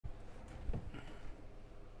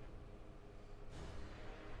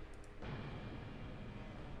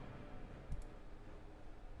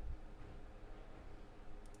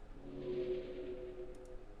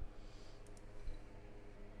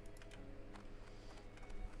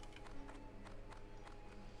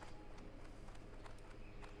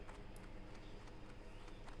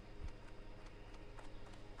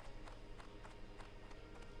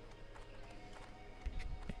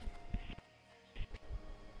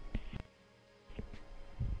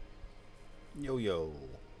Yo yo,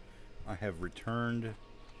 I have returned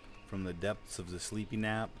from the depths of the sleepy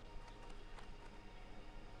nap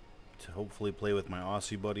to hopefully play with my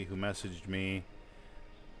Aussie buddy who messaged me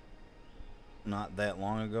not that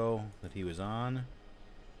long ago that he was on.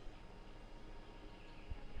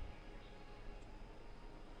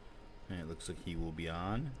 And it looks like he will be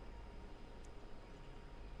on.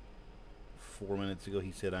 4 minutes ago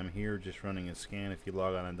he said, "I'm here just running a scan. If you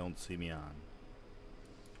log on and don't see me on."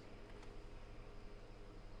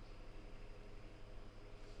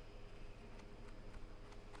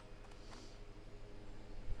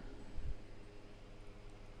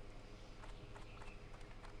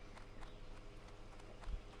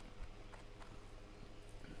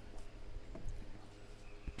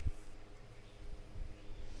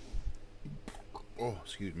 Oh,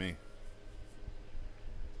 excuse me.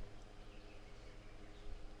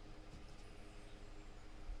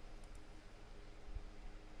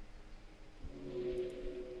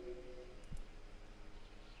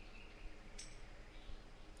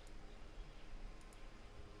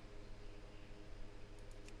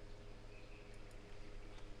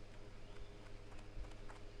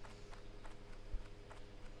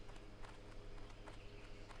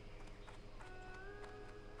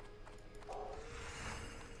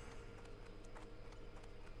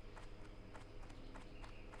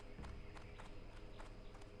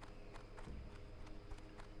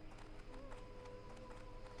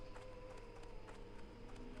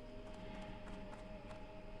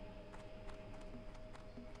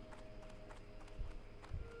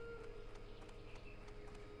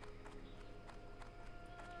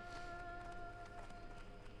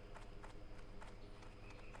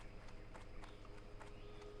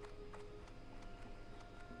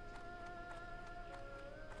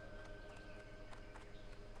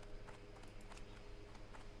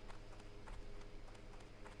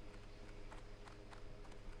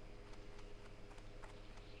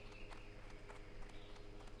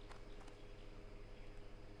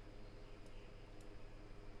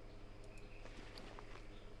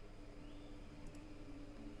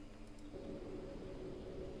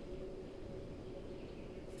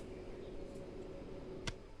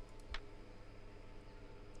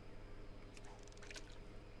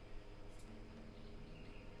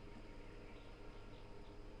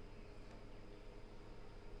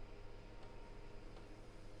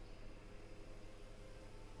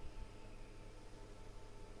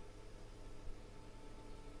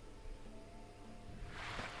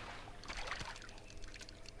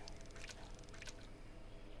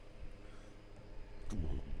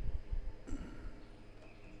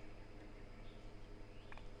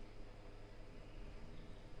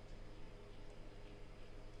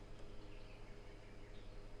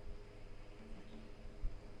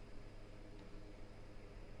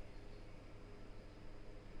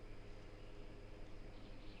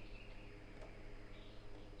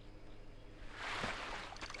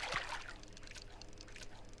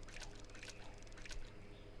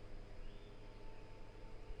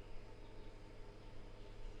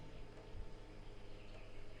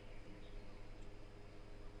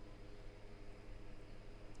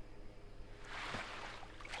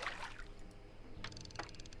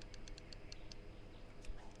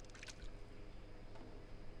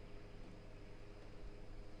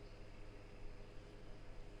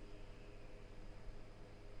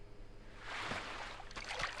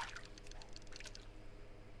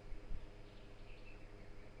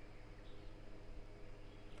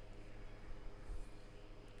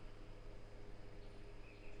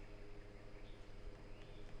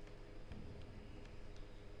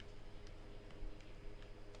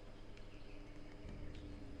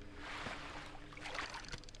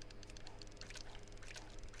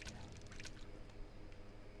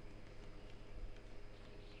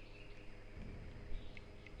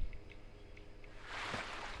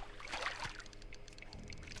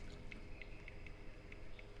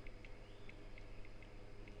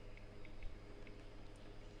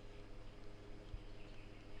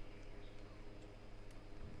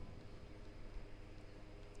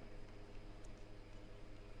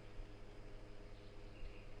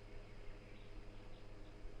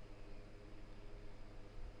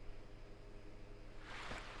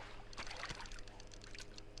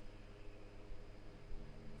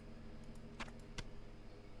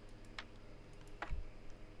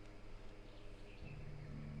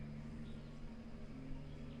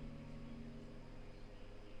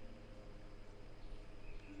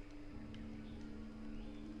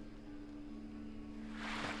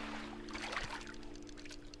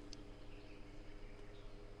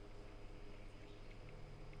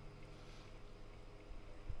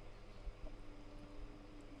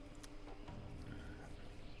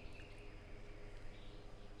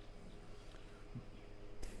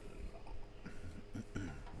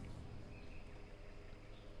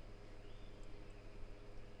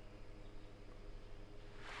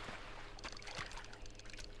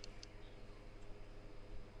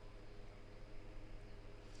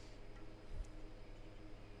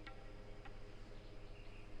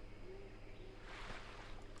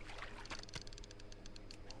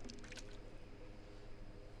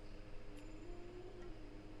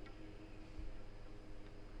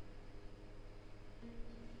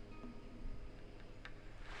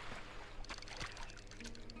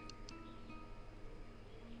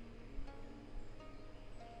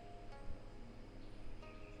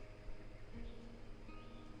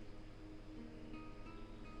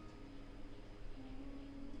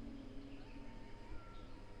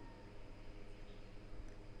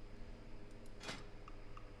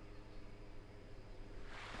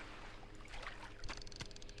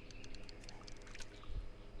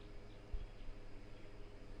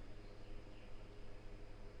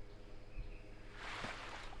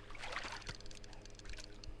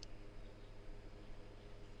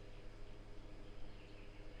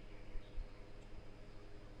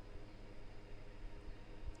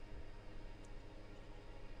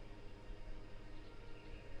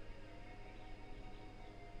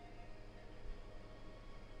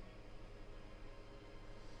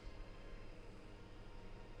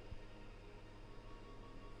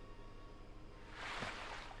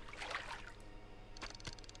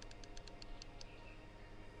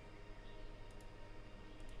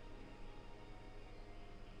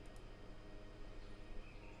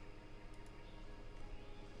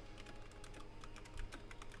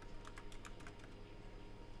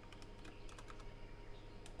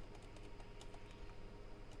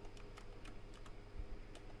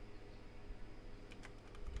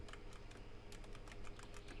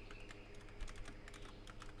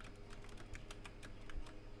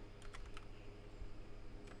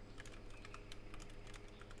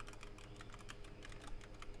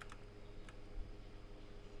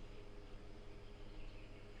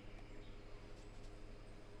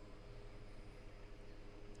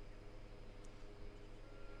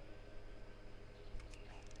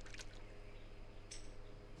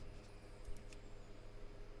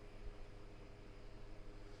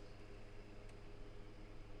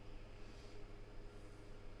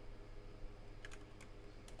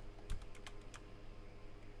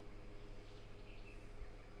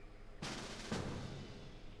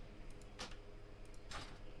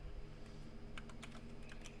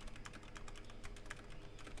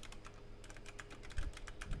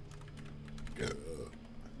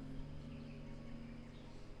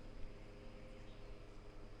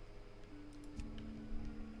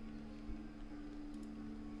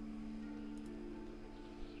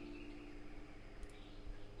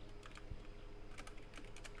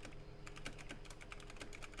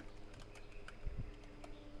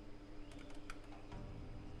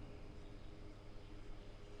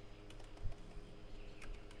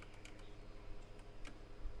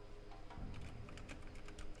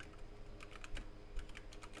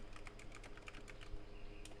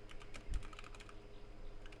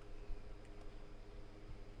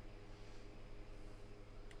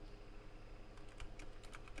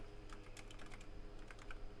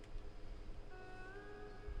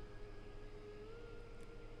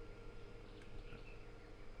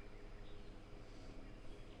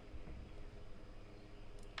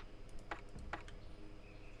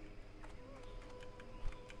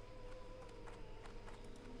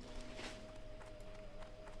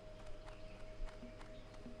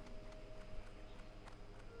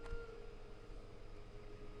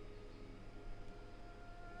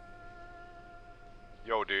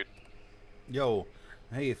 Yo, dude. Yo,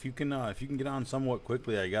 hey, if you can get on somewhat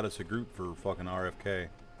quickly, I got us a group for fucking RFK.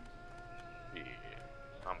 Yeah,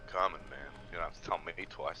 I'm coming, man. You don't have to tell me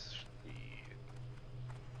twice. Yeah.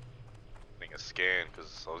 Getting a scan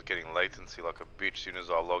because I was getting latency like a bitch as soon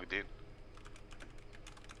as I logged in.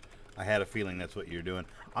 I had a feeling that's what you're doing.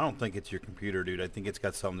 I don't think it's your computer, dude. I think it's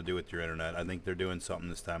got something to do with your internet. I think they're doing something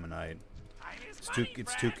this time of night.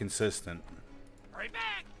 It's too consistent. Hurry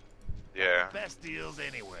back. Yeah. Best deals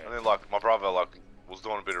anywhere. And then like my brother was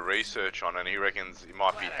doing a bit of research on it and he reckons it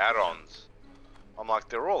might be add-ons. I'm like,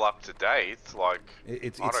 they're all up to date. Like,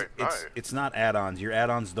 It's not add-ons. Your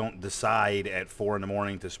add-ons don't decide at 4 in the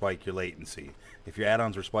morning to spike your latency. If your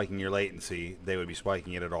add-ons were spiking your latency, they would be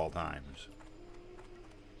spiking it at all times.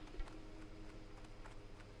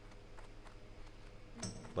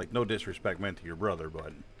 Like, no disrespect meant to your brother,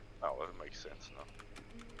 but... Oh, well, that makes sense, no.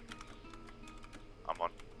 I'm on.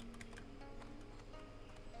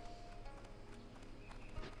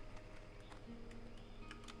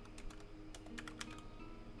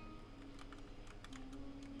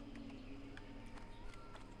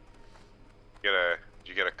 Did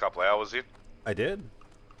you get a couple hours in? I did.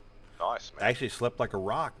 Nice, man. I actually slept like a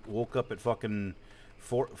rock. Woke up at fucking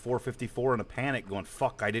 4:54 in a panic, going,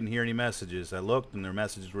 "Fuck! I didn't hear any messages." I looked, and their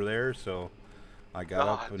messages were there, so I got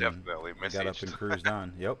up and definitely I got up and cruised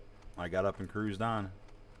on. Yep, I got up and cruised on.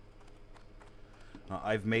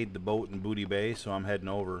 I've made the boat in Booty Bay, so I'm heading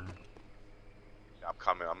over. I'm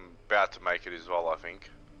coming. I'm about to make it as well, I think.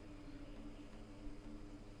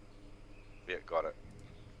 Yeah, got it.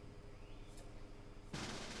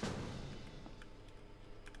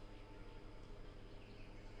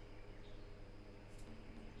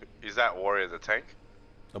 Is that warrior the tank?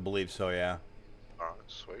 I believe so, yeah. Alright,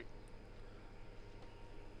 sweet.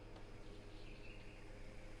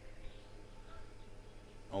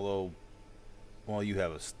 Although, well, you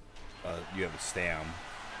have a stam.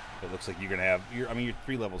 It looks like you're gonna have. I mean, you're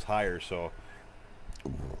 3 levels higher, so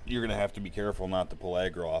you're gonna have to be careful not to pull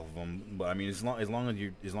aggro off of them. But I mean, as long as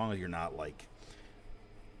you're not like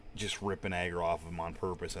just ripping aggro off of him on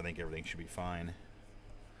purpose, I think everything should be fine.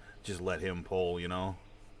 Just let him pull, you know.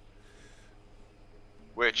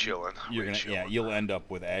 We're chilling. Yeah, you'll end up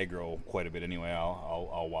with aggro quite a bit anyway.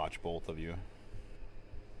 I'll watch both of you.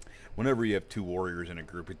 Whenever you have 2 warriors in a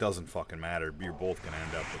group, it doesn't fucking matter. You're both gonna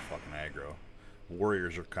end up with fucking aggro.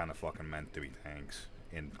 Warriors are kind of fucking meant to be tanks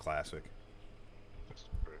in Classic. That's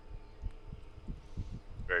true.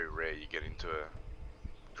 Very rare you get into a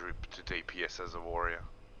group to DPS as a warrior.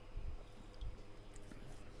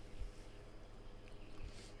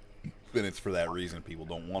 And it's for that reason. People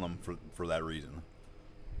don't want them for that reason.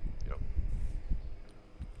 Yep.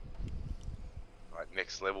 Right,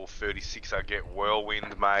 next level 36 I get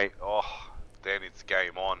Whirlwind, mate. Oh, then it's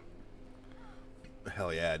game on.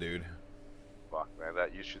 Hell yeah, dude. Fuck, man,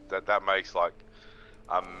 that makes like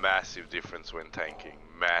a massive difference when tanking.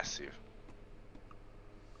 Massive.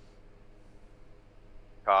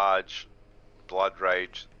 Charge, Blood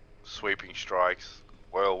Rage, Sweeping Strikes,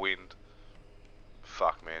 Whirlwind.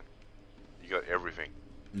 Fuck, man. You got everything.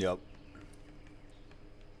 Yep.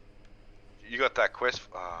 You got that quest?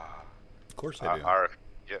 Of course I do.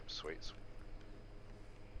 Yep, sweet.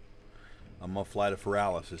 I'm gonna fly to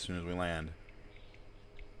Feralis as soon as we land.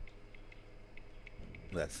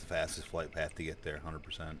 That's the fastest flight path to get there,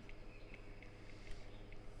 100%.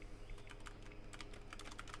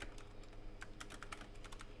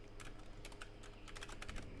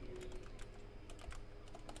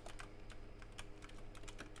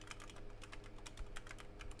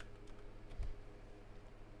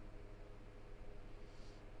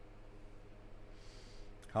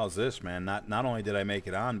 How's this, man? Not only did I make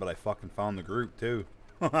it on, but I fucking found the group too.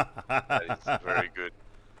 That is very good.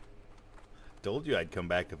 Told you I'd come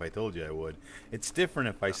back if I told you I would. It's different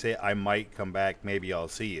if I say I might come back, maybe I'll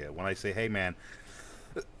see you. When I say, hey man,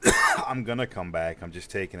 I'm gonna come back, I'm just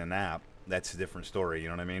taking a nap, that's a different story, you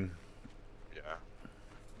know what I mean? Yeah.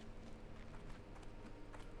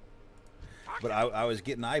 But I was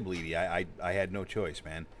getting eye bleedy. I had no choice,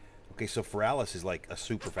 man. Okay, so Feralis is like a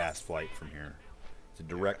super fast flight from here. It's a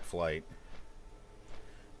direct flight.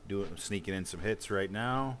 Sneaking in some hits right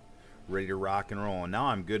now. Ready to rock and roll. And now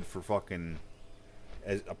I'm good for fucking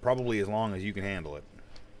probably as long as you can handle it.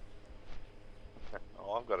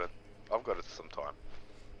 Oh, I've got it some time.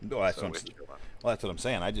 No, that's what I'm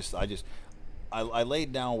saying. I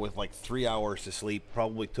laid down with like 3 hours to sleep.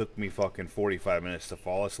 Probably took me fucking 45 minutes to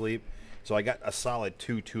fall asleep. So I got a solid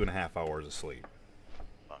 2.5 hours of sleep.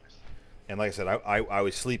 Nice. And like I said, I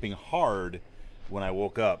was sleeping hard when I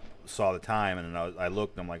woke up, saw the time, and then I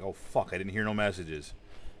looked, and I'm like, oh fuck, I didn't hear no messages.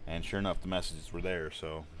 And sure enough, the messages were there,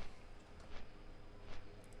 so.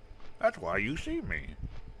 That's why you see me.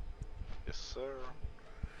 Yes, sir.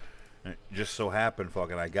 And it just so happened,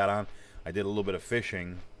 fucking, I got on, I did a little bit of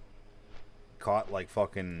fishing, caught like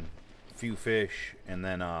fucking a few fish, and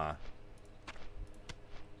then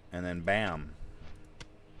bam,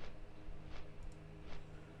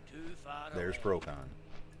 Too far there's away. Procon.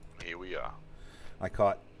 Here we are. I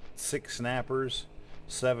caught 6 snappers,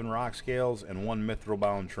 7 rock scales, and 1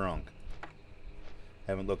 mithril-bound trunk.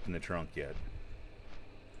 Haven't looked in the trunk yet.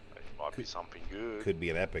 It might be something good. Could be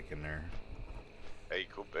an epic in there. Hey,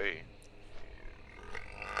 could be.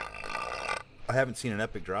 I haven't seen an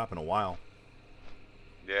epic drop in a while.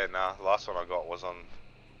 Yeah, nah. The last one I got was on.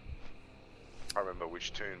 I can't remember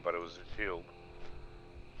which tune, but it was a shield.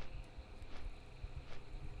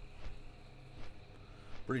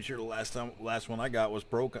 Pretty sure the last one I got was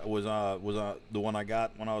the one I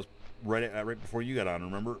got when I was right before you got on.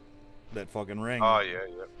 Remember that fucking ring? Oh yeah,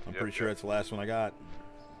 yeah. I'm pretty sure that's the last one I got.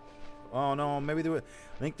 Oh no, maybe there was.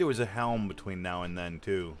 I think there was a helm between now and then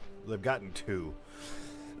too. I've gotten 2.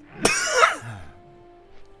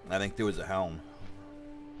 I think there was a helm.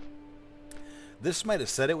 This might have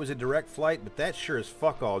said it was a direct flight, but that sure as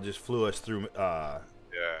fuck all just flew us through. Yeah.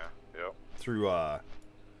 Yep. Through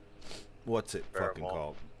what's it fucking Theramore.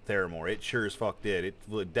 called? Theramore. It sure as fuck did.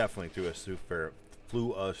 It definitely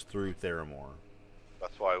flew us through Theramore.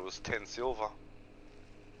 That's why it was 10 silver.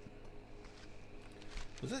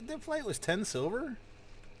 Was it that flight was 10 silver?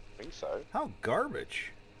 I think so. How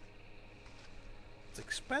garbage. It's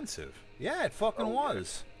expensive. Yeah, it fucking Oh, yeah.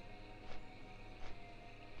 was.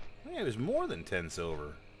 Yeah, it was more than 10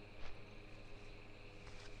 silver.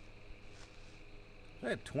 I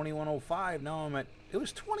had 2105. Now I'm at. It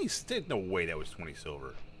was 20. No way that was 20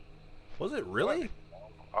 silver. Was it really?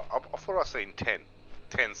 I thought I seen 10.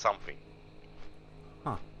 10 something.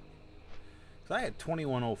 Huh. 'Cause I had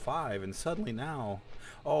 2105 and suddenly now.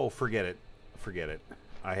 Oh, forget it. Forget it.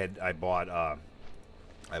 I bought a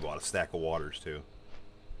stack of waters too.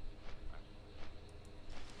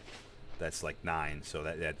 That's like 9, so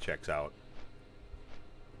that checks out.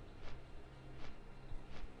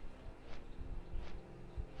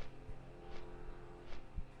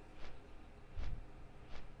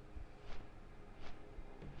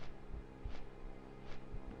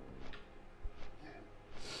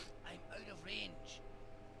 I'm out of range.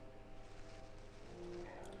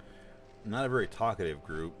 Not a very talkative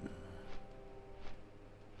group.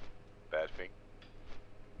 Bad thing.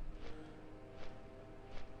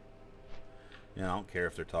 Yeah, I don't care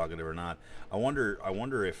if they're talkative or not. I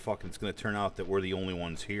wonder if fucking it's gonna turn out that we're the only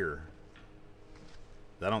ones here.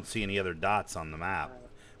 I don't see any other dots on the map.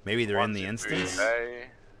 Maybe they're in One's the Booty instance. Bay.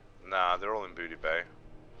 Nah, they're all in Booty Bay.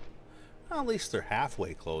 Well, at least they're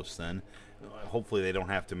halfway close then. Hopefully they don't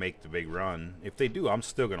have to make the big run. If they do, I'm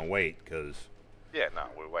still gonna wait, cause Yeah, nah,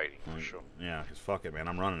 we're waiting for sure. yeah, cause fuck it, man,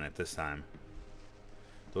 I'm running it this time.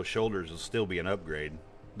 Those shoulders will still be an upgrade.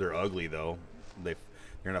 They're ugly though. They're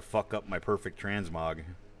gonna fuck up my perfect transmog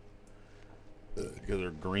because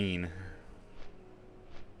they're green.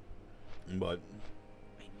 But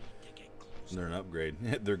I need to get closer. they're an upgrade.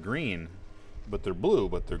 They're green, but they're blue,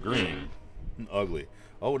 but they're green. Ugly.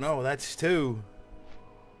 Oh no, that's 2.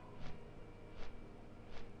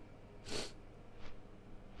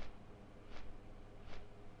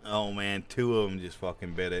 Oh man, 2 of them just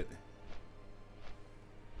fucking bit it.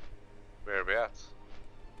 Whereabouts?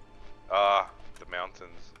 Ah, the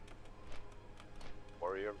mountains.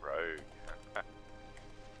 Warrior Road.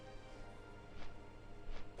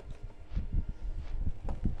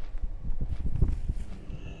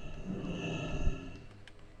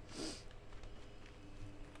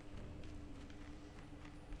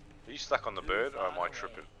 Are you stuck on the bird, or am I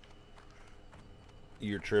tripping?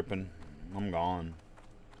 You're tripping. I'm gone.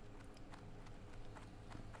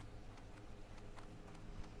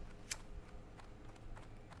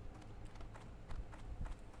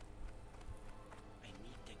 I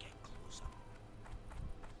need to get closer.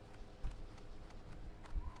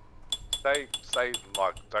 Stay,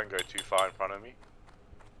 like, don't go too far in front of me.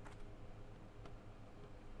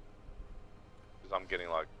 Because I'm getting,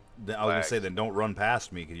 like, I was gonna say lags. then don't run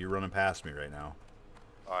past me because you're running past me right now.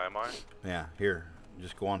 Oh, am I? Yeah, here,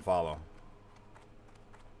 just go on follow.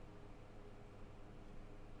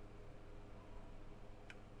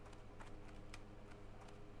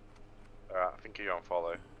 Alright, I think you're on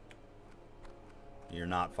follow. You're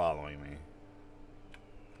not following me.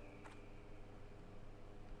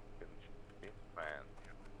 Man.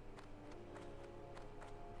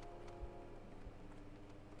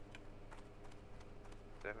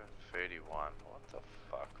 7:31. What the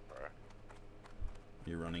fuck, bro?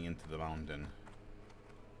 You're running into the mountain.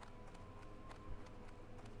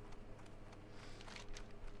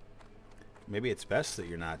 Maybe it's best that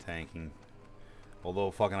you're not tanking.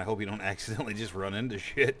 Although, fucking, I hope you don't accidentally just run into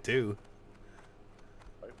shit, too.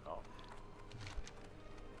 Hope not.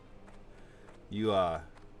 You,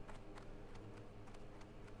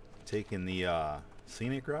 taking the,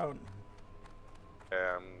 scenic route?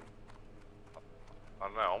 I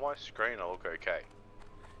don't know. On my screen, I look okay.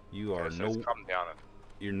 You are Okay, so it's come down it.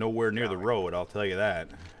 You're nowhere near the road, I'll tell you that.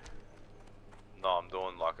 No, I'm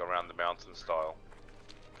doing like around the mountain style.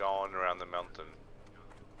 Going around the mountain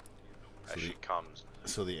as she comes.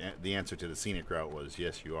 So the answer to the scenic route was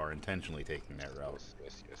yes, you are intentionally taking that route.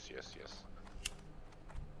 Yes.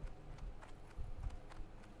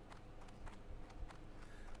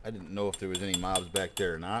 I didn't know if there was any mobs back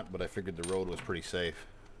there or not, but I figured the road was pretty safe.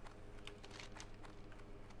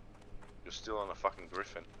 You're still on a fucking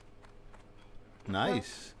griffin.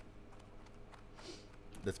 Nice.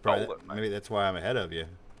 That's probably Hold it, mate. maybe that's why I'm ahead of you.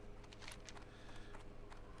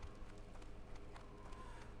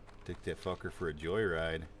 Took that fucker for a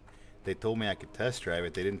joyride. They told me I could test drive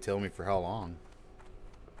it. They didn't tell me for how long.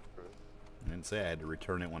 They didn't say I had to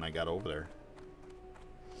return it when I got over there.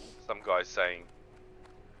 Some guy saying,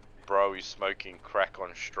 bro, he's smoking crack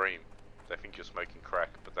on stream. They think you're smoking crack,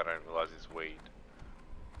 but they don't realize it's weed.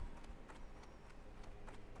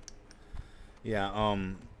 Yeah,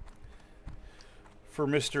 for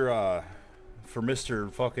Mr.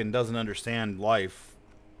 fucking doesn't understand life,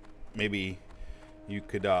 maybe you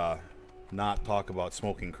could not talk about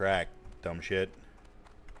smoking crack, dumb shit.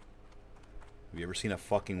 Have you ever seen a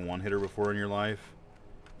fucking one-hitter before in your life?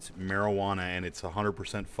 It's marijuana and it's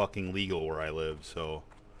 100% fucking legal where I live, so...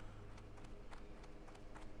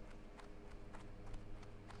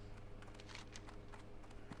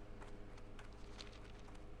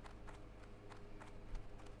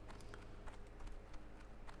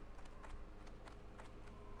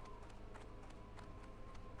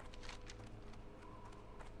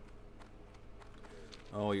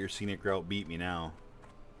 Oh, your scenic route beat me now.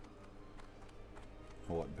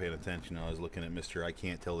 I wasn't paying attention. I was looking at Mr. I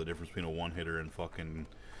can't tell the difference between a one-hitter and fucking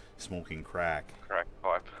smoking crack. Crack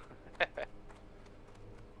pipe.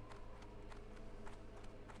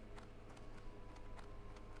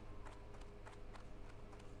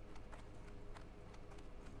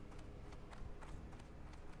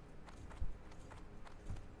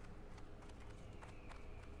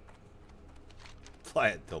 Fly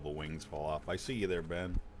it till the wings fall off. I see you there,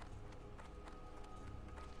 Ben.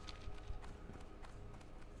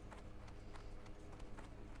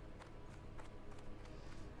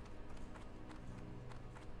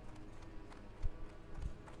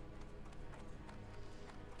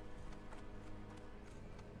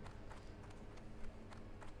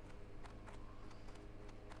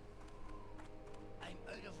 I'm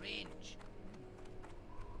out of range.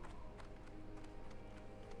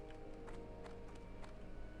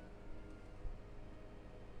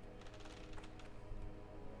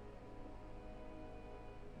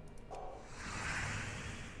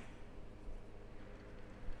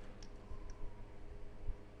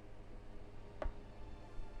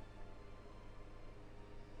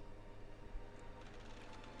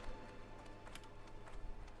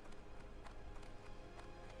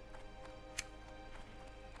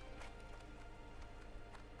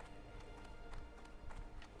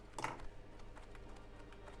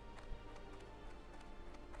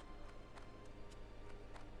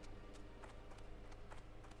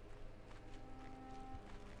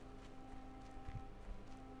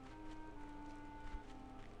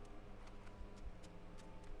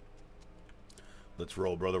 Let's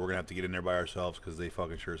roll, brother. We're gonna have to get in there by ourselves because they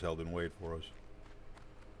fucking sure as hell didn't wait for us.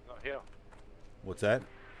 Not here. What's that?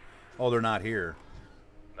 Oh, they're not here.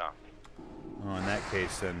 No. Oh, in that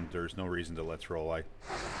case, then there's no reason to let's roll. I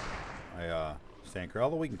stand clear.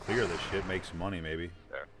 Although we can clear this shit, make some money maybe.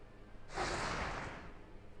 There.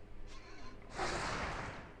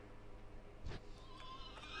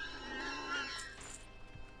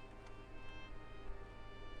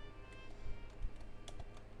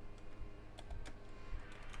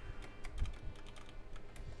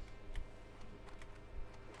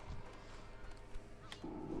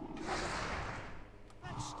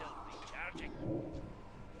 I'm still recharging.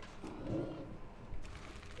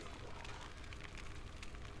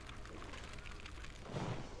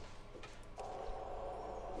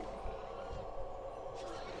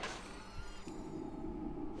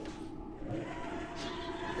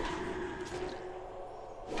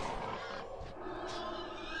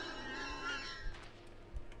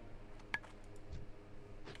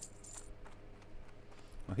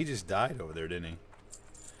 Well, he just died over there, didn't he?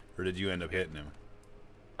 Or did you end up hitting him?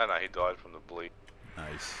 Oh no, he died from the bleed.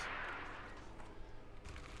 Nice.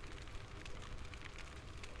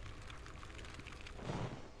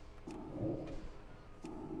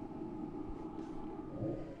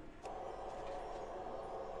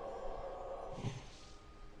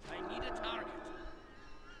 I need a target.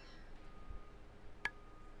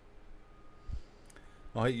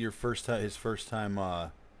 Oh, hey, your first time, his first time,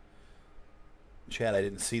 chat. I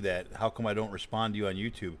didn't see that. How come I don't respond to you on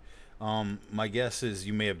YouTube? My guess is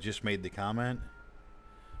you may have just made the comment.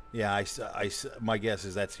 Yeah, my guess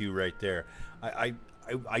is that's you right there.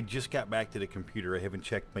 I just got back to the computer. I haven't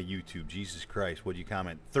checked my YouTube. Jesus Christ, what'd you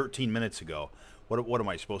comment? 13 minutes ago. What am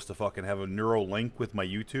I supposed to fucking have a neural link with my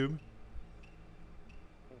YouTube?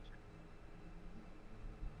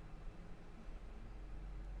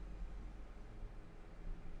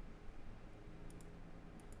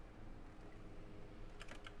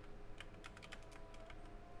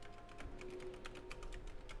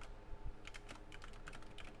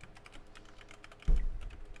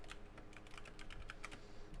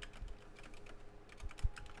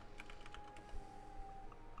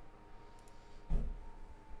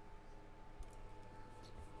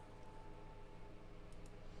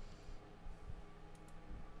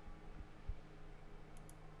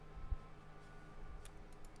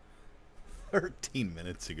 Thirteen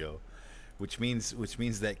minutes ago, which means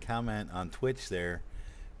that comment on Twitch there,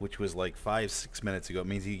 which was like 5-6 minutes ago, it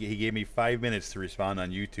means he gave me 5 minutes to respond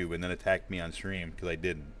on YouTube and then attacked me on stream because I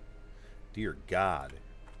didn't. Dear God.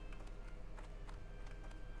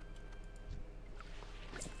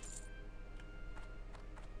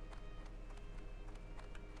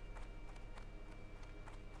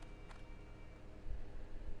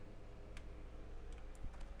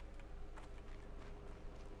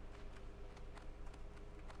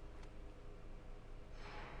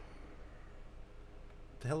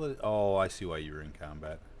 The hell is, oh, I see why you were in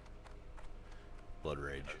combat. Blood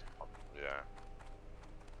rage. Yeah.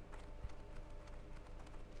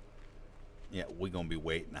 Yeah, we're gonna be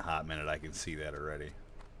waiting a hot minute. I can see that already.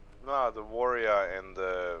 No, the warrior and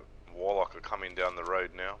the warlock are coming down the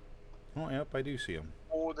road now. Oh, yep, I do see him.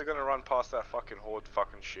 Oh, they're gonna run past that fucking horde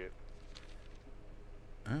fucking shit.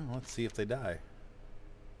 Oh, let's see if they die.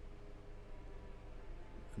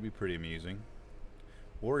 That'd be pretty amusing.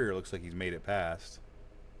 Warrior looks like he's made it past.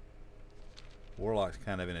 Warlock's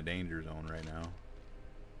kind of in a danger zone right now.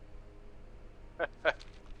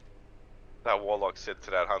 That warlock said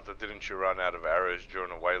to that hunter, didn't you run out of arrows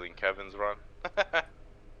during a Wailing Caverns run?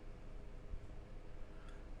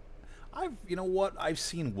 You know what? I've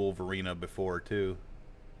seen Wolverina before too.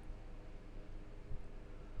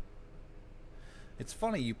 It's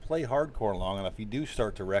funny, you play hardcore long enough, you do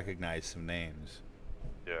start to recognize some names.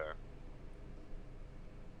 Yeah.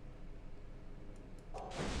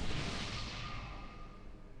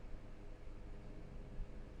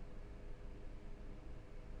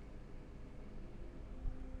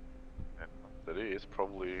 That is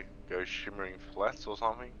probably go shimmering flats or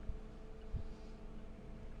something.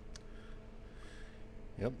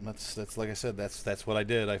 Yep, that's like I said, that's what I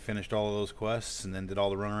did. I finished all of those quests and then did all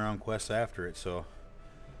the runaround quests after it. So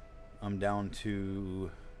I'm down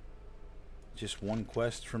to just one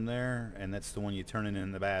quest from there, and that's the one you turn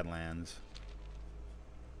in the Badlands.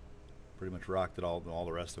 Pretty much rocked it all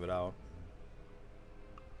the rest of it out.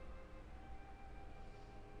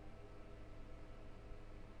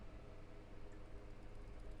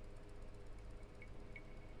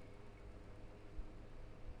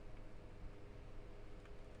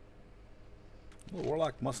 Well,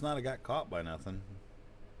 Warlock must not have got caught by nothing.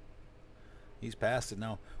 He's past it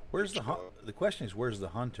now. Where's the the question is, where's the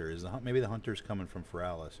hunter? Is the maybe the hunter's coming from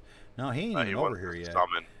Feralis? No, he ain't even over here yet.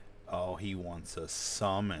 Summon. Oh, he wants a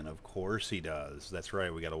summon. Of course he does. That's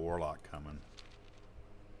right. We got a warlock coming.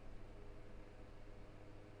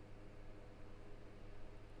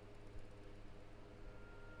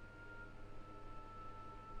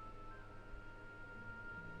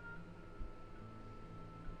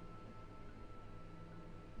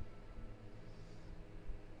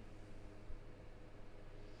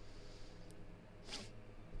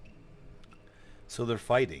 So they're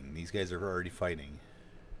fighting. These guys are already fighting.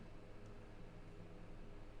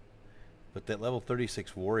 But that level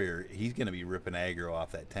 36 warrior, he's going to be ripping aggro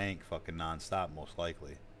off that tank fucking non-stop most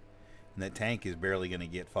likely. And that tank is barely going to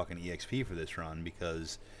get fucking EXP for this run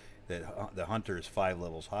because the hunter is 5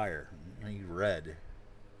 levels higher. He's red.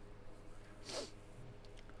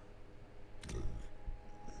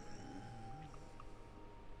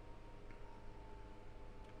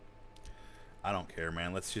 I don't care,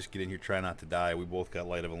 man. Let's just get in here, try not to die. We both got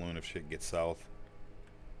light of a loon if shit gets south.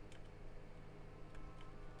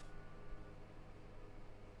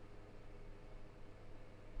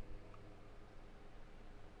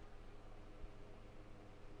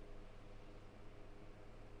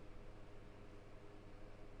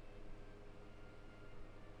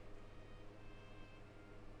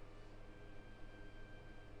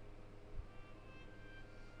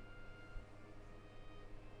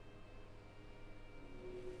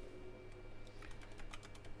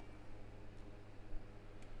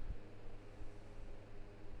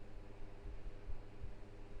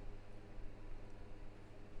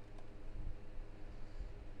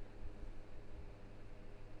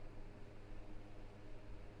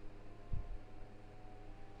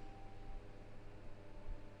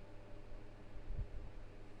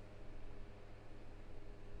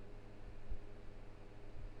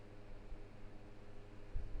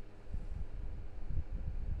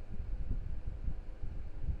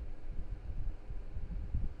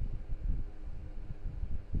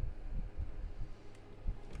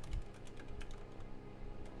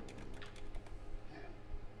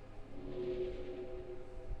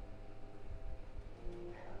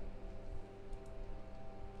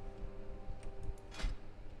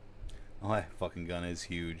 Oh, that fucking gun is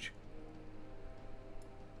huge.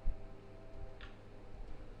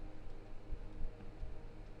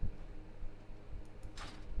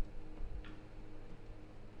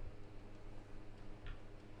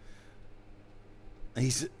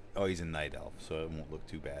 He's a night elf, so it won't look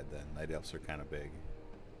too bad then. Night elves are kind of big.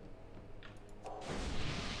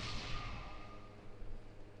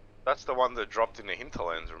 That's the one that dropped in the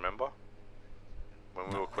hinterlands, remember? When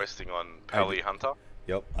we were questing on Pally Hunter?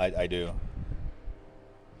 Yep, I do.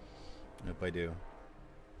 Yep, I do.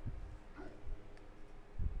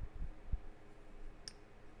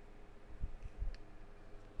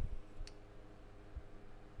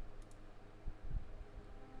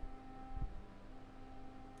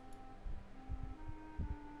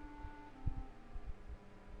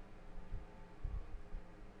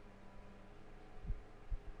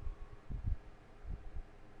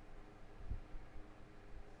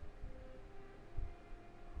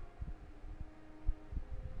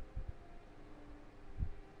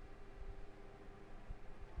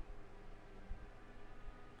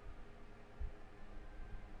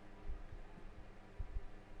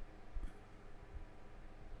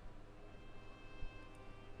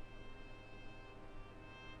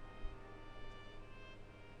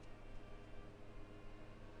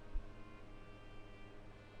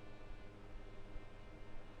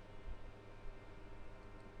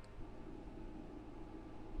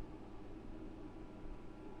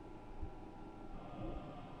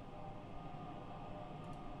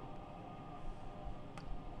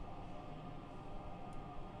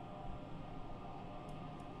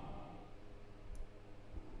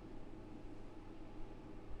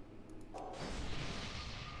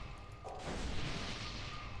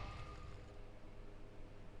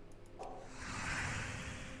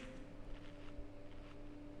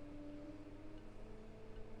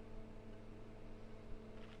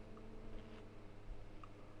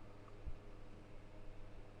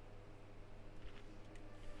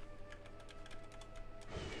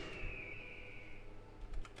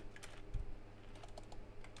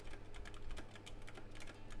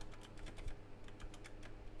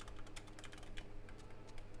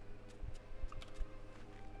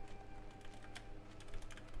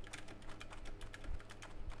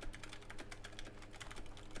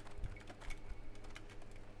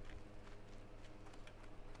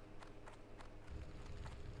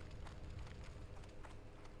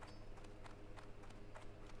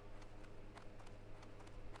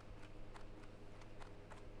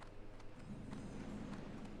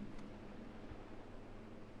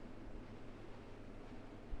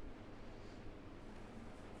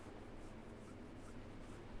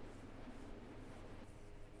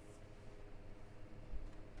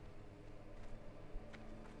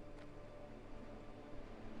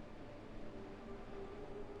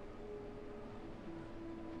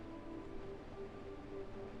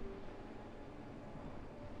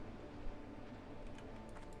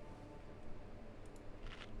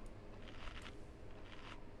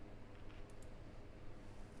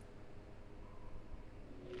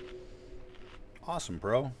 Awesome,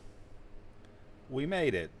 bro. We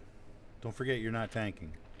made it. Don't forget you're not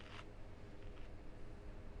tanking.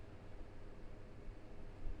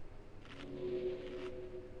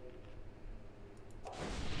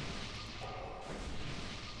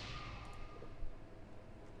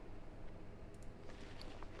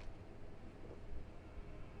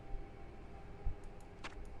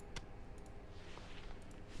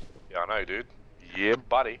 Yeah, I know, dude. Yeah,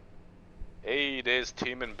 buddy. Hey, there's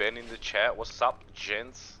Tim and Ben in the chat. What's up,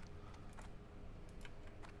 gents?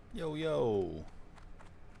 Yo, yo.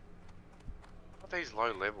 What are these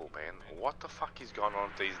low level, man? What the fuck is going on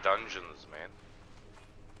with these dungeons, man?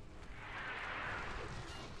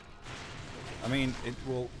 I mean,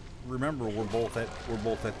 remember we're both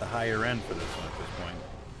at the higher end for this one at this point.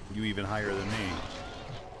 You even higher than me.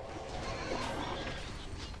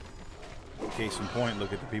 Case in point,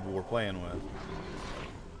 look at the people we're playing with.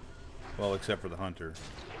 Well, except for the hunter.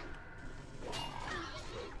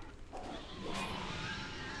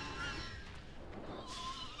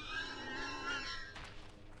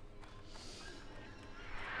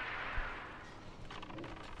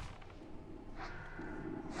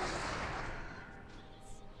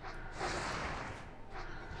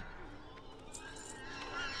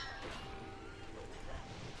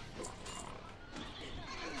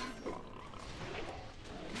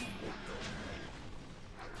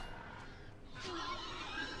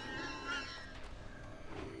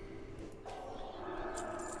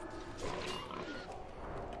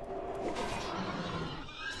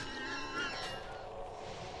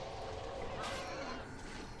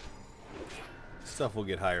 stuff will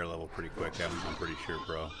get higher level pretty quick. I'm pretty sure,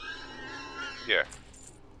 bro. Yeah.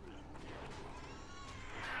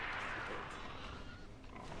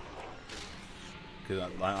 Because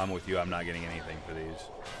I'm with you. I'm not getting anything for these.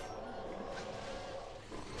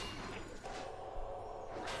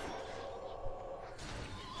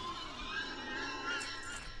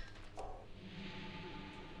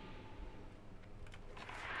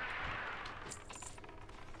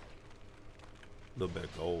 A little bit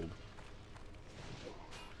of gold.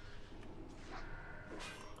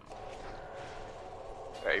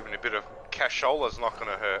 Yeah, even a bit of cashola's not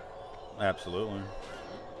going to hurt. Absolutely.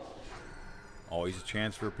 Always a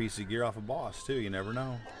chance for a piece of gear off a boss, too. You never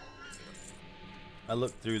know. I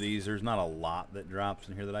looked through these. There's not a lot that drops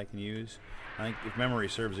in here that I can use. I think, if memory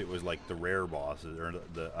serves, it was like the rare bosses, or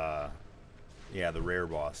yeah, the rare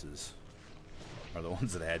bosses are the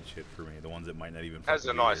ones that had shit for me. The ones that might not even. Has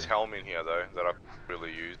a be nice here. helm in here though that I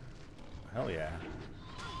really use. Hell yeah.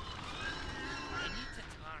 I need to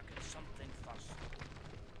target something first.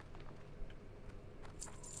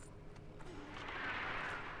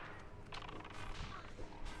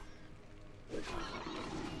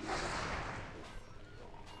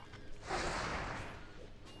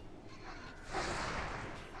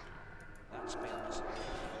 That spell is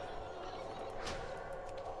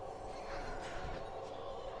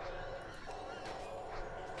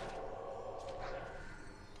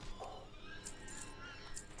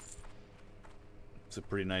It's a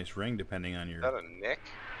pretty nice ring, depending on your. Is that a neck?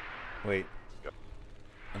 Wait. Yep.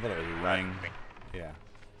 I thought it was a ring. Yeah.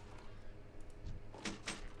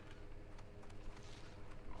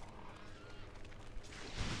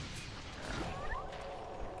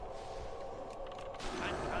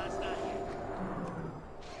 fantastic.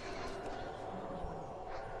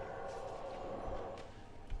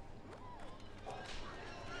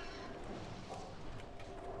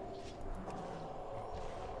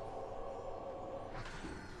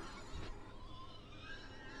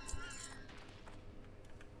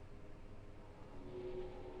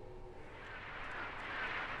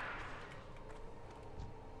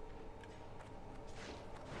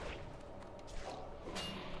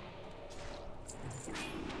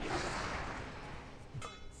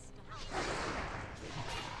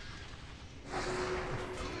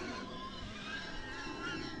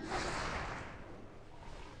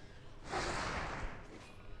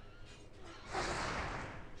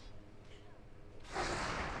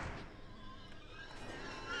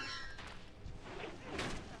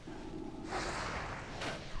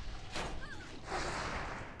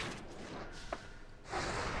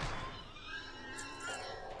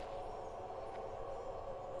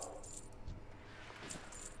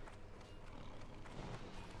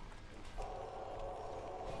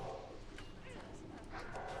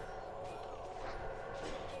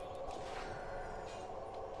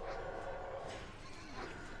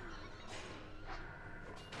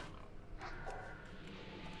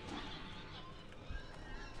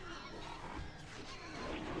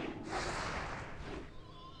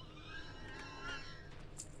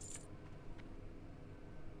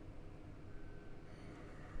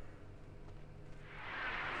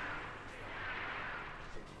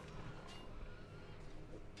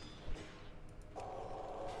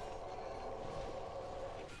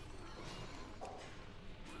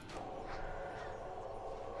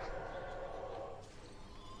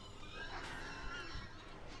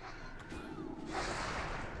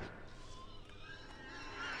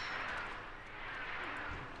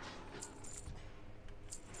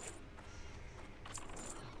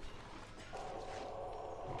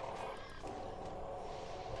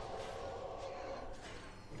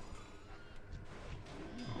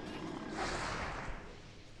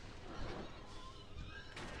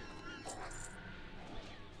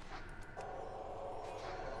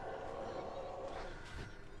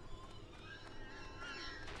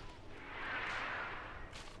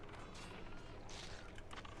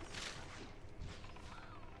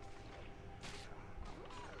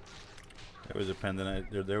 There was a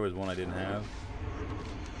pendant. There was one I didn't have.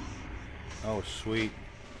 Oh, sweet.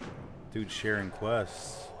 Dude sharing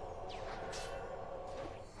quests.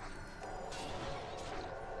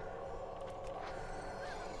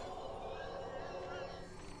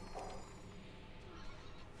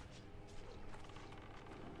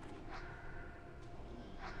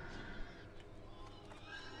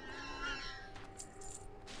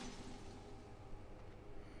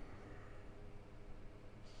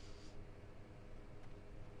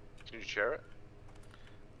 Can you share it?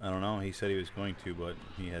 I don't know. He said he was going to, but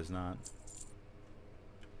he has not.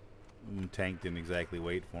 Tank didn't exactly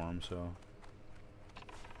wait for him, so.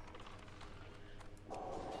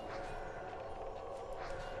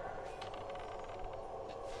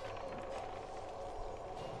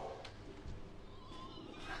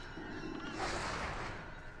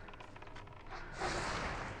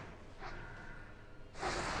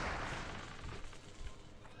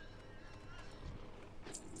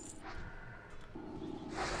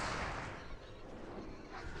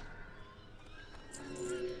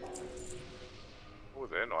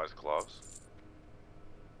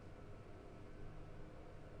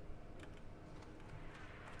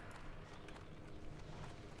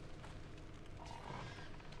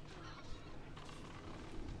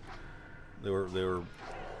 They were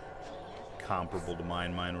comparable to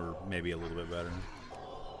mine. Mine were maybe a little bit better.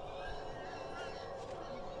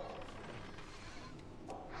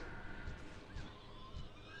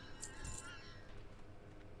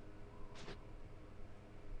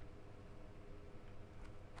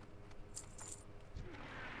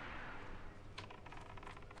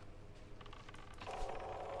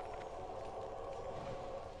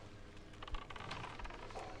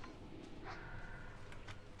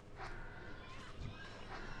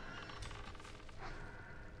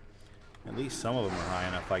 At least some of them are high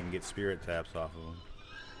enough I can get spirit taps off of them.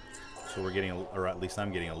 So we're getting, or at least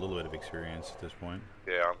I'm getting a little bit of experience at this point.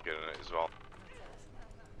 Yeah, I'm getting it as well.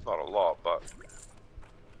 Not a lot, but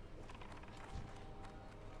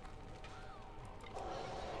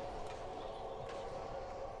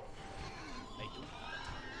I do.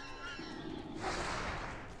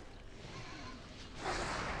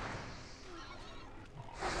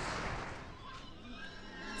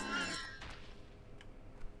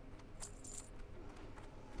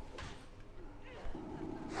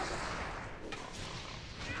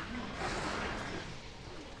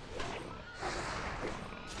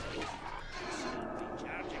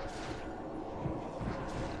 Recharging.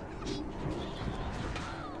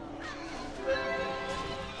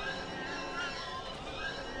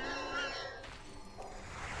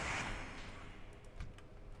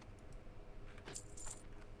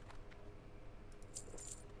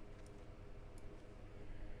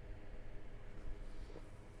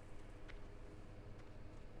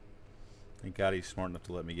 Thank God he's smart enough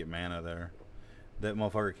to let me get mana there. That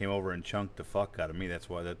motherfucker came over and chunked the fuck out of me. That's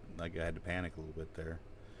why I had to panic a little bit there.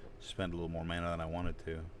 Spend a little more mana than I wanted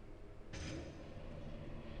to.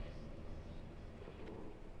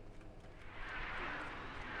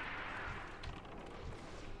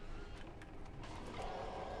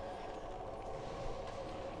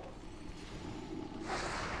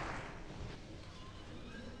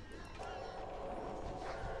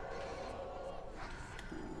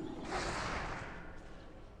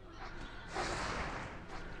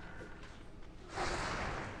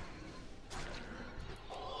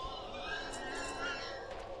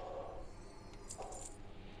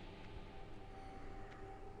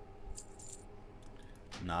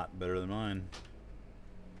 Not better than mine.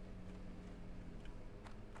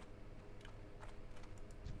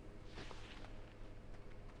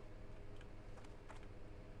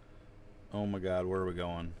 Oh my God, where are we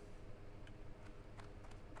going?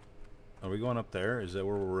 Are we going up there? Is that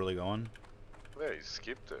where we're really going? yeah, he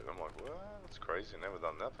skipped it. I'm like, what? That's crazy. Never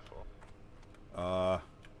done that before.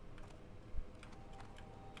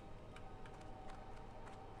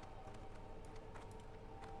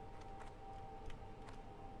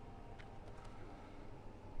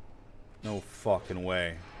 No fucking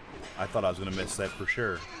way. I thought I was gonna miss that for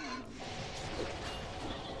sure.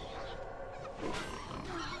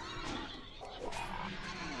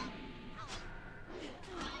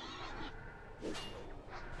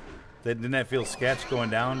 Didn't that feel sketch going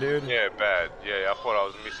down, dude? Yeah, bad. Yeah, I thought I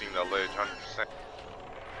was missing the ledge 100%.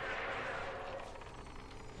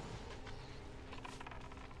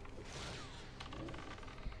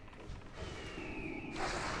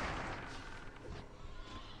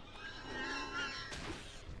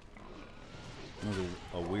 That was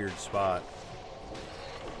a weird spot.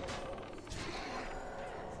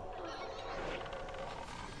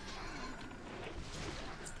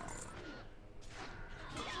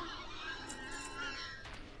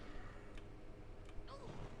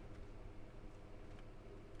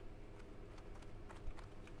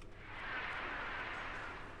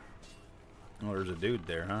 Oh, there's a dude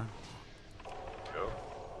there, huh? Go.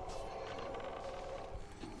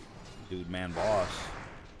 Dude, man, boss.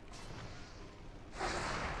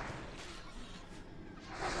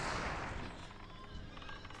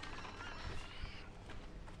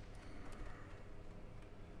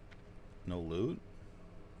 No loot?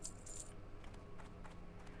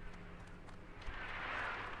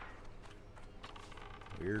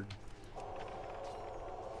 Weird.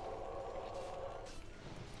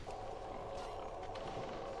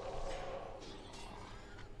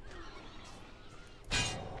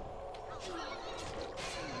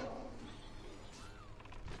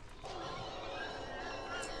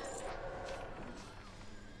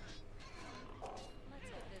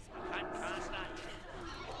 Can't cast that yet.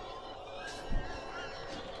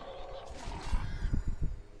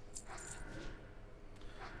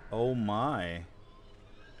 Oh my.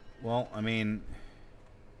 Well, I mean,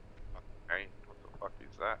 Hey, what the fuck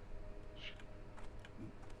is that?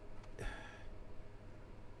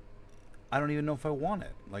 I don't even know if I want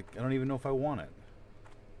it. Like, I don't even know if I want it.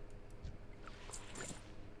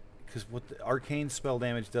 Because what the arcane spell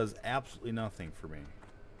damage does absolutely nothing for me.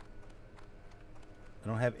 I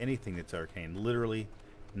don't have anything that's arcane. Literally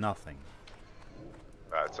nothing.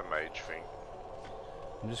 It's a mage thing.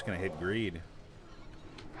 I'm just going to hit greed.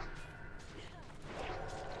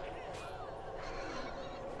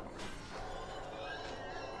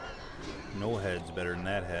 No head's better than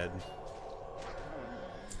that head.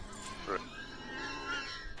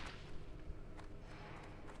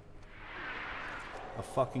 A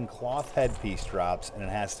fucking cloth headpiece drops, and it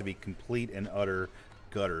has to be complete and utter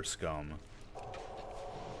gutter scum.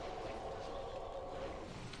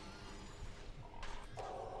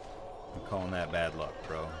 I'm calling that bad luck,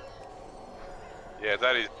 bro. Yeah,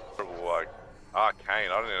 that is terrible. Like arcane.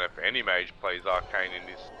 I don't know if any mage plays arcane in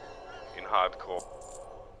this in hardcore.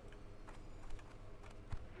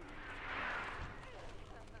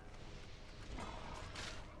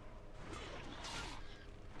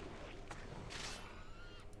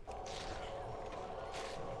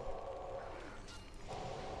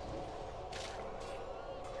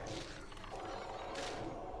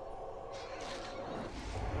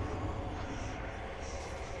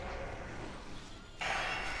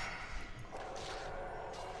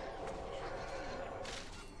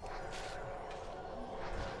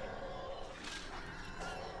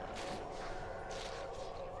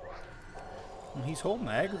 He's holding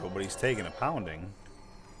aggro, but he's taking a pounding.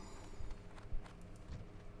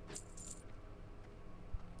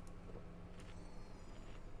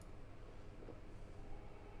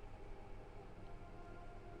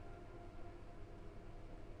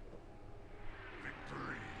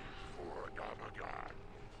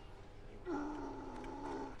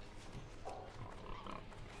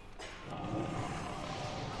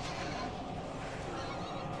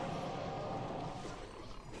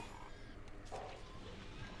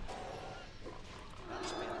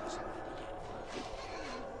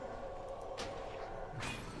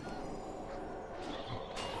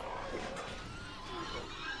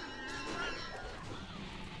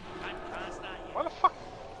 Why the fuck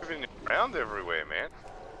moving around everywhere, man?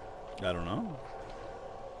 I don't know.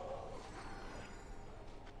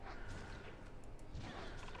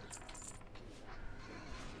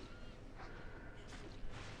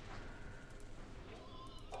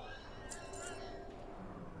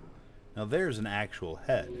 Now there's an actual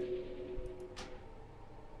head.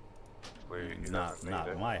 Clearly he Not doesn't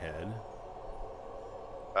need it. my head.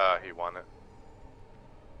 He won it.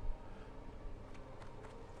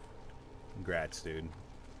 Congrats, dude.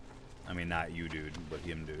 I mean, not you, dude, but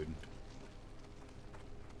him, dude.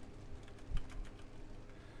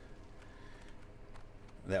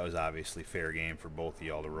 That was obviously fair game for both of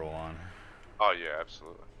y'all to roll on. Oh yeah,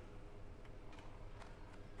 absolutely.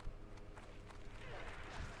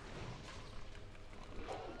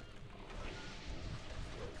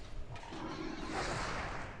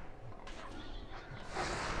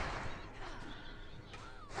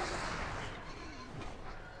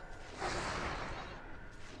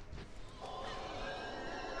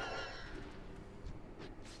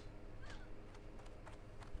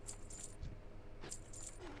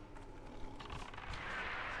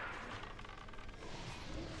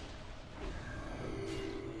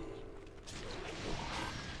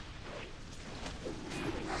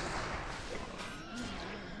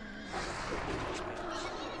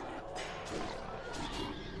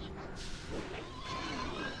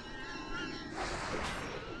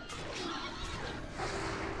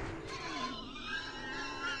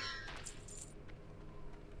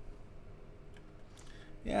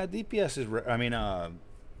 Yeah, DPS is.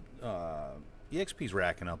 EXP's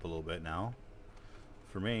racking up a little bit now.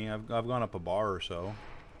 For me, I've gone up a bar or so.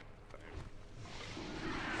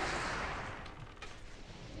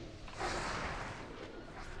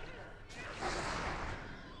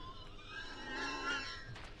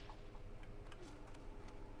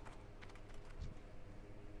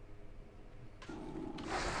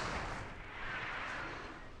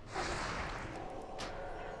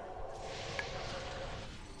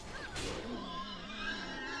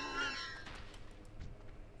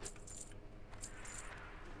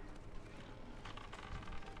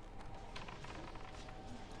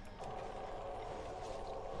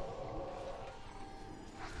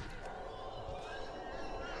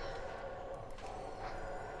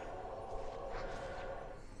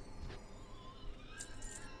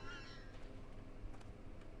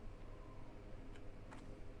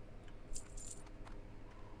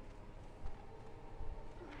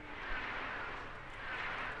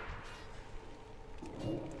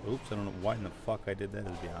 Oops, I don't know why in the fuck I did that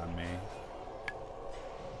is beyond me.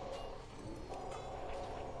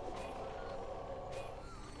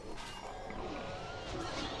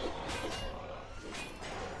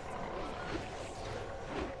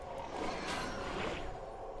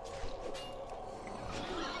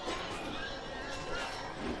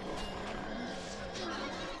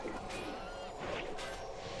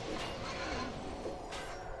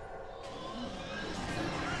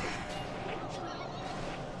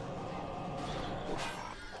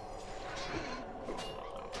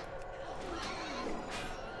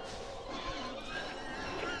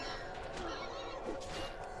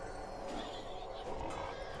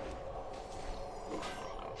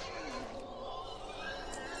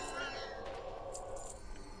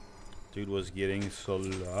 Dude was getting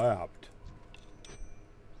slapped.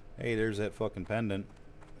 Hey, there's that fucking pendant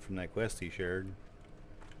from that quest he shared.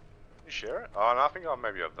 You share it? Oh, no, I think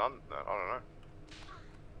maybe I've done that. I don't know.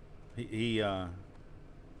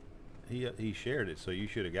 He shared it, so you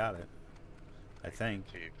should have got it. I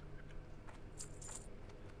think. Dude.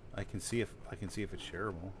 I can see if it's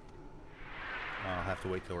shareable. I'll have to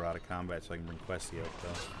wait till we're out of combat so I can bring Questy up though.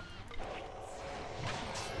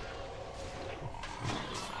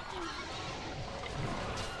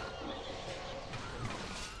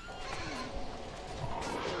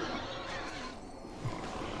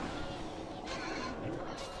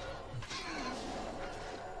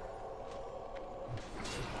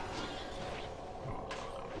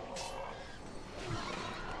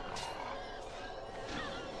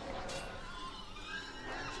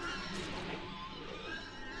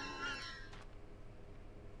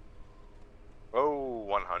 Oh,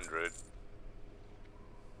 100.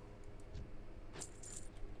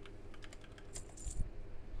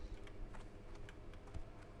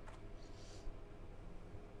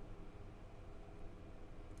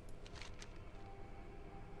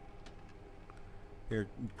 Here,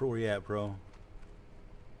 where you at, bro?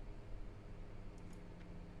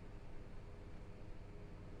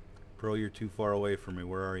 Bro, you're too far away from me.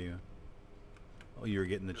 Where are you? Oh, you were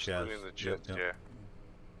getting the Just chest. looting the chest, Yep. yeah.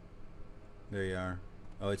 There you are.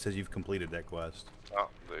 Oh, it says you've completed that quest. Oh,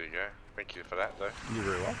 there you go. Thank you for that, though. You're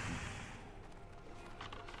very welcome.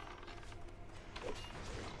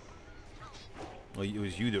 Well, it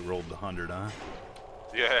was you that rolled the 100, huh?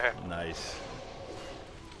 Yeah. Nice.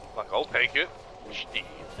 Like, I'll take it. Shitty.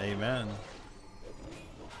 Amen.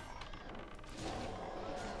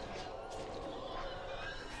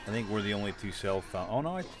 I think we're the only two cell phone. Oh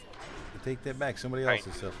no, I take that back. Somebody Tank.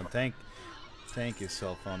 else's cell phone. Tank is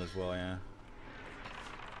cell phone as well, yeah.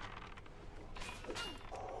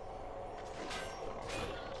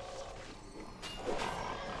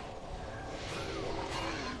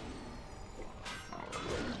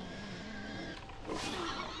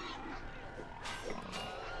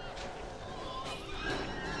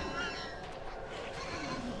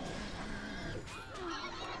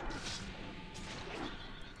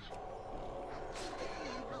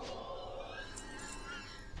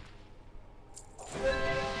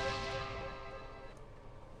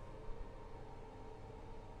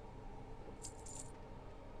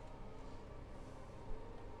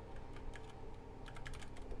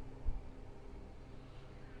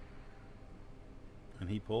 And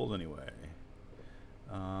he pulled anyway.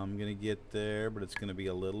 I'm gonna get there, but it's gonna be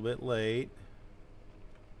a little bit late.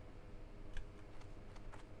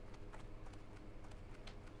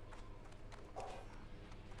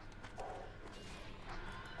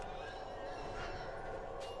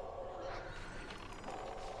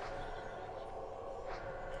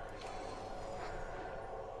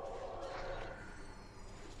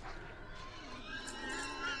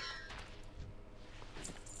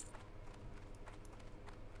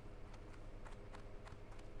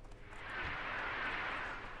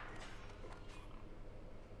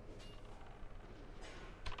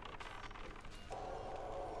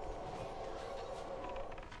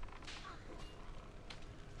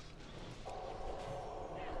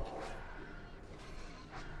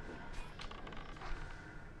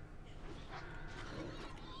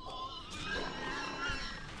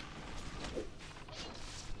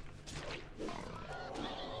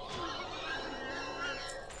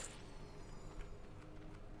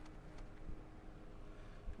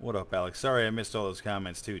 What up, Alex? Sorry I missed all those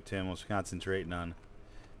comments too, Tim. Was concentrating on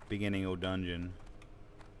beginning O Dungeon.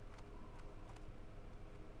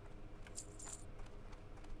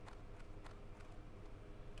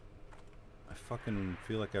 I fucking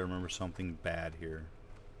feel like I remember something bad here.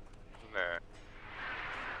 Nah.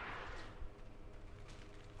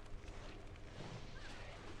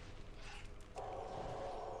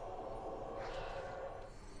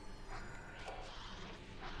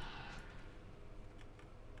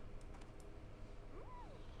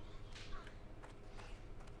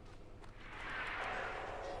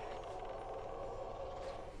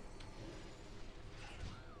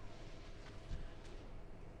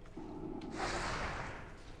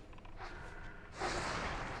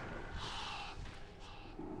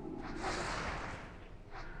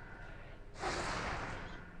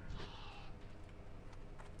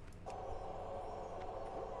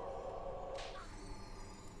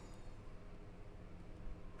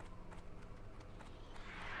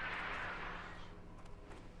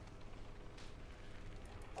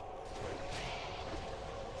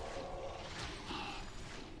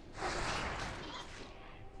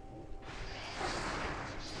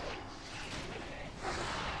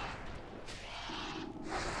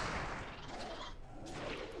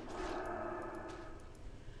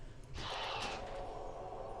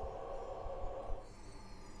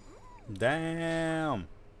 Damn.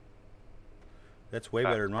 That's way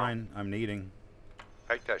Ah, better than wrong. mine. I'm needing.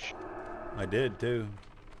 Take that shit. I did too.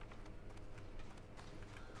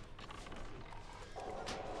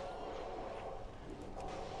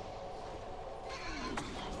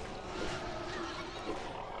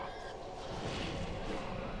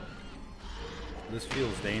 This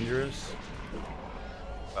feels dangerous.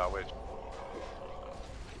 Which?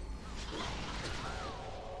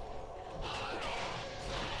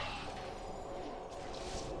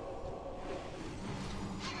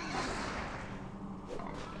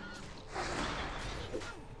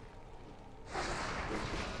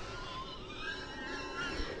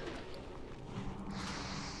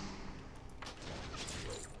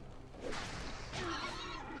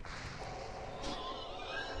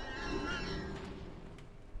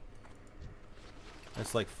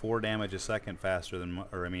 It's like 4 damage a second faster than,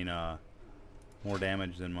 or I mean, more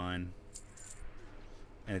damage than mine.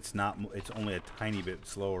 And it's not, it's only a tiny bit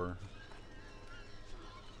slower.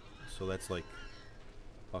 So that's like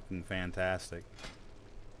fucking fantastic.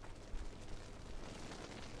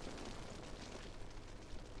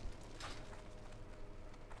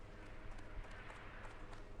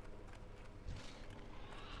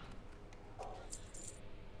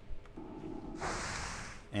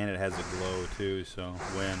 And it has a glow too, so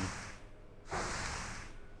when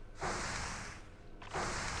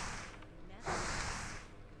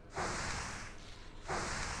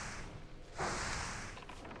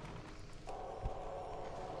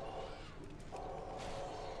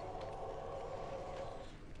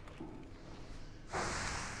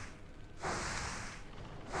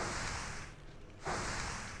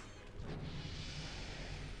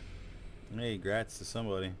hey, grats to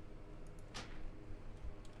somebody.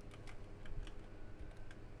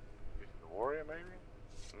 The warrior, maybe?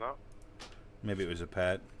 No. Maybe it was a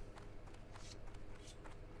pet.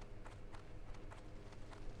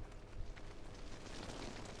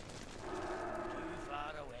 Too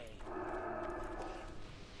far away.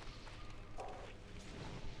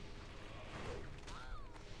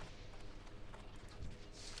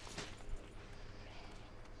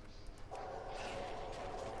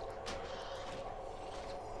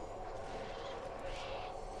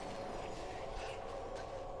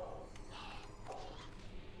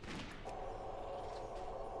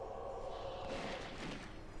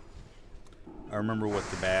 I remember what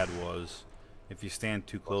the bad was. If you stand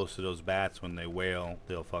too close to those bats when they wail,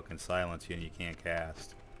 they'll fucking silence you and you can't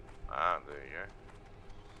cast. Ah, there you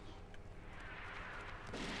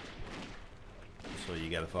go. So you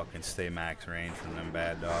gotta fucking stay max range from them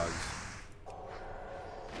bad dogs.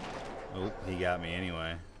 Oh, he got me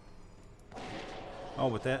anyway. Oh,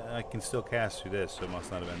 but that, I can still cast through this, so it must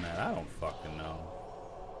not have been that. I don't fucking know.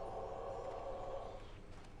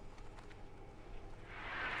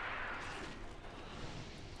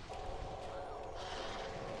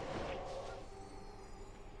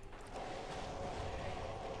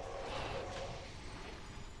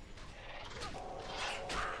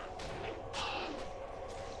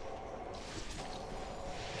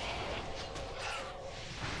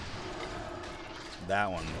 That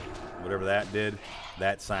one, whatever that did,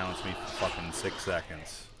 that silenced me for fucking 6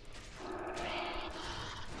 seconds.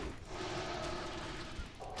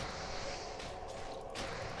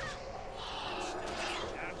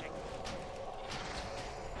 Charging.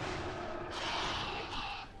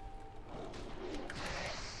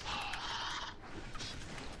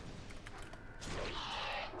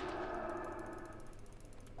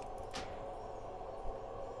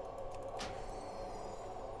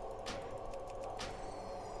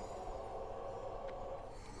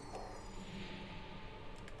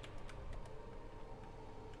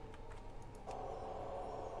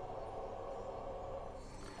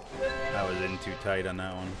 I was in too tight on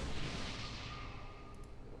that one.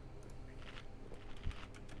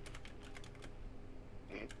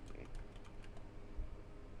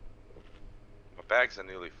 My bags are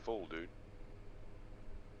nearly full, dude.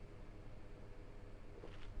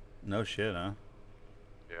 No shit, huh?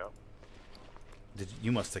 Yeah.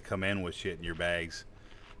 You must have come in with shit in your bags.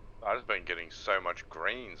 I've just been getting so much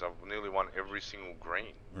greens. I've nearly won every single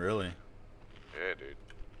green. Really? Yeah, dude.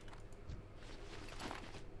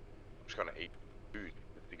 I'm just gonna eat food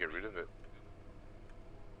to get rid of it.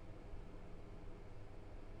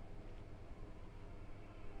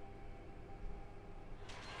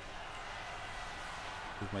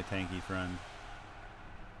 Who's my tanky friend?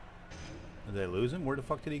 Did I lose him? Where the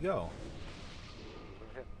fuck did he go?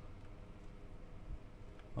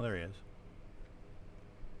 Oh, there he is.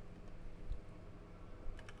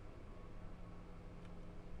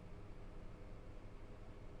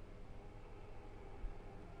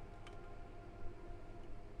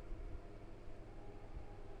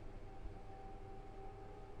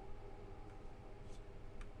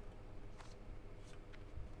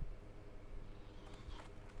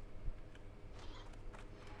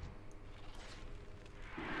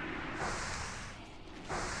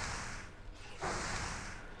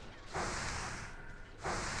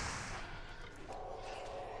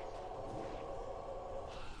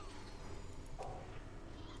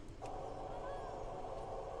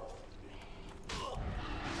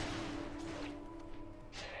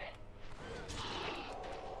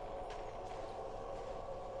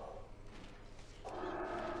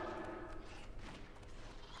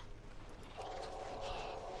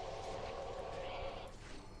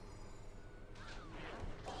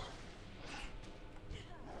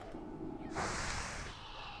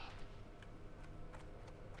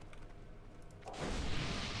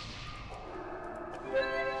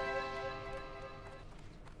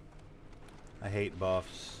 hate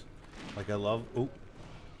buffs. Like I love, oop.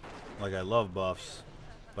 Like I love buffs,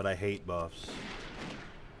 but I hate buffs.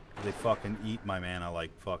 They fucking eat my mana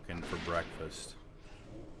like fucking for breakfast.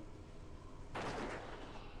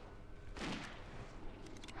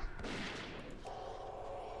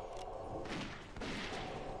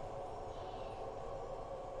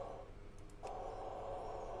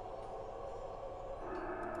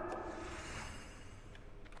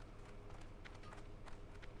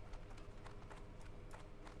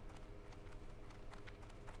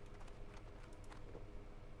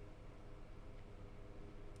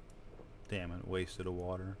 Damn it, wasted a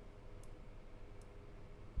water.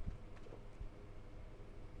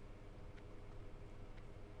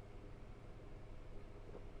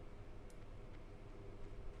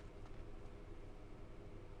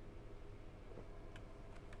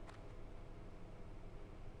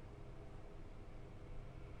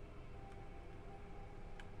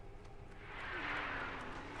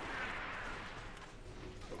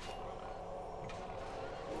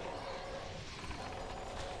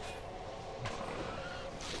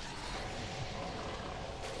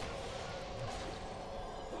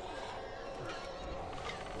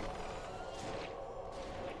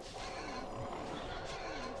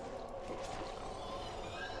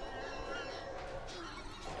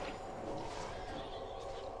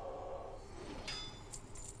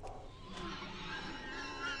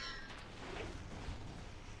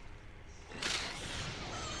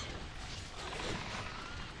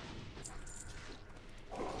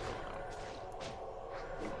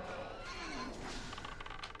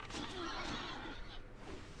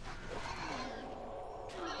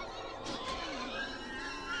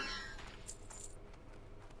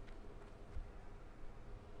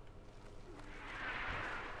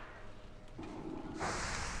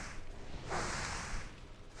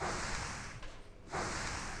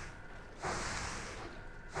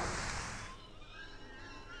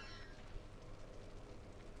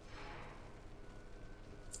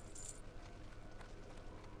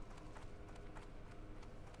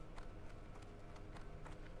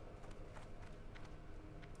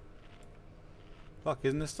 Fuck,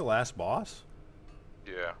 isn't this the last boss?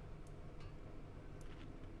 Yeah.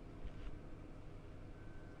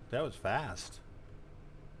 That was fast.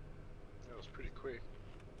 That was pretty quick.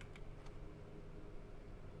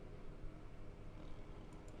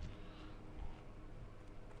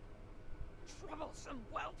 Troublesome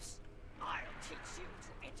whelps! I'll teach you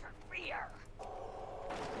to interfere!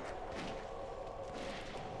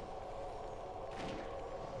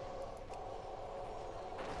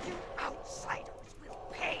 You outsiders will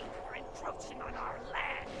pay for encroaching on our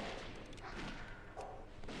land!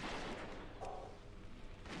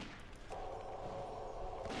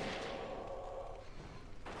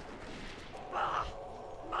 Bah!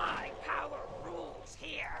 My power rules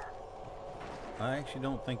here! I actually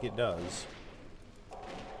don't think it does.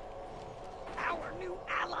 Our new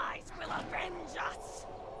allies will avenge us!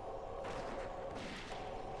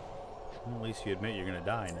 Well, at least you admit you're gonna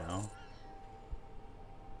die now.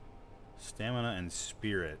 Stamina and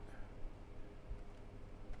spirit.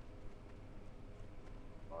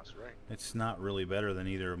 Nice ring. It's not really better than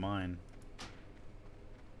either of mine.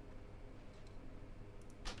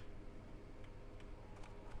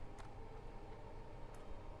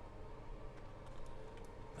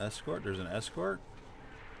 Escort? There's an escort?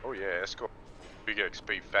 Oh yeah, escort. Big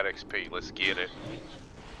XP, fat XP, let's get it.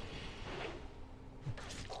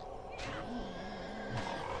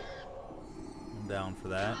 I'm down for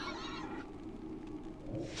that.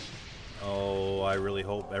 Oh, I really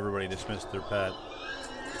hope everybody dismissed their pet.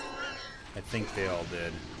 I think they all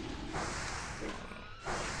did.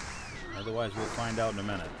 Otherwise, we'll find out in a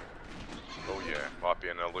minute. Oh yeah, might be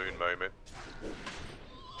an Alloon moment.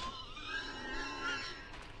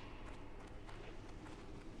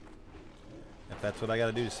 If that's what I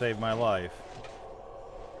gotta do to save my life.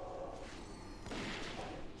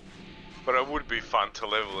 But it would be fun to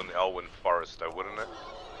level in Elwyn Forest though, wouldn't it?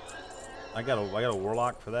 I got a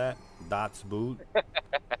warlock for that. Dot's boot. Man,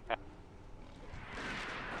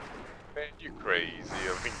 you crazy,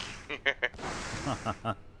 I think.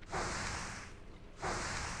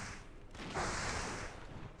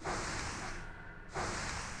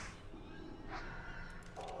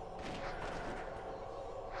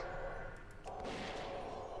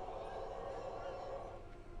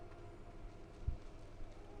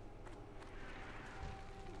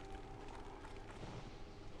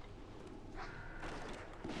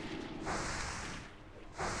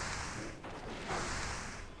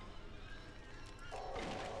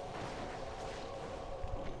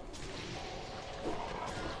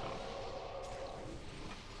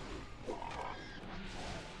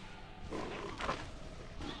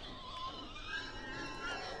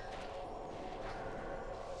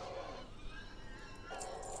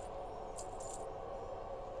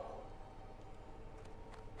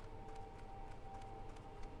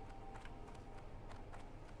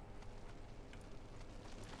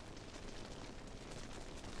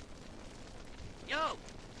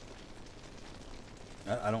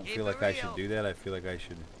 I don't feel like I should do that. I feel like I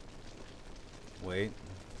should wait.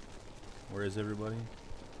 Where is everybody?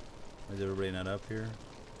 Is everybody not up here?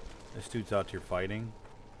 This dude's out here fighting.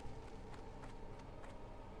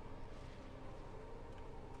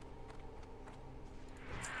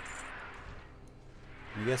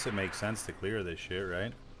 I guess it makes sense to clear this shit,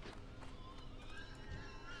 right?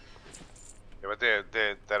 Yeah, but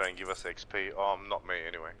they don't give us XP. Oh, not me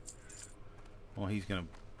anyway. Well, he's gonna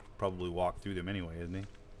probably walk through them anyway, isn't he?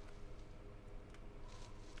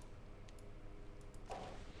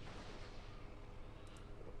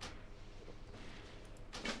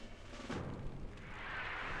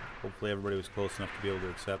 Hopefully everybody was close enough to be able to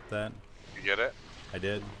accept that. You get it? I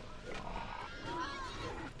did.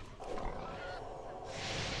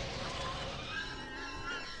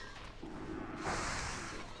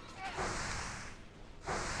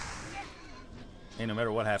 Hey, no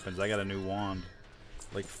matter what happens, I got a new wand.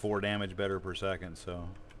 Like 4 damage better per second, so...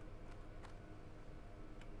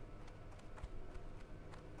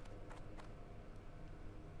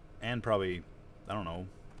 And probably, I don't know,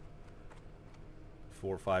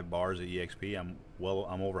 4 or 5 bars of EXP. I'm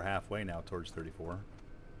over halfway now towards 34.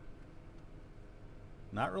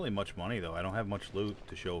 Not really much money though. I don't have much loot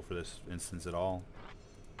to show for this instance at all.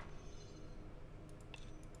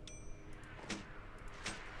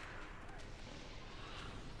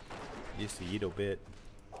 Just a little bit.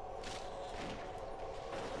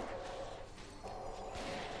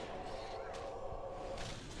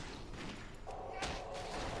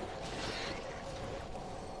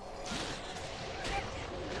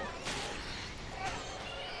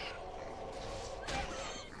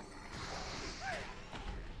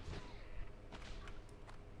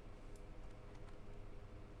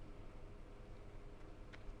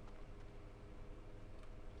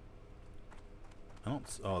 I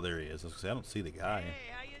don't. Oh, there he is. I was gonna say, I don't see the guy.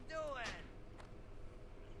 Hey, how you doing?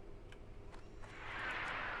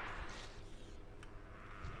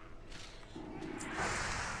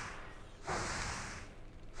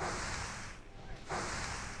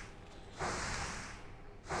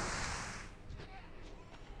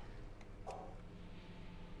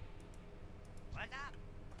 What's up?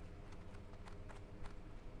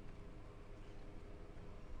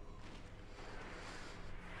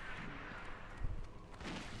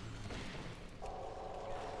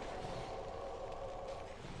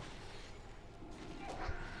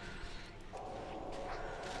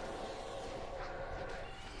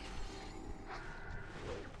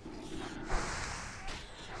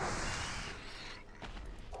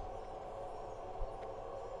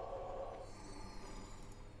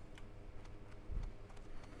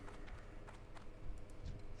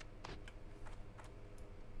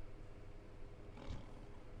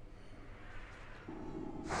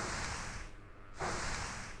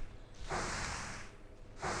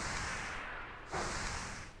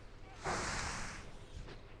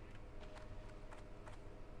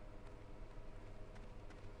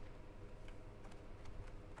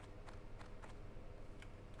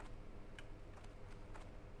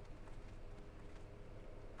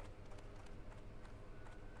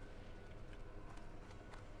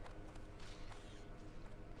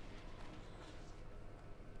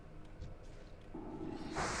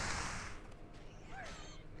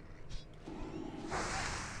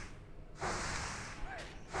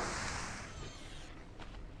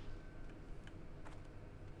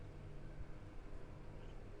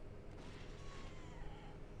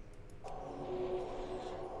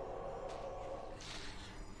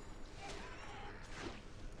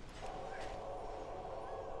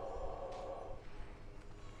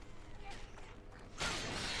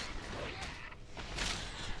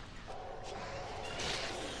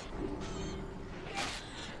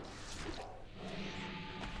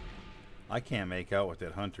 I can't make out what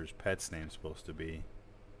that hunter's pet's name's supposed to be.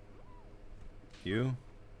 You?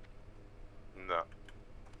 No.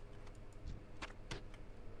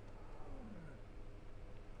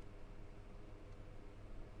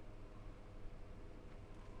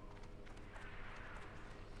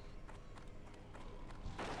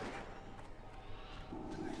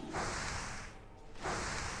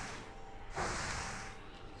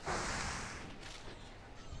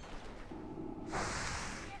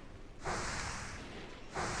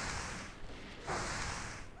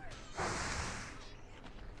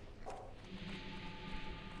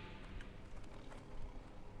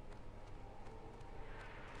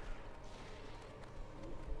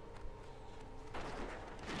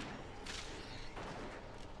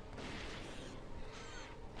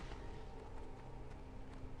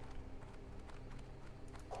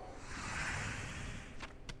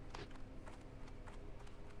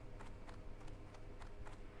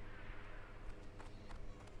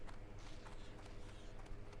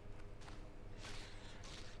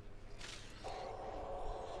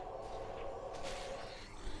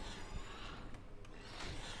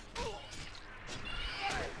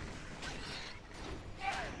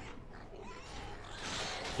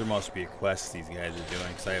 There must be a quest these guys are doing,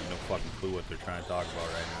 because I have no fucking clue what they're trying to talk about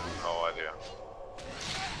right now. No idea.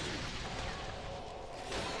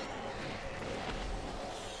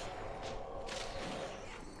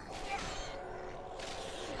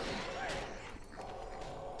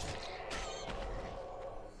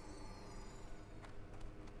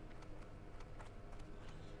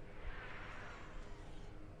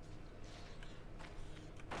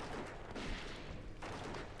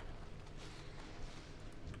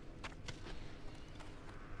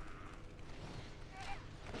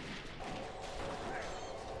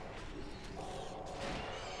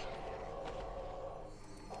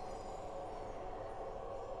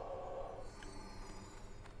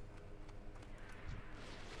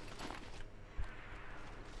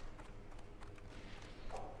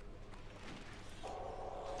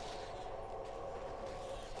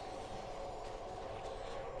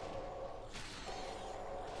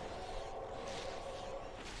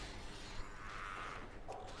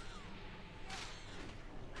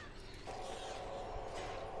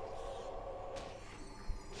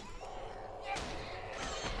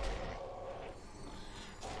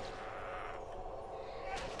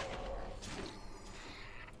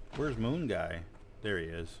 Where's Moon Guy? There he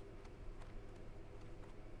is.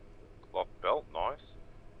 Cloth belt, nice.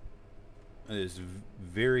 It is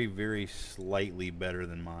very, very slightly better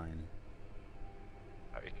than mine.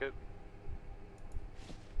 Take it.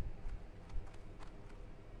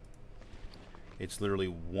 It's literally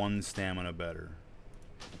 1 stamina better.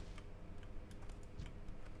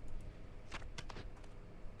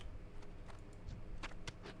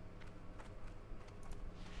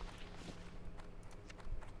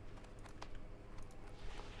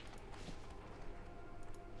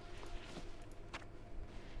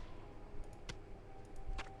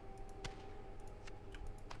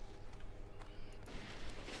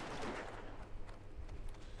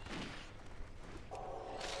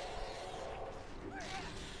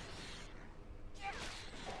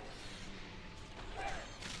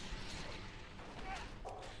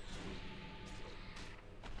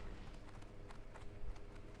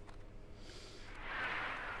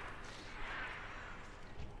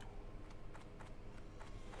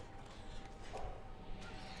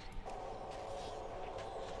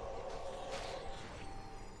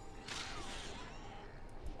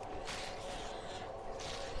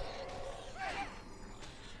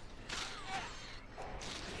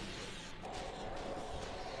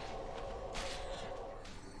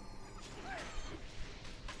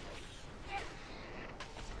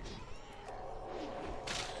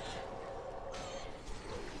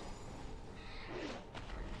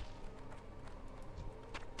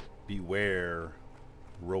 Beware,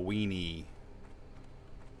 Rowena.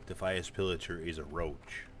 Defias Pillager is a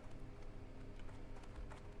roach.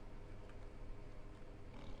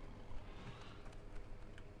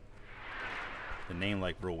 A name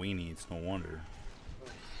like Rowena, it's no wonder.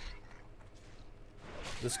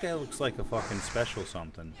 This guy looks like a fucking special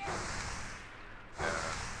something.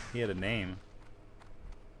 He had a name.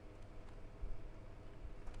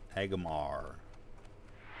 Agamar.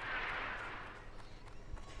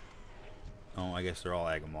 Oh, I guess they're all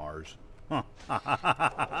Agamars. Huh.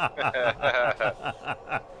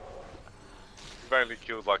 You've only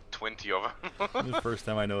killed like 20 of them. This is the first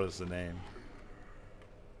time I noticed the name.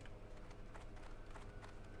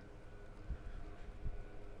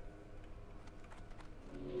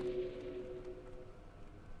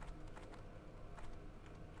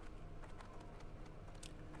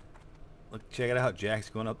 Look, check it out. Jack's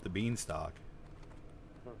going up the beanstalk.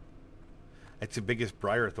 That's the biggest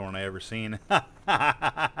briar thorn I ever seen. Oh,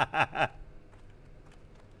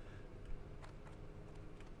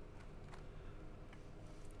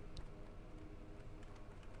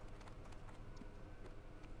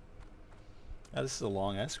 this is a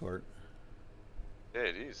long escort. Yeah,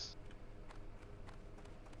 it is.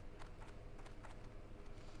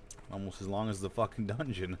 Almost as long as the fucking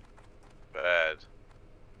dungeon. Bad.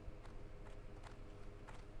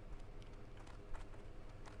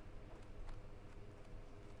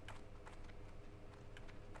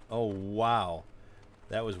 Oh, wow.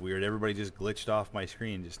 That was weird. Everybody just glitched off my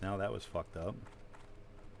screen just now. That was fucked up.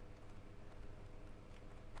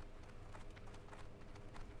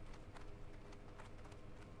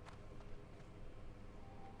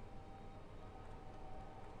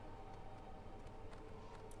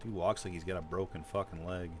 Dude walks like he's got a broken fucking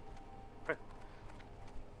leg.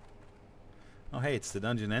 Oh, hey, it's the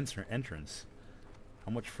dungeon entrance.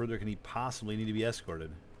 How much further can he possibly need to be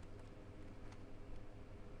escorted?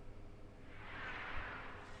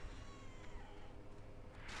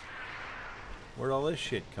 Where'd all this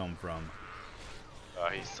shit come from?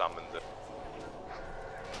 He summoned it.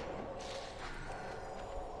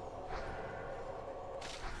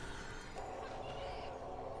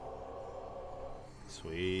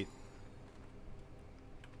 Sweet.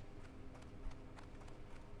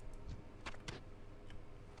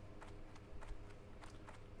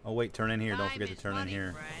 Oh wait, turn in here. Don't forget to turn in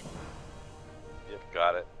here. Yep,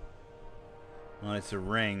 got it. Well, it's a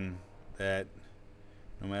ring that,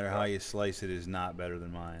 no matter how you slice it, is not better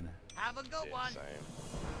than mine. Have a good Yeah, one. same.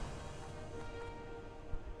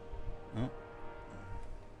 Oh.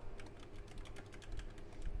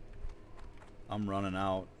 I'm running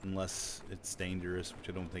out unless it's dangerous, which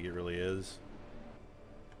I don't think it really is.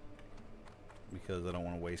 Because I don't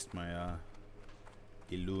want to waste my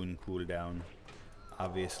Illusion cooldown.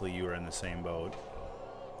 Obviously, you are in the same boat.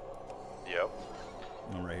 Yep.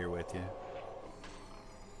 I'm right here with you.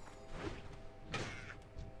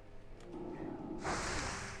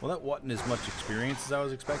 Well, that wasn't as much experience as I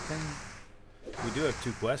was expecting. We do have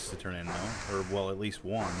 2 quests to turn in, though. Or, well, at least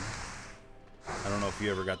 1. I don't know if you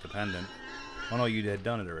ever got the pendant. Oh, no, you had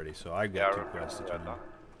done it already, so I've got 2 quests to turn in.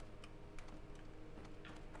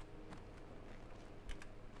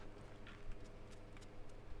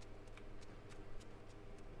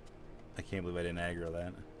 I can't believe I didn't aggro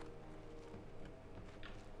that.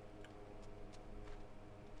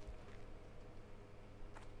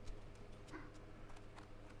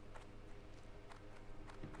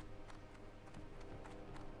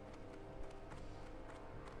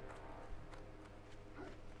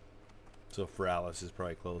 So Fralis is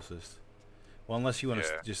probably closest. Well, unless you want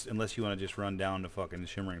to just run down to fucking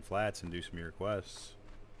Shimmering Flats and do some of your quests.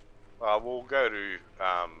 We'll go to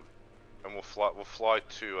and we'll fly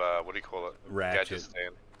to what do you call it? Ratchet.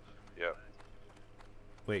 Gadgetzan. Yep.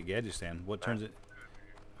 Wait, Gadgetzan. What turns it?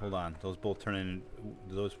 Hold on. Those both turn in.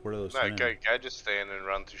 Those where do those No, turn go in? Gadgetzan and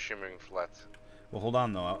run to Shimmering Flats. Well, hold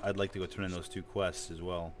on though. I'd like to go turn in those 2 quests as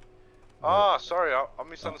well. Ah, sorry, I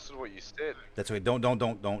misunderstood what you said. That's okay. Don't.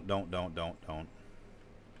 You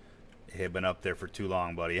have been up there for too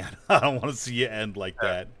long, buddy. I don't want to see you end like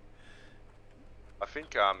that. I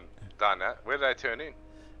think done that. Where did I turn in?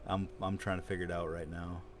 I'm trying to figure it out right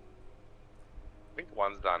now. I think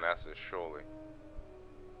one's done Asses, surely.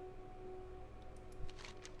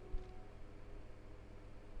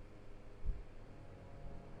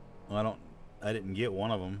 Well, I didn't get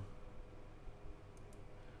one of them.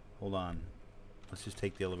 Hold on. Let's just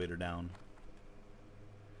take the elevator down.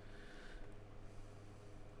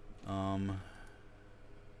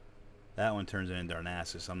 That one turns in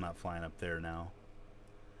Darnassus. I'm not flying up there now.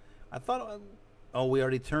 I thought... Oh, we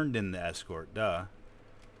already turned in the escort. Duh.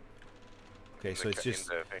 Okay, so it's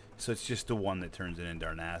just the one that turns in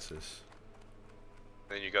Darnassus.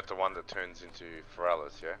 Then you got the one that turns into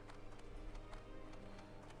Feralis, yeah?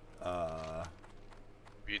 Have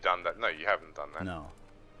you done that? No, you haven't done that. No.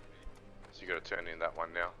 So you got to turn in that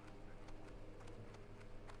one now.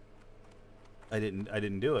 I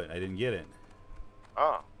didn't do it. I didn't get it.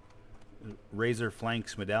 Ah. Razor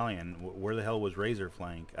Flank's medallion. Where the hell was Razor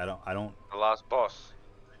Flank? I don't. The last boss.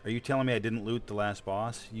 Are you telling me I didn't loot the last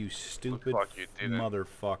boss? You stupid Looks like you didn't.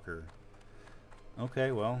 motherfucker.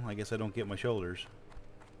 Okay, well, I guess I don't get my shoulders.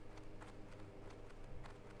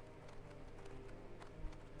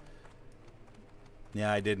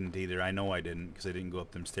 Yeah, I didn't either. I know I didn't, because I didn't go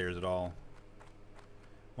up them stairs at all.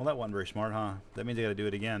 Well, that wasn't very smart, huh? That means I gotta do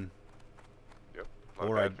it again. Yep. Not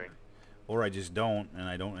a bad thing. Or I just don't, and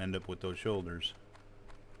I don't end up with those shoulders.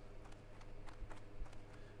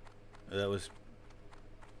 That was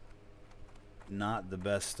not the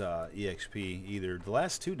best EXP either. The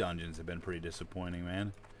last 2 dungeons have been pretty disappointing,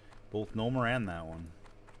 man. Both Nomer and that one.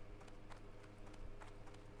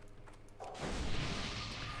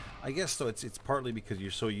 I guess though it's partly because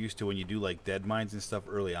you're so used to when you do like dead mines and stuff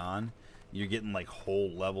early on, you're getting like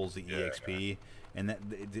whole levels of EXP, and that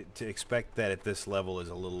to expect that at this level is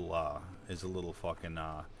a little fucking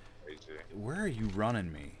Crazy. Where are you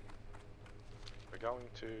running me? We're going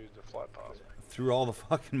to the flight path. Through all the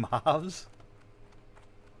fucking mobs?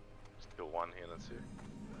 Still one here, let's see.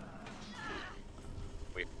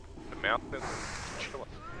 Wait, the mountains and chilling.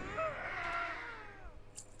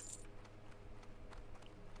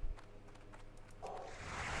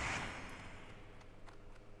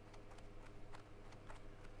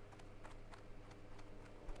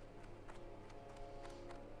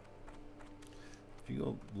 If you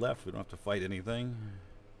go left, we don't have to fight anything.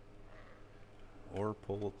 Or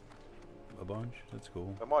pull a bunch. That's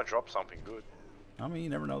cool. They might drop something good. I mean, you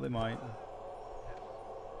never know, they might.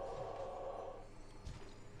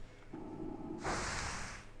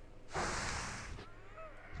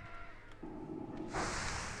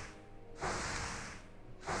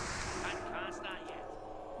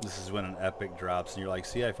 is when an epic drops and you're like,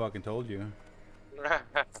 see, I fucking told you.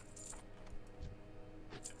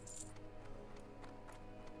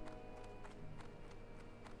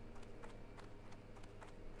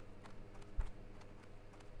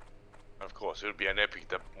 Of course, it would be an epic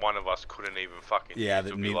that one of us couldn't even fucking Yeah, use. that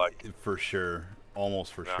It would be need, like, for sure.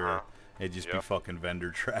 Almost for sure. It'd just be Yep. fucking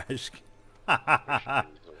vendor trash. for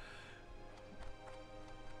sure.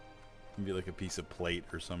 It'd be like a piece of plate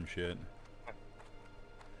or some shit.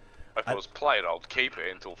 If it was played, I'd keep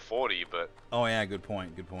it until 40, but Oh yeah, good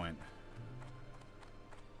point, good point.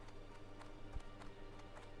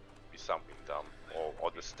 be something dumb.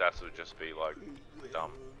 Or the stats would just be like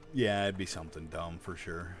dumb. Yeah, it'd be something dumb for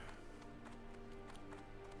sure.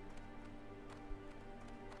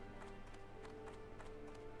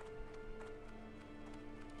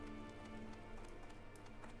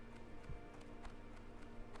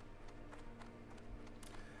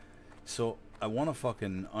 So I want to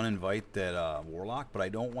fucking uninvite that warlock, but I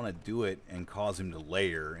don't want to do it and cause him to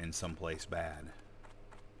layer in someplace bad.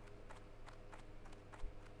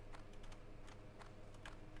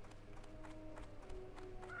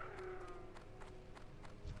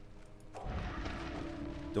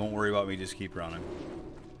 Don't worry about me, just keep running.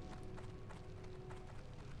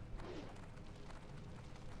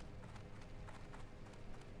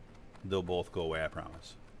 They'll both go away, I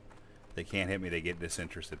promise. They can't hit me, they get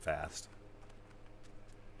disinterested fast.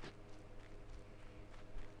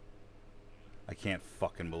 I can't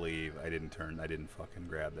fucking believe I didn't fucking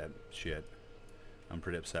grab that shit. I'm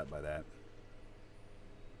pretty upset by that.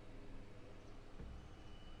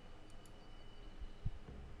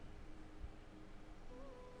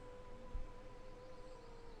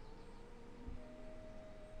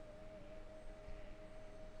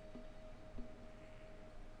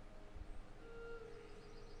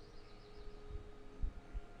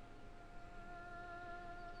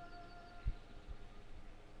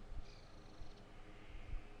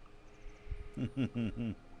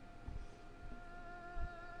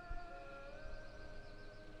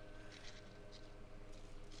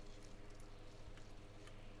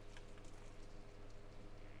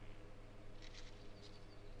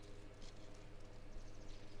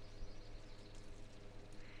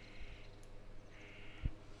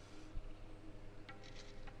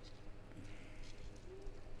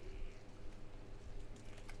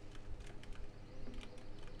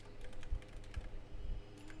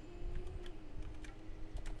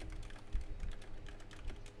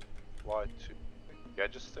 Why to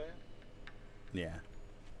gadget stand? Yeah.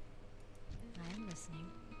 I'm listening.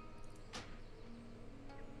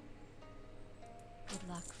 Good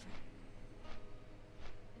luck, friend.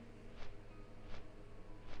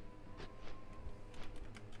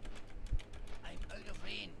 I'm out of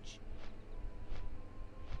range.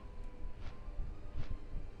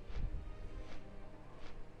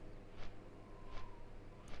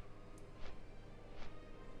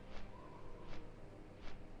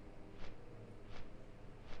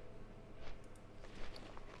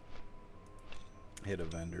 Hit a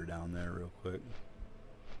vendor down there real quick.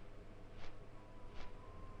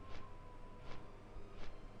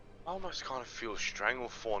 I almost kind of feel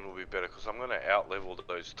Stranglethorn will be better because I'm going to outlevel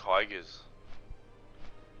those tigers.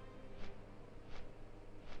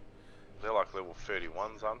 They're like level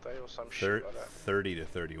 31s, aren't they, or some shit like that? 30 to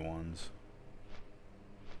 31s.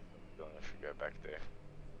 I should go back there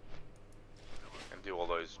and do all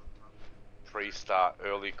those pre-start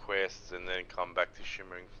early quests and then come back to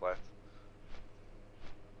Shimmering Flats.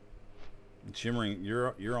 Shimmering,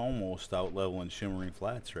 you're almost out leveling Shimmering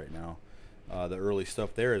Flats right now. The early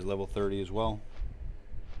stuff there is level 30 as well.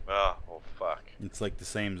 Ah, oh fuck. It's like the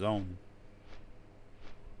same zone.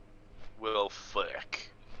 Well, fuck.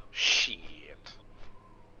 Shit.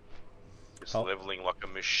 Just How- leveling like a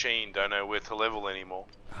machine, don't know where to level anymore.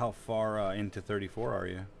 How far into 34 are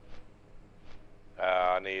you?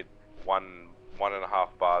 I need one and a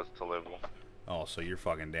half bars to level. Oh, so you're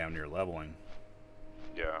fucking damn near leveling.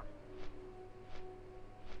 Yeah.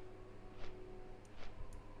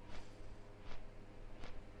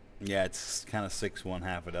 Yeah, it's kind of 6-1,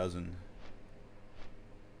 half a dozen.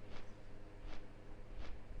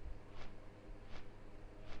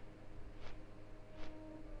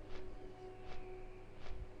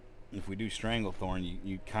 If we do Stranglethorn,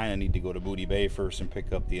 you kind of need to go to Booty Bay first and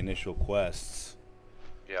pick up the initial quests.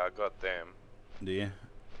 Yeah, I got them. Do you?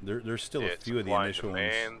 There's still Yeah, a few of the supply and initial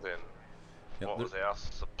ones. demand and Yep, what was ours?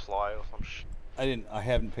 Supply or some shit. I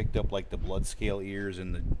haven't picked up like the blood scale ears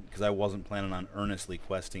and the, because I wasn't planning on earnestly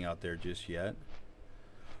questing out there just yet.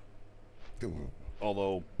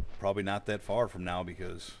 Although probably not that far from now,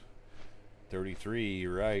 because 33,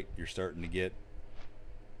 you're right, you're starting to get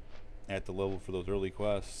at the level for those early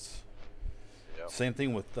quests. Yep. Same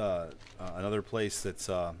thing with another place that's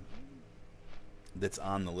on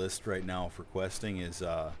the list right now for questing is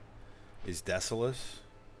Desolus.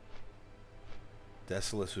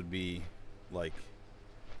 Desolus would be like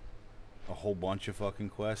a whole bunch of fucking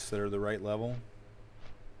quests that are the right level.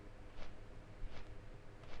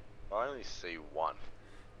 I only see one.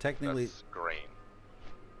 Technically, That's green.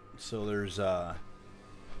 so there's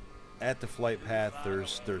at the flight path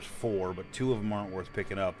there's 4, but 2 of them aren't worth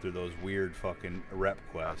picking up. They're those weird fucking rep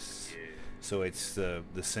quests. So it's the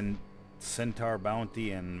Centaur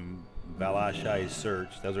Bounty and Balashai's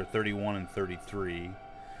Search. Those are 31 and 33.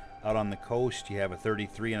 Out on the coast you have a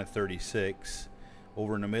 33 and a 36.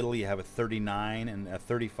 Over in the middle you have a 39, and a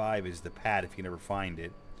 35 is the pad if you can ever find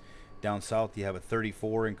it. Down south you have a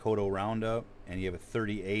 34 in Kodo Roundup, and you have a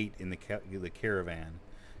 38 in the Caravan.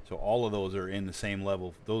 So all of those are in the same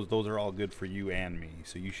level. Those are all good for you and me.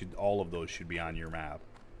 So all of those should be on your map.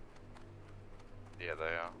 Yeah, they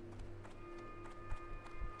are.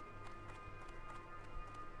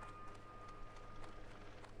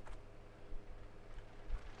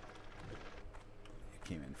 You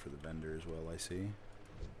came in for the vendor as well, I see.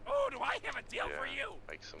 Oh, do I have a deal for you?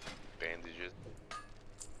 Make some bandages.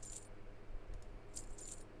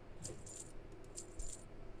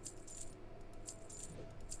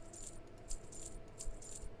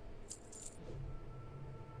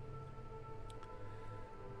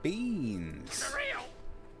 Beans. For real?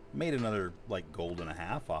 Made another like gold and a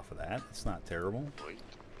half off of that. It's not terrible. Wait.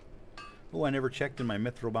 Oh, I never checked in my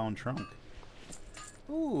mithril-bound trunk.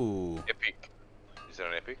 Ooh. Epic. Is that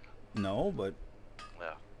an epic? No, but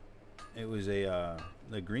Yeah. it was a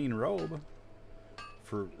green robe.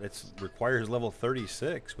 Requires level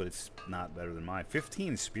 36, but it's not better than mine.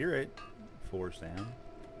 15 spirit, 4 Sam.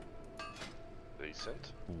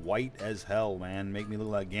 Decent. White as hell, man. Make me look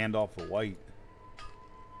like Gandalf the White.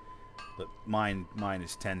 But mine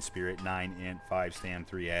is 10 spirit, 9 int, 5 stam,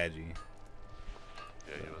 3 agi.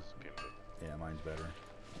 Yeah, yours is pimping. Yeah, mine's better.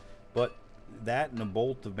 But that and a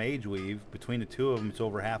bolt of mage weave, between the two of them, it's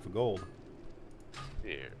over half a gold.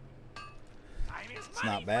 Yeah. It's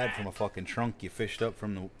not bad from a fucking trunk you fished up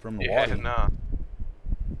from the Yeah, water. nah.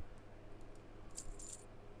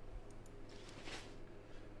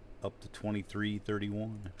 Up to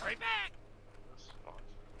 23.31. Right back. That's nice.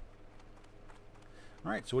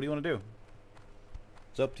 All right, so what do you want to do?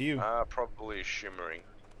 It's up to you. Probably shimmering,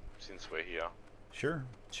 since we're here. Sure.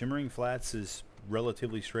 Shimmering Flats is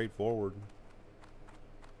relatively straightforward.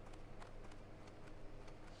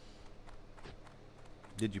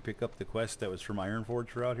 Did you pick up the quest that was from Ironforge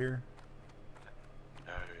for out here?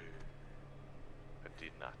 No. I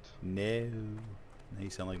did not. No. Now you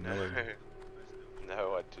sound like Miller.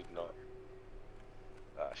 No, I did not.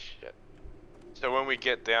 Ah, shit. So when we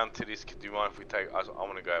get down to this, do you mind if we take? I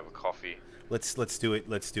want to go have a coffee. Let's do it.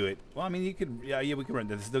 Let's do it. Well, I mean, you could. Yeah, we could run.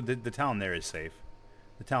 The town there is safe.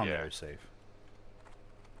 The town there is safe.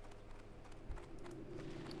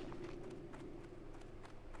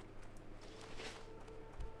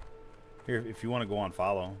 Here, if you want to go on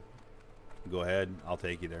follow, go ahead. I'll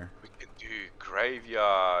take you there. We can do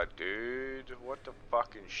graveyard, dude. What the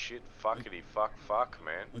fucking shit? Fuckity fuck,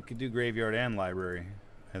 man. We could do graveyard and library,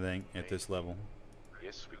 I think, at this level.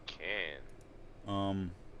 Yes, we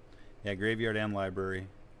can. Yeah, graveyard and library.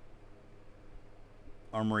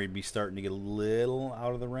 Armory would be starting to get a little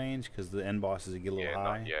out of the range because the end bosses would get a little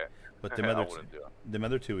high. Not yet. But I wouldn't do it. them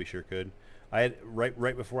other two we sure could. I had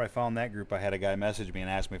right before I found that group, I had a guy message me and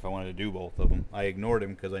ask me if I wanted to do both of them. I ignored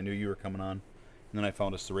him because I knew you were coming on, and then I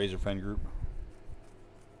found us the Razorfen group.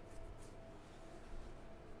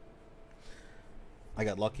 I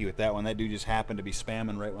got lucky with that one. That dude just happened to be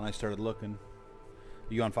spamming right when I started looking.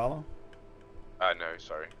 You on follow? No,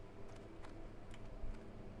 sorry.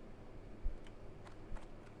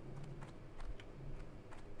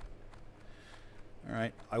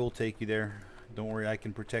 Alright, I will take you there. Don't worry, I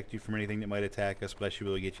can protect you from anything that might attack us, but I should be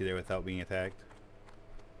able to get you there without being attacked.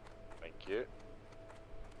 Thank you.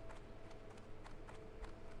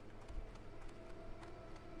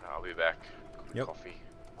 I'll be back. Yep. Coffee.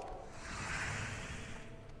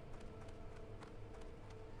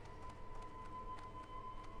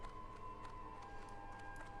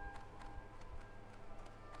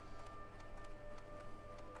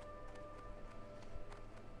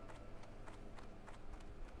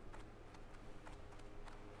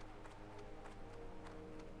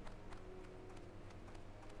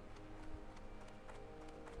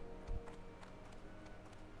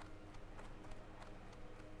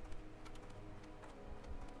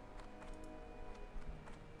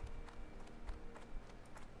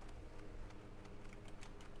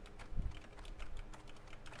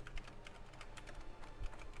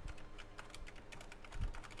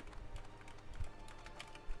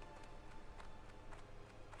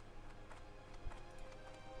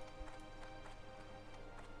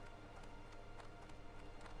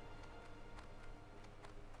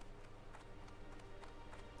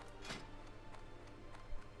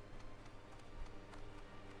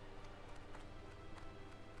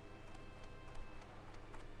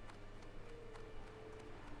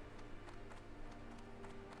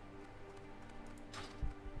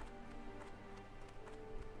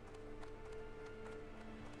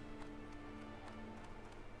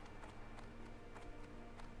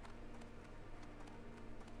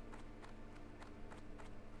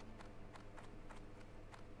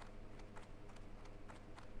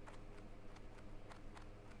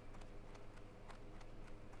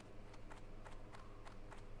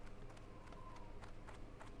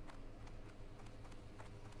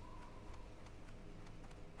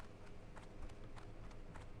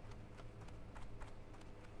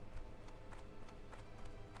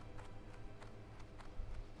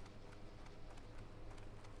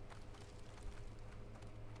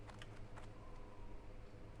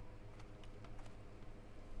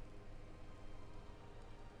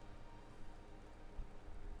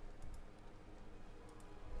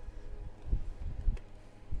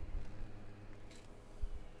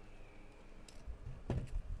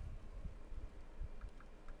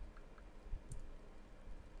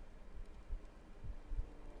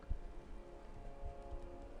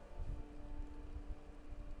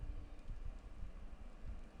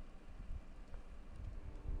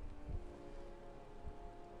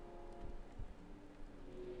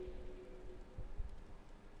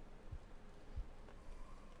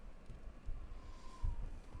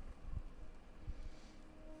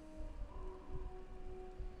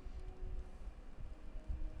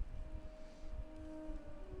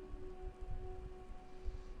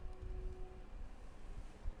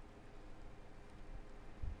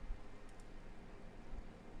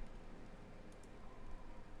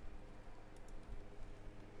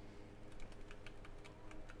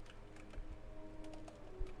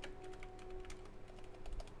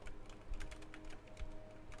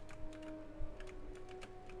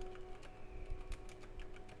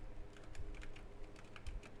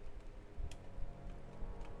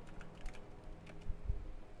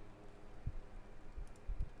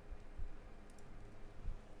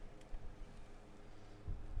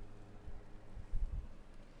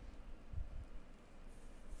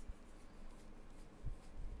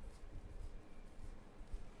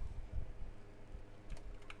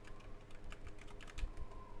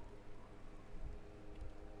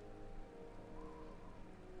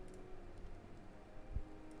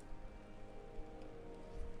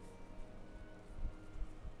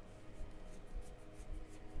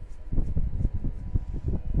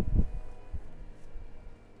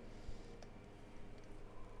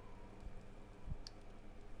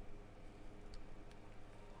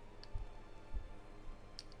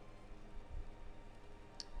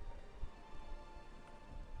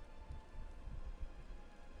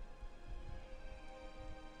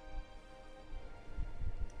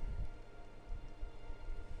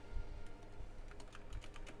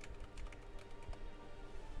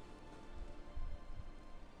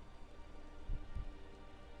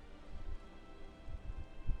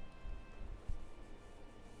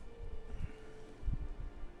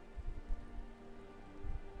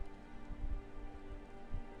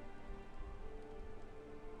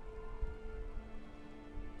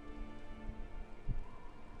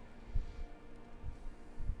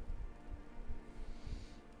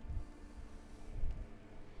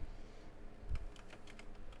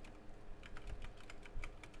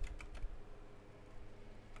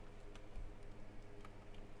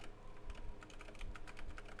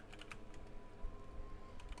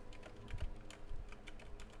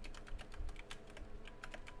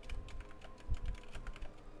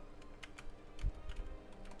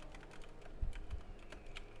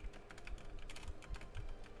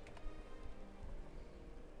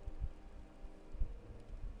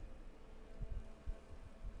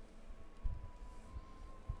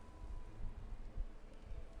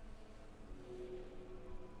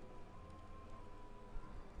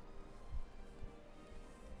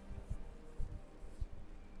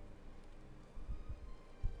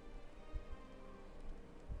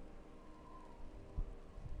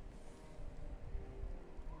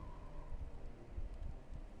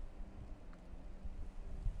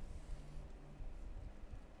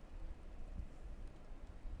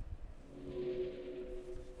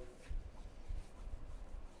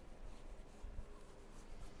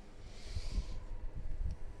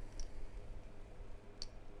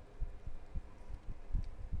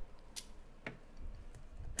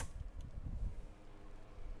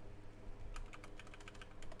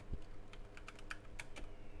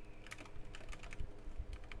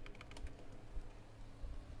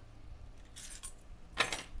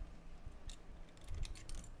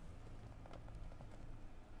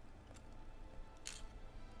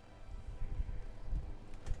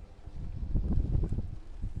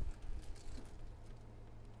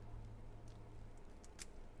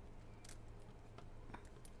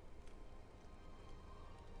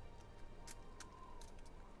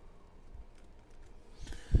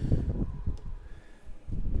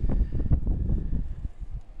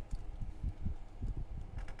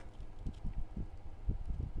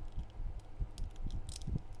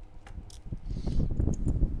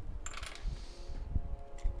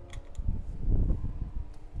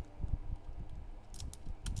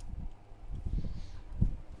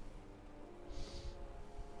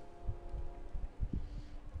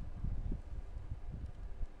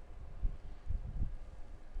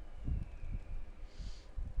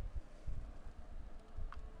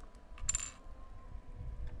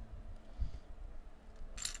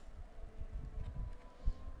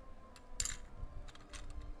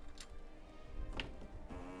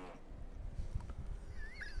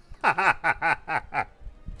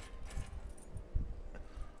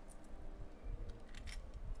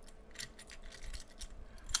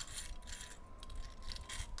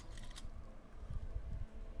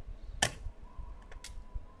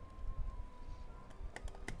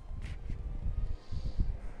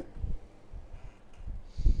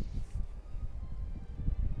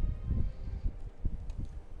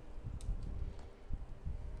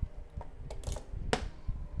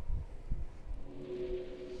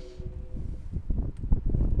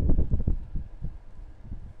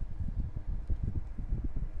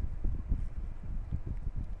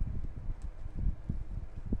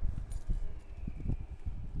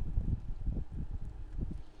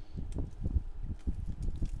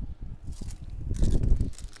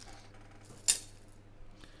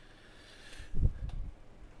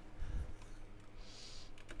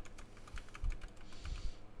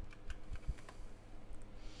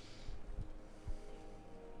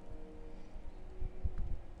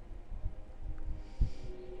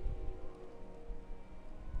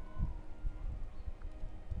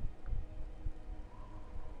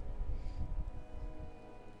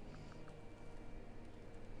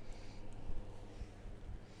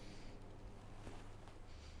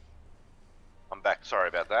 Sorry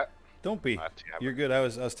about that. Don't be. I had to have You're it. good. I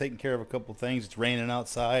was taking care of a couple things. It's raining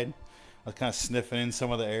outside. I was kind of sniffing in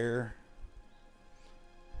some of the air.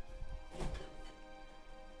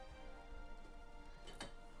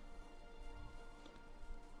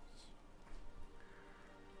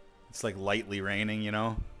 It's like lightly raining, you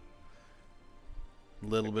know. A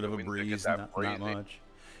little bit of a Window, get breeze, that not breeze in. much.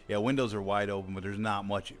 Yeah, windows are wide open, but there's not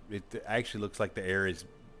much. It actually looks like the air is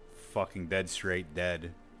fucking dead straight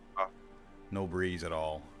dead. Oh, No breeze at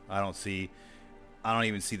all. I don't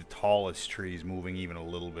even see the tallest trees moving even a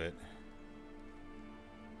little bit.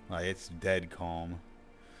 Like, it's dead calm.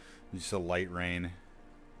 Just a light rain.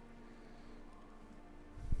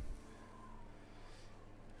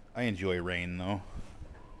 I enjoy rain though.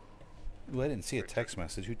 Ooh, I didn't see a text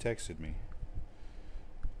message. Who texted me?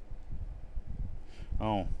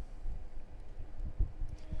 Oh.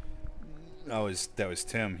 That was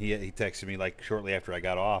Tim. He texted me like shortly after I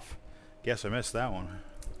got off. Guess I missed that one.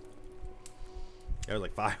 That was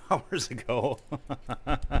like 5 hours ago.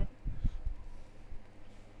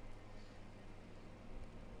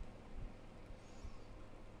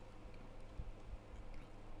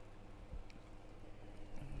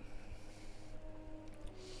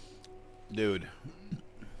 Dude.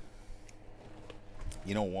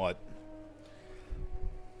 You know what?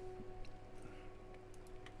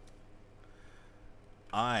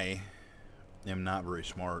 I am not very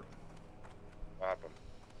smart. what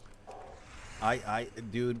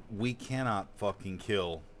happened? Dude, we cannot fucking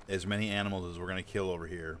kill as many animals as we're gonna kill over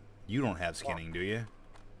here. You don't have skinning, do you?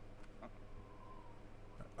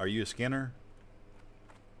 Are you a skinner?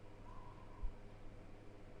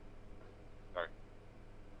 Sorry.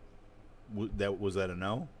 Was that a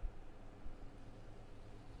no?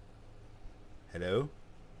 Hello?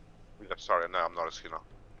 Yeah, sorry, no, I'm not a skinner.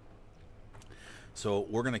 So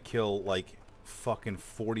we're gonna kill like fucking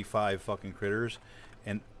 45 fucking critters,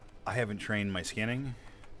 and I haven't trained my skinning.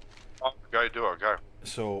 Oh, go do it, go.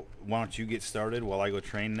 So why don't you get started while I go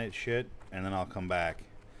train that shit, and then I'll come back,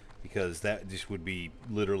 because that just would be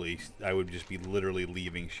literally, I would just be literally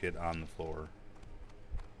leaving shit on the floor.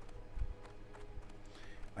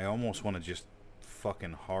 I almost want to just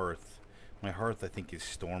fucking hearth. My hearth I think is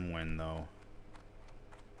Stormwind though.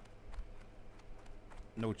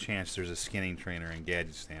 No chance there's a skinning trainer in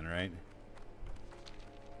Gadgetstan, right?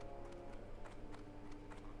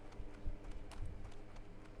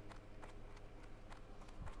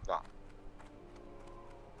 Nah.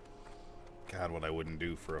 God, what I wouldn't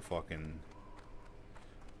do for a fucking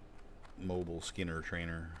mobile skinner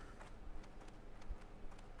trainer.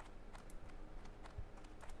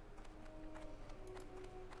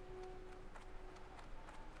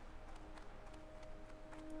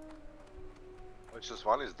 Which this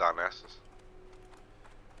one is Darnassus.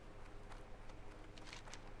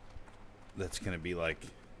 That's gonna be like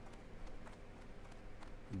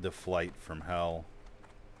the flight from hell.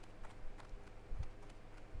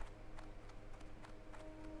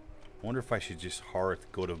 I wonder if I should just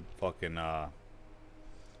hearth, go to fucking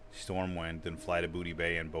Stormwind, then fly to Booty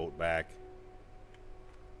Bay and boat back.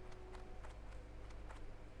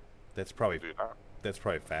 That's probably Do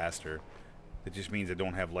that. faster. It just means I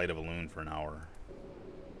don't have Light of a Loon for an hour.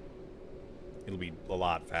 It'll be a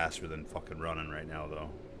lot faster than fucking running right now,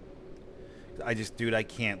 though. Dude, I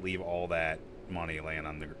can't leave all that money laying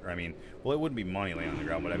on the. I mean, well, it wouldn't be money laying on the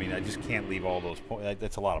ground, but I mean, I just can't leave all those points.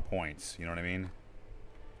 That's a lot of points. You know what I mean?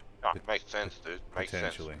 No, makes sense, dude. Makes sense.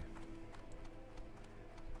 Potentially.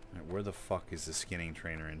 Alright, where the fuck is the skinning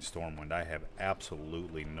trainer in Stormwind? I have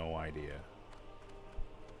absolutely no idea.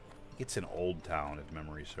 It's in Old Town, if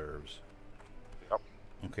memory serves. Yep.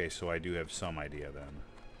 Okay, so I do have some idea then.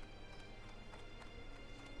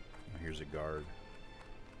 Oh, here's a guard.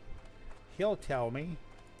 He'll tell me.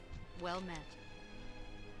 Well met.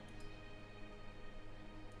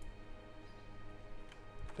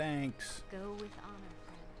 Thanks. Go with honor,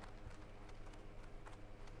 friend.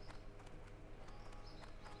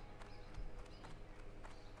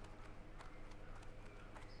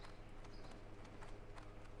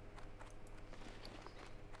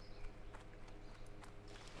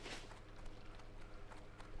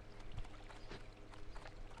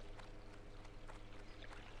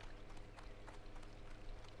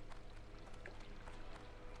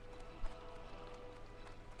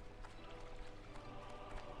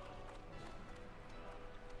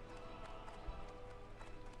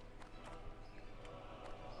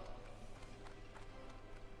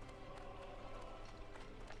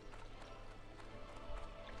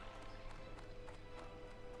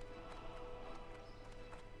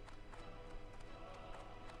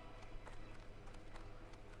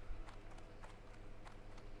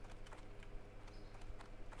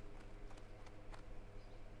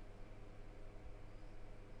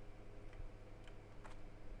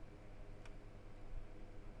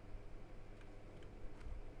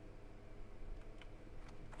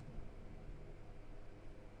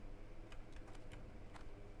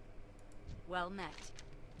 Well met.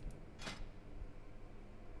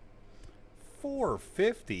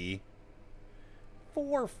 450.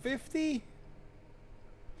 450.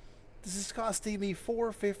 This is costing me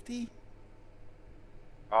 450.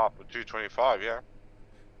 Ah, for 225, yeah.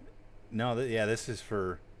 No, yeah, this is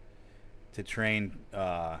for to train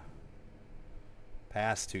past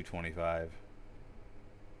 225.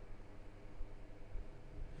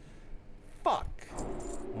 Fuck.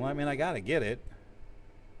 Well, I mean, I gotta get it.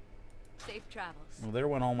 Safe travels. Well, there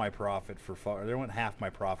went all my profit for there went half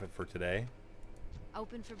my profit for today.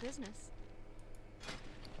 Open for business.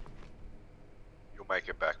 You'll make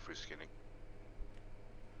it back for skinny.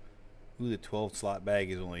 Ooh, the 12 slot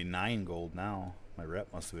bag is only 9 gold now. My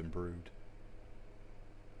rep must have improved.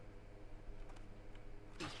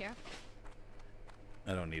 Be careful.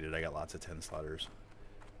 I don't need it. I got lots of 10 slotters.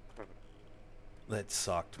 That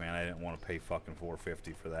sucked, man. I didn't want to pay fucking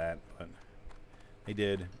 450 for that, but I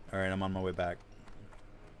did. All right, I'm on my way back.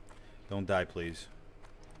 Don't die, please.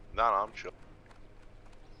 No, I'm sure.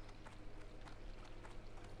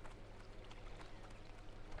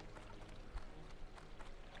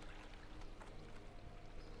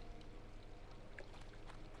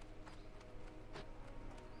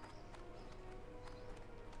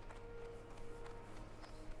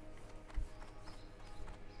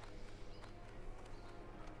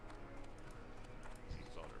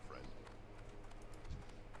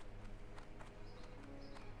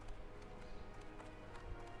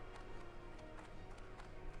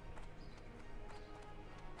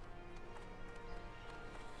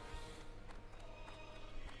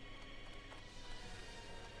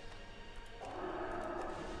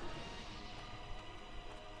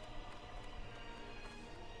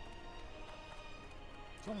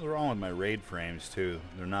 Something's wrong with my raid frames too.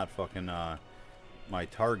 They're not fucking my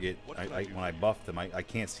target. When I buff them, I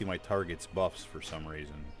can't see my target's buffs for some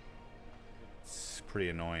reason. It's pretty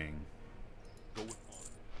annoying.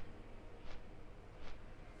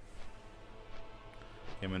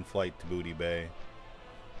 I'm in flight to Booty Bay.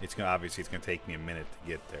 It's gonna obviously take me a minute to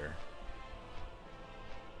get there.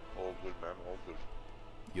 All good, man. All good.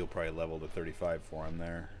 You'll probably level to 35 for him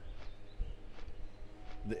there.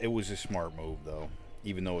 It was a smart move though,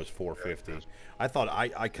 even though it was 450. I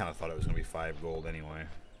kind of thought it was gonna be 5 gold anyway.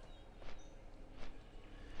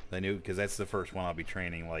 I knew because that's the first one I'll be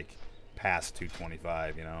training like past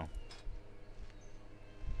 225, you know.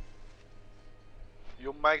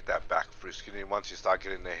 You'll make that back for skinny once you start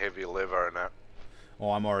getting the heavy leather and that.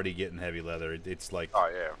 Oh, I'm already getting heavy leather. It's like, Oh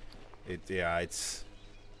yeah. it's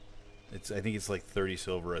I think it's like 30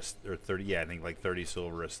 silver or 30. Yeah, I think like 30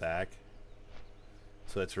 silver a stack.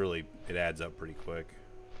 So that's really, it adds up pretty quick.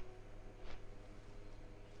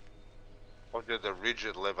 Or the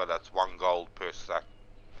rigid leather, that's 1 gold per stack.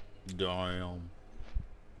 Damn.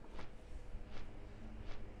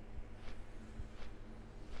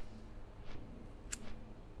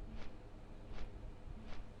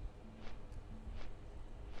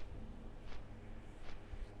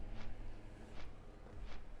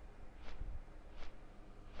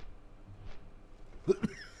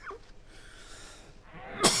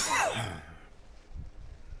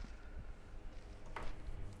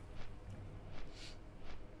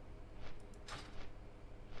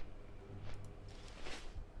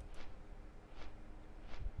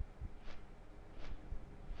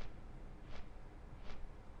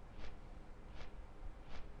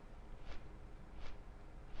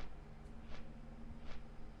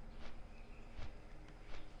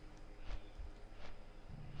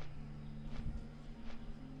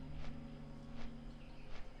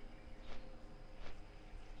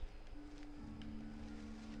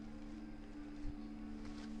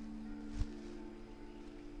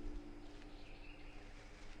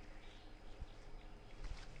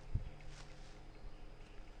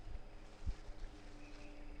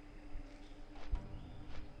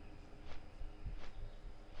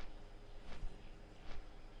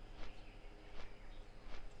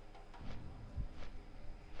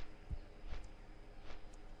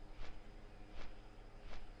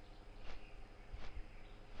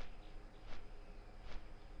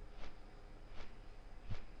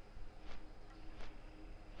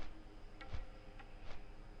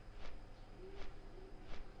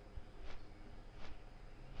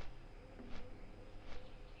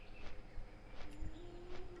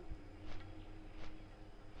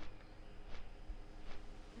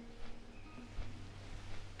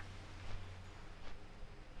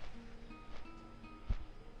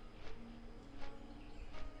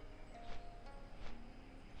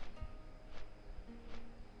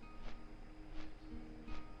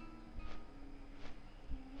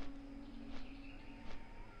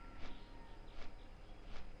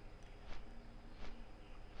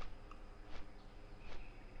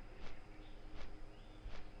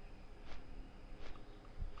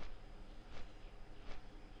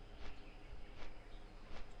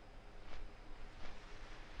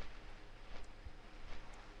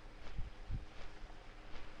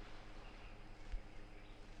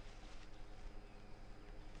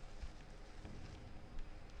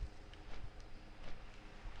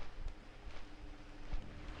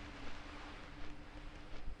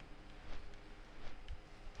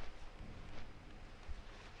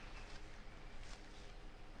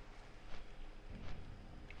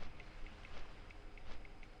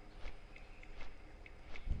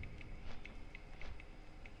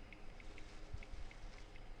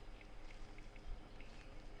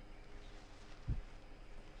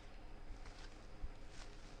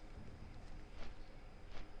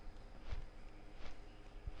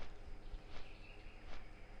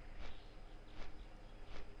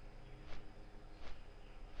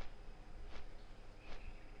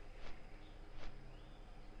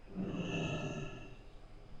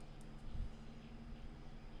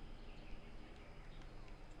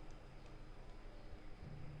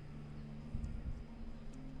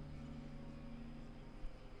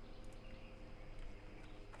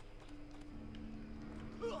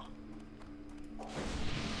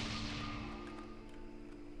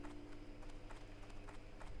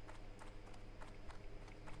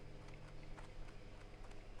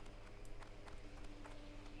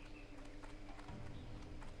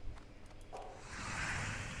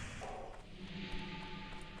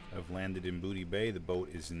 landed in Booty Bay. The boat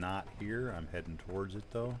is not here. I'm heading towards it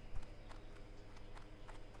though.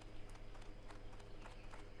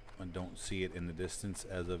 I don't see it in the distance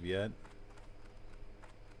as of yet.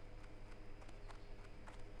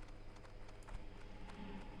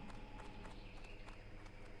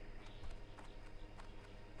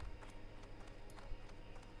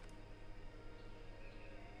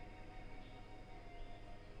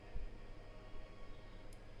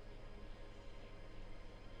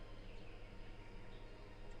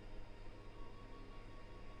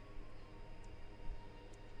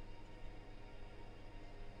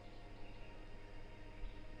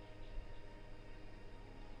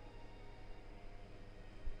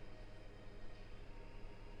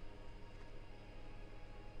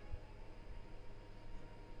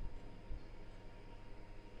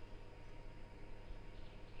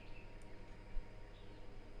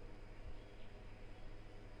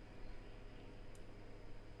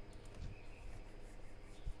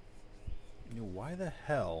 Why the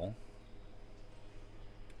hell?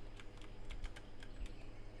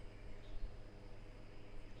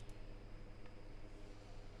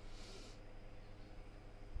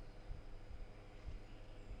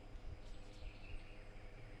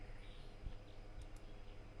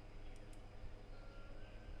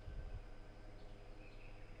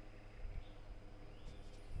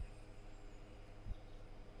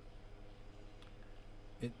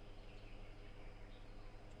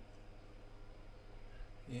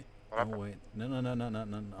 Oh wait, no.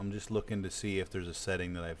 I'm just looking to see if there's a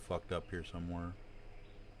setting that I fucked up here somewhere.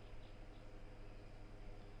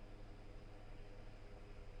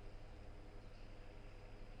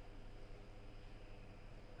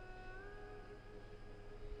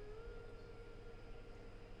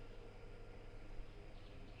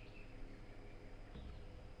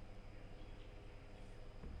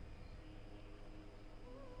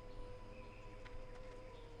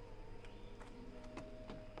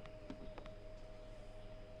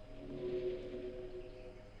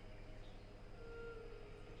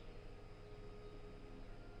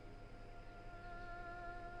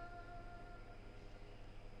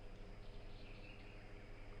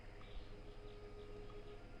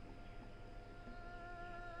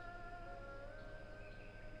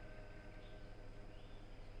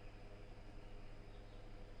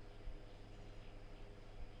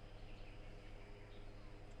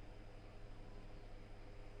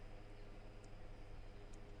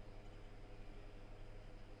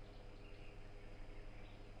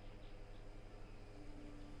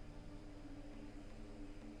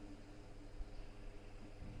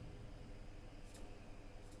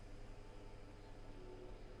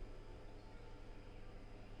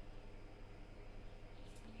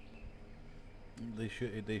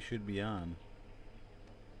 They should be on.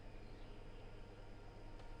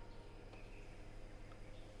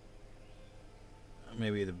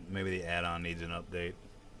 Maybe the add-on needs an update.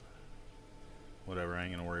 Whatever, I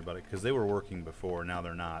ain't gonna worry about it because they were working before. Now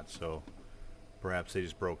they're not. So perhaps they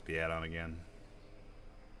just broke the add-on again.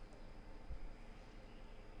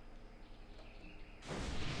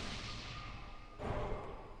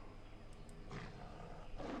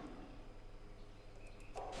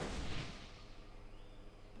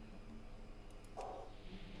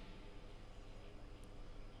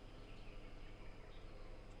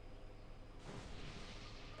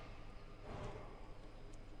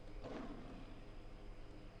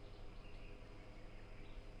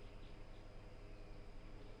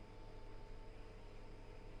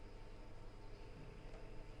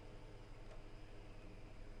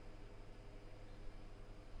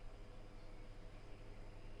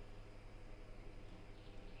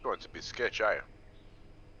 It's a bit sketch, eh?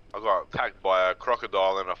 I got attacked by a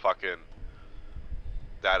crocodile and a fucking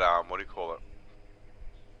what do you call it?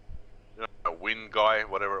 You know, a wind guy,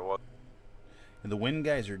 whatever it was. And the wind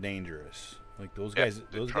guys are dangerous. Like those Yeah,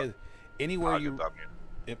 guys, anywhere you, them,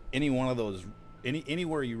 yeah. any one of those,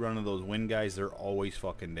 anywhere you run into those wind guys, they're always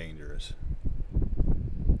fucking dangerous.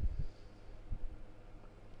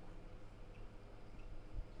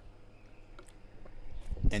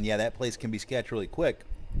 And yeah, that place can be sketched really quick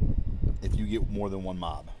if you get more than one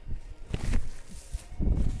mob.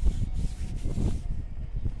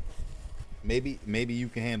 Maybe you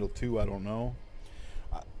can handle two, I don't know.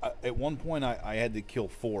 At one point I had to kill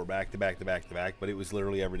 4 back to back, but it was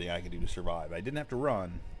literally everything I could do to survive. I didn't have to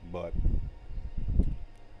run, but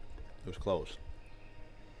it was close.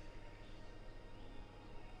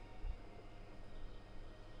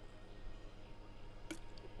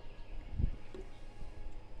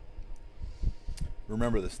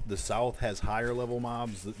 Remember, the south has higher level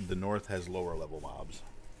mobs, the north has lower level mobs.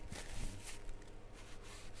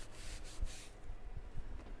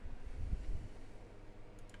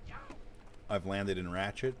 I've landed in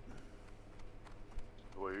Ratchet.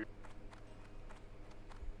 Sweet.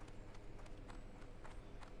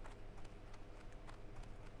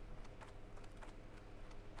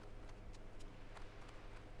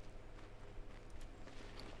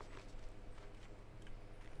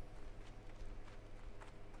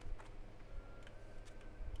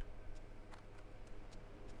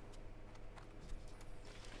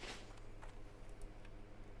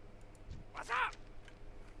 What's up?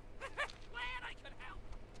 Glad I could help.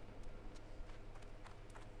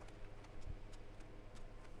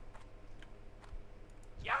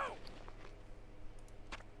 Yo!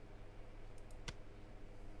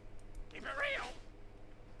 Keep it real.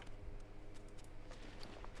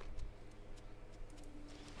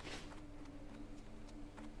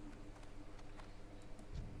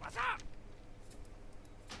 What's up?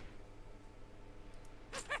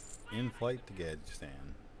 In flight to Gadstan.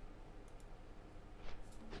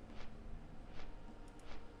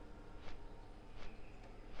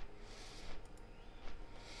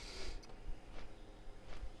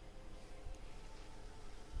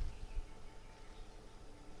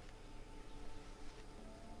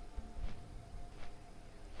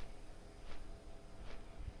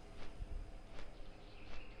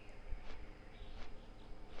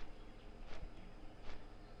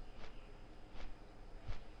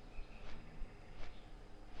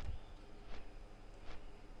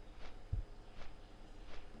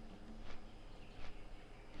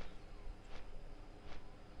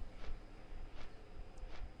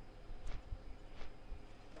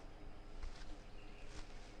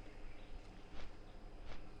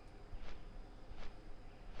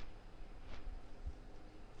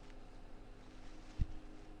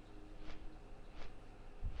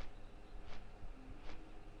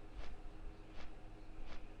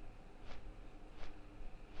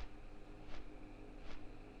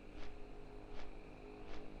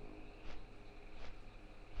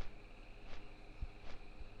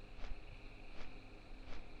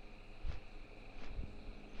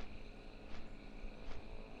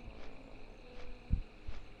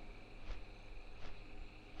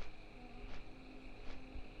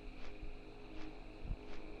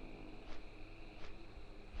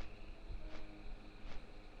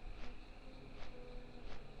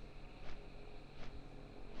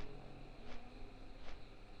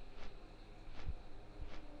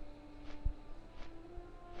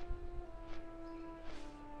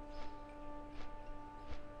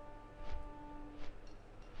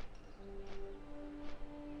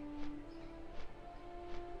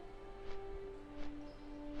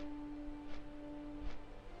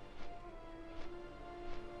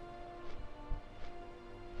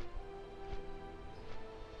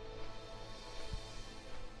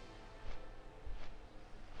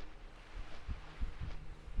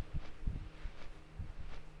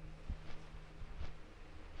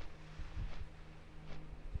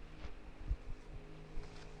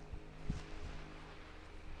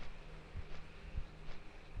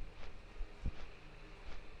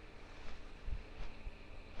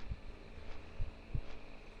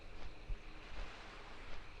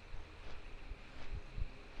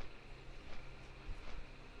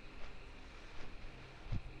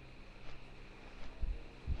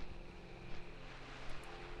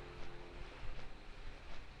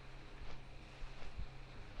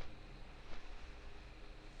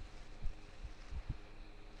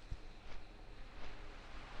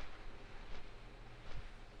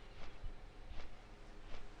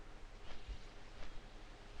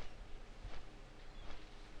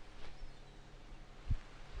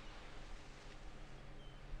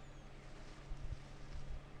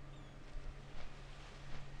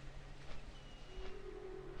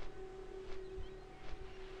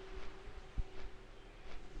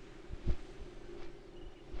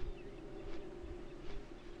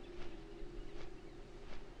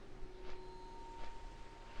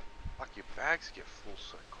 Fuck, your bags get full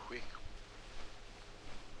so quick.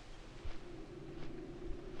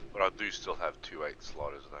 But I do still have 2/8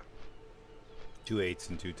 slotters though. 2 8s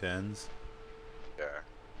and 2 10s. Yeah.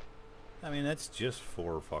 I mean, that's just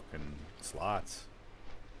 4 fucking slots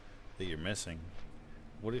that you're missing.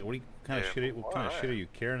 What kind of Yeah, shit? What kind of why? shit are you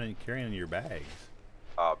carrying in your bags?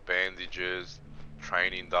 Bandages,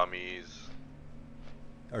 training dummies.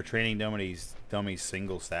 Are training dummies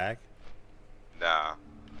single stack? Nah.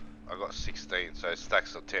 I got 16, so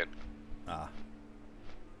stacks of 10. Ah.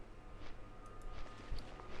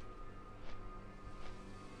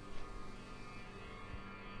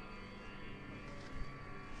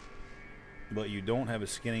 But you don't have a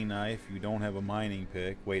skinning knife. You don't have a mining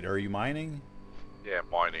pick. Wait, are you mining? Yeah,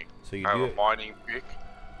 mining. So you I do. have a mining pick.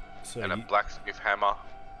 So and a you, blacksmith hammer.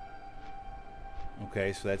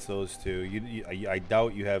 okay, so that's those two. I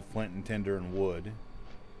doubt you have flint and tinder and wood.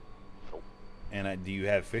 Nope. And do you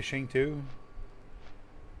have fishing too?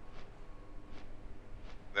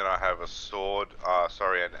 Then I have a sword,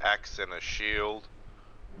 sorry, an axe and a shield.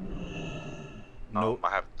 No, I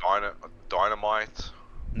have dynamite.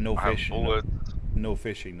 no I have fish, no, bullets. no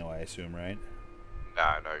fishing. No, I assume, right?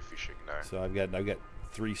 Nah, no fishing, no. So I've got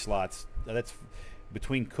 3 slots. That's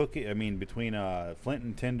between cooking. I mean, between flint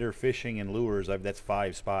and tinder, fishing, and lures. That's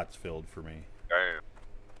 5 spots filled for me. Damn.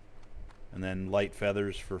 And then light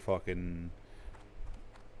feathers for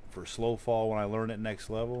slow fall when I learn it next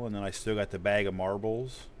level. And then I still got the bag of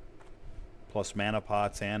marbles, plus mana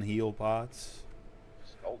pots and heal pots.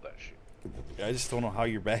 Stole that shit. I just don't know how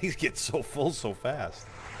your bags get so full so fast.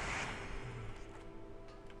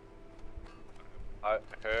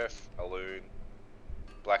 Hearth, a loon,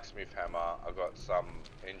 blacksmith hammer. I got some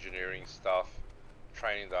engineering stuff,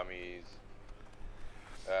 training dummies,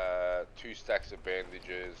 2 stacks of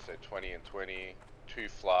bandages, so 20 and 20, 2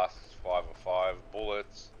 flasks, 5 and 5,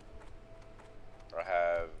 bullets. I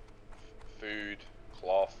have food,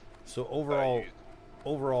 cloth. So that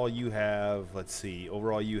overall you have, let's see,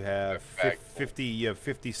 overall you have bag 50. You have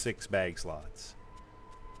 56 bag slots.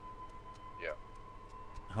 Yeah.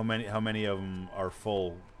 How many of them are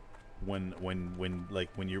full when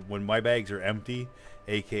my bags are empty,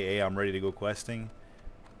 aka I'm ready to go questing?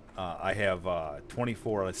 I have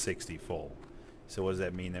 24 out of 60 full. So what does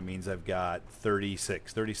that mean? That means I've got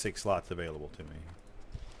 36 slots available to me.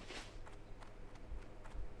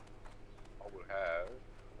 I would have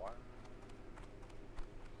one.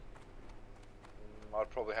 I'd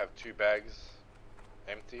probably have 2 bags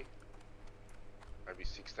empty. Maybe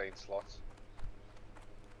 16 slots.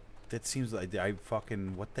 That seems like I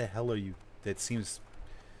fucking, what the hell are you? That seems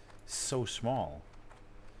so small.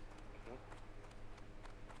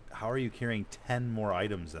 How are you carrying 10 more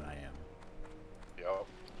items than I am? Yup.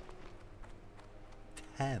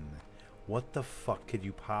 10? What the fuck could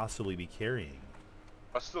you possibly be carrying?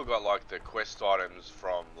 I still got like the quest items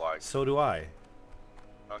from like. So do I.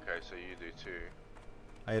 Okay, so you do too.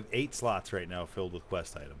 I have 8 slots right now filled with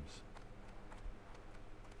quest items.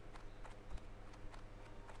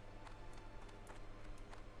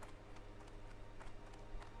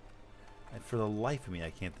 And for the life of me, I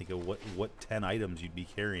can't think of what 10 items you'd be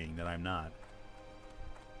carrying that I'm not.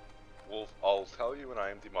 Well, I'll tell you when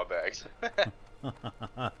I empty my bags.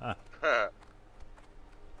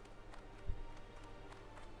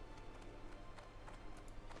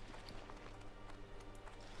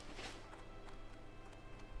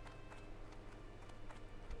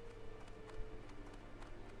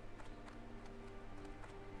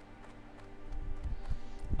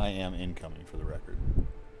 I am incoming, for the record.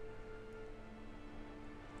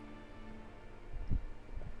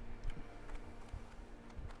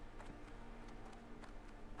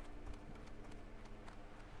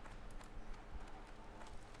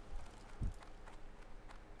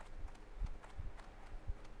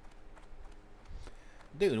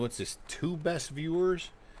 Dude, what's this? 2 best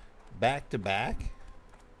viewers back to back?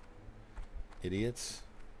 Idiots.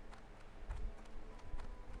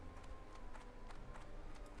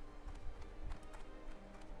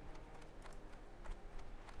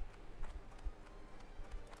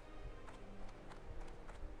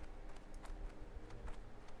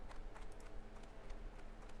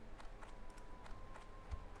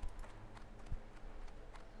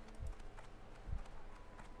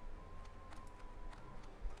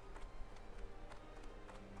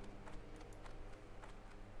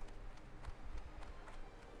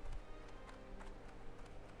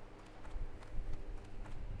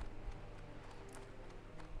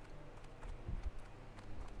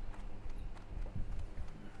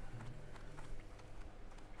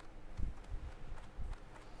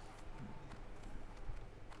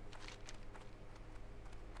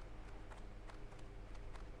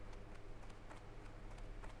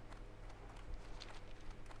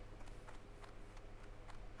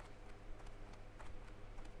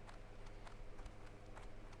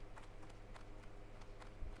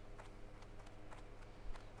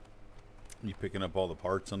 You picking up all the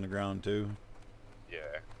parts on the ground too?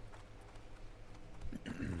 Yeah.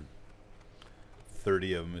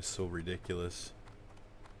 30 of them is so ridiculous.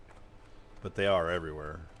 But they are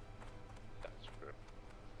everywhere. That's true.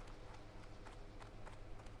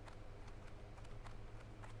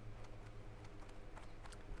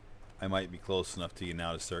 I might be close enough to you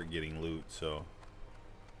now to start getting loot, so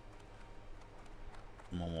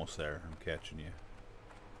I'm almost there. I'm catching you.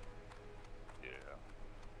 Yeah.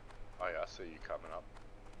 Oh yeah, I see you coming up.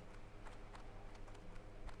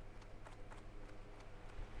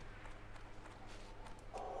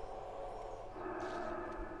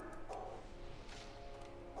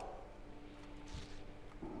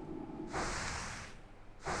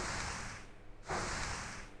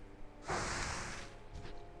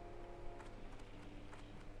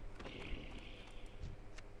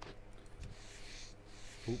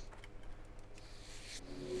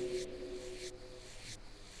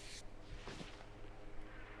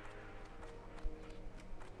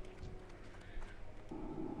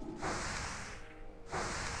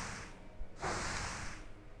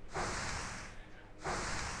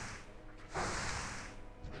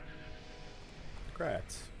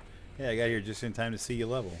 Yeah, I got here just in time to see you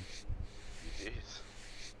level. It is.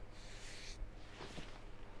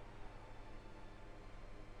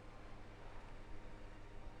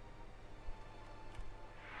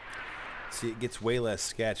 See, it gets way less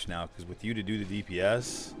sketch now, because with you to do the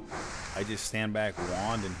DPS, I just stand back,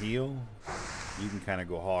 wand, and heal. You can kind of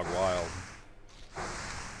go hog wild.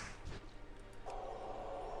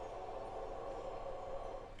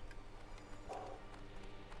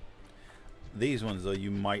 These ones, though,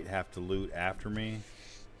 you might have to loot after me,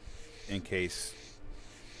 in case...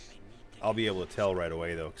 I'll be able to tell right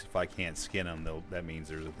away, though, because if I can't skin them, that means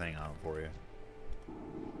there's a thing out for you.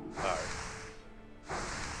 Alright.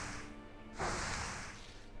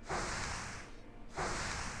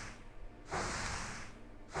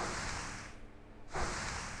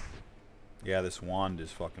 Yeah, this wand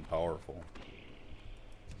is fucking powerful.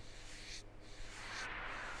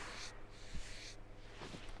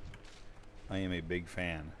 I am a big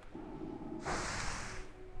fan.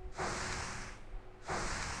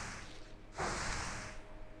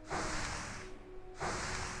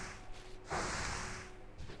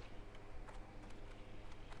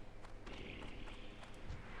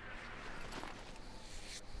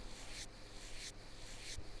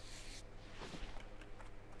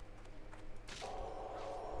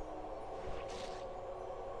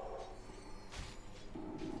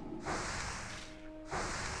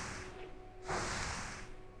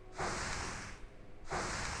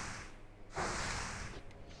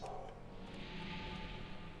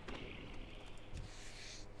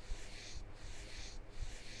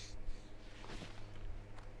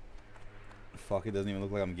 Fuck, it doesn't even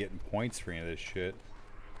look like I'm getting points for any of this shit.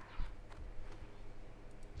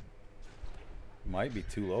 Might be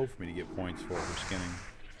too low for me to get points for skinning.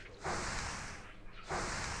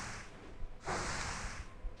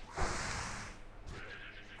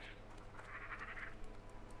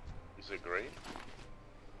 Is it green?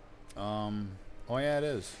 Oh yeah, it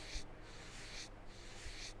is.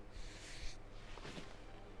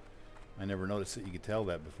 I never noticed that you could tell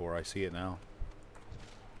that before. I see it now.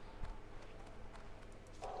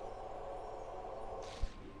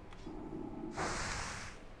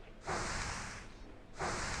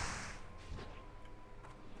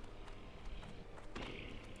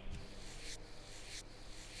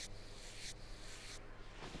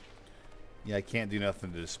 Yeah, I can't do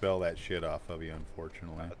nothing to dispel that shit off of you,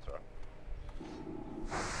 unfortunately. That's all right.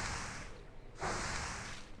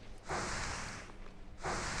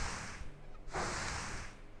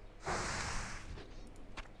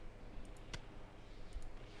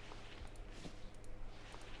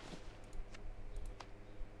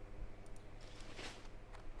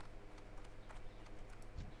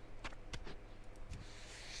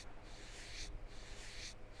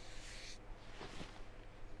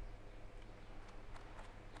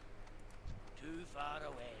 Too far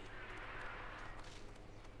away.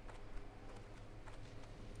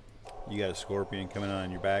 You got a scorpion coming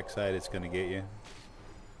on your backside, it's gonna get you.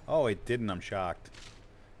 Oh, it didn't, I'm shocked.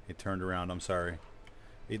 It turned around, I'm sorry.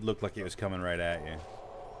 It looked like it was coming right at you.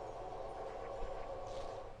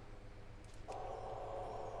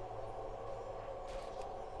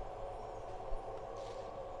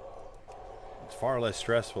 It's far less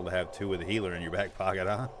stressful to have two with a healer in your back pocket,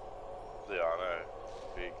 huh? Yeah, I know.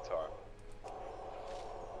 Big time.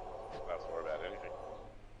 Not to worry about anything.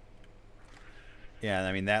 Yeah,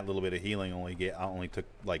 I mean that little bit of healing only took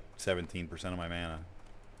like 17% of my mana.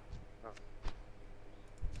 Oh.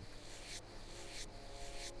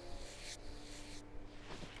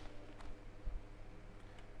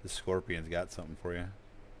 The scorpion's got something for you.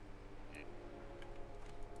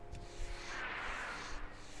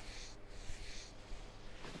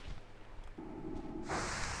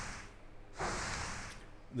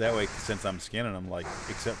 That way, since I'm skinning them, like,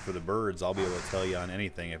 except for the birds, I'll be able to tell you on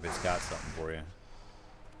anything if it's got something for you.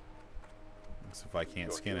 So if I can't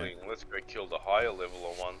You're skin healing. Let's go kill the higher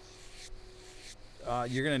level ones.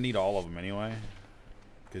 it. You're going to need all of them anyway.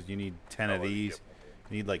 Because you need 10 of Oh, these. yep.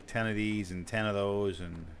 You need like 10 of these and 10 of those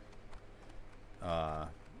and...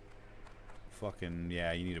 fucking,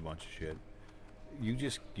 yeah, you need a bunch of shit. You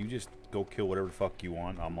just go kill whatever the fuck you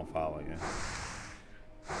want, I'm gonna follow you.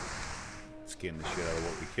 Skin the shit out of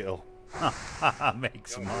what we kill. Make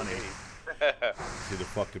some money. See the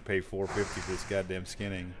fuck to pay $4.50 for this goddamn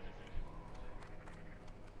skinning.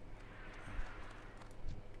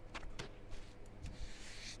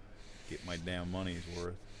 Get my damn money's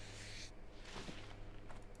worth.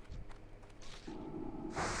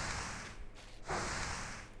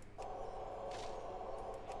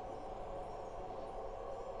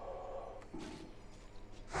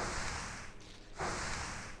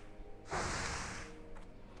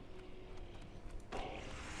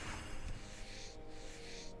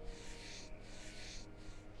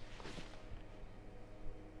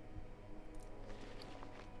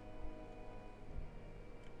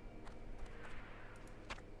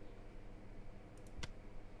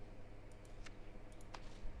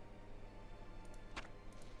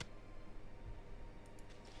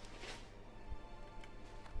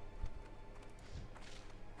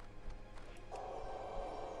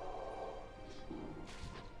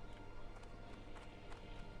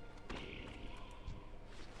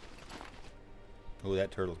 Oh,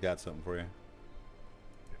 that turtle's got something for you.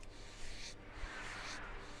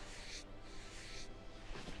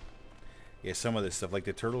 Yeah, some of this stuff, like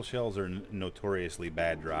the turtle shells, are notoriously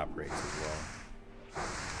bad drop rates as well.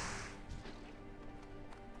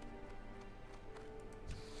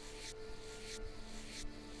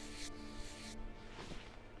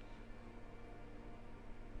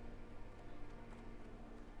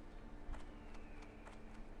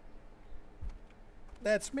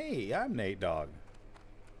 That's me. I'm Nate Dogg.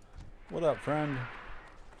 What up, friend?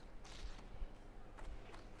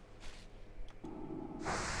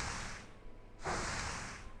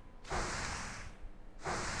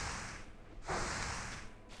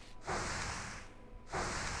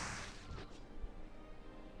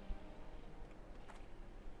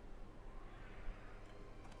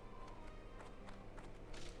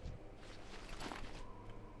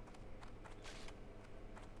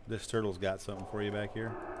 This turtle's got something for you back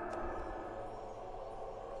here.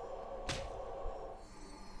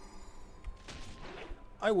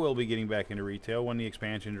 I will be getting back into retail when the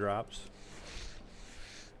expansion drops.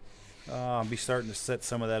 I'll be starting to set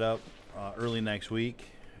some of that up early next week,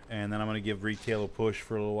 and then I'm going to give retail a push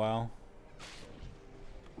for a little while.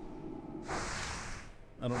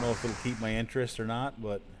 I don't know if it'll keep my interest or not,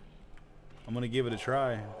 but I'm going to give it a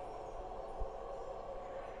try.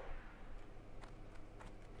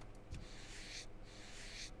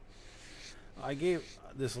 I gave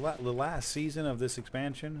this the last season of this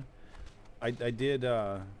expansion. I did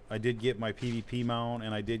get my PvP mount,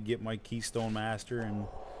 and I did get my Keystone Master and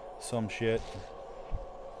some shit.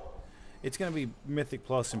 It's gonna be Mythic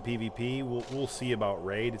Plus and PvP. We'll see about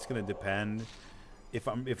raid. It's gonna depend. If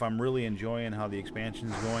I'm really enjoying how the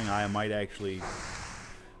expansion's going, I might actually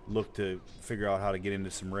look to figure out how to get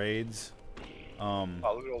into some raids. Oh,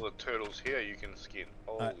 look at all the turtles here you can skin.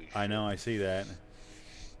 Holy shit. I know, I see that.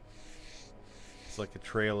 It's like a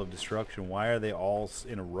trail of destruction. Why are they all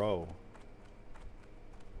in a row?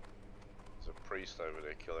 There's a priest over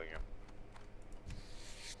there killing him.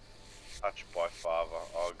 Touched by Father.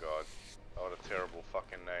 Oh god. Oh, what a terrible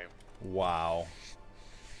fucking name. Wow.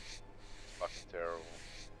 Fucking terrible.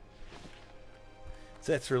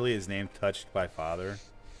 So that's really his name, Touched by Father?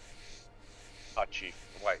 Touchy.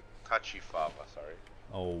 Wait, Touchy Father, sorry.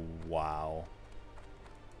 Oh, wow.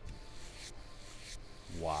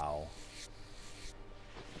 Wow.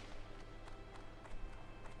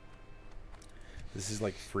 This is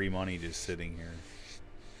like free money just sitting here.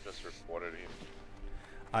 Just reported him.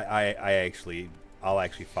 I'll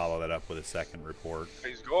actually follow that up with a second report.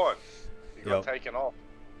 He's gone. He got Yep. taken off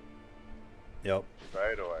Yep.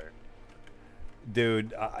 straight away.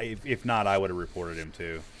 Dude, if not, I would have reported him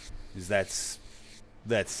too. 'Cause that's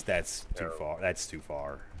too Terrible. far. That's too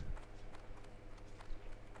far.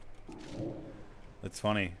 That's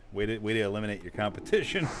funny. Way to eliminate your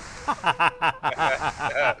competition.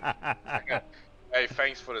 Hey,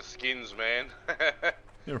 thanks for the skins, man.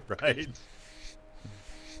 Right.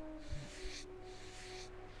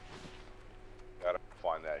 Gotta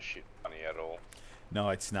find that shit funny at all. No,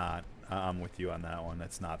 it's not. I'm with you on that one.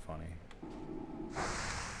 That's not funny.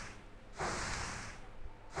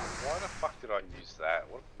 Why the fuck did I use that?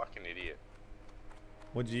 What a fucking idiot.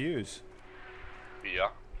 What'd you use? Beer.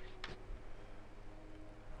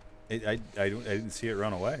 I didn't see it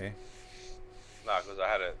run away. Nah, because I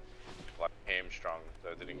had it like hamstrung, so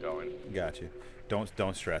it didn't go in. Got you.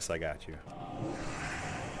 Don't stress. I got you.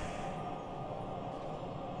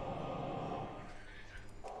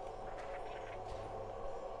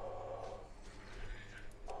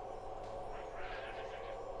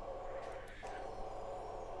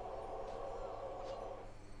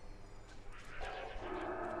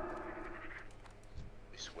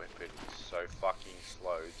 This weapon is so fucking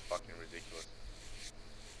slow, it's fucking ridiculous.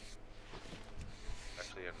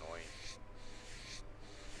 Actually annoying.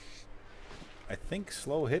 I think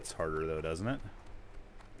slow hits harder though, doesn't it?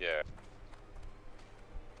 Yeah.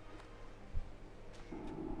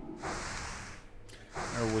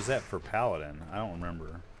 Or was that for Paladin? I don't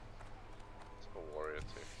remember. It's for warrior too.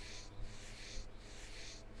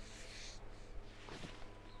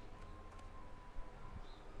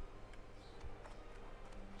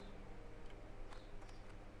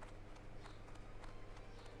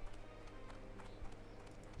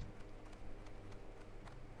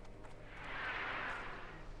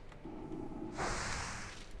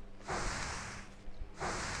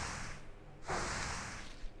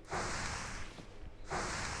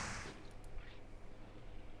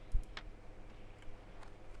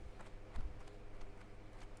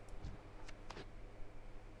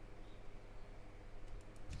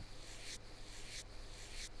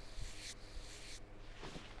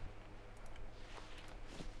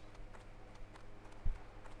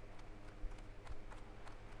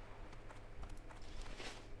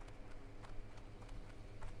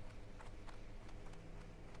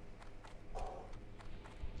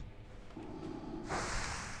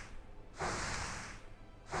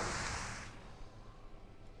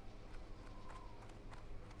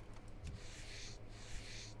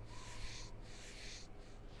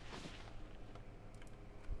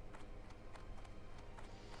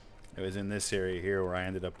 It was in this area here where I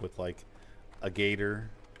ended up with like a gator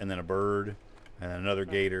and then a bird and then another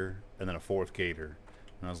gator and then a fourth gator.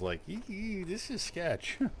 And I was like, "Ee, this is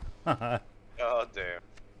sketch." Oh damn.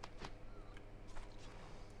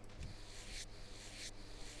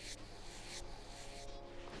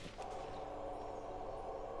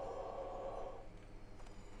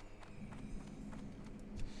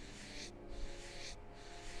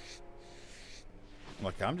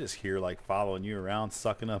 Like, I'm just here like following you around,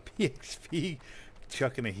 sucking up EXP,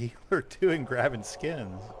 chucking a healer or two and grabbing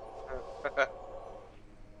skins.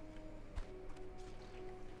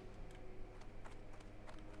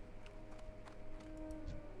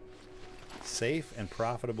 Safe and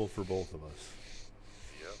profitable for both of us.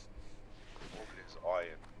 Yep. All this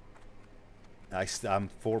iron. I'm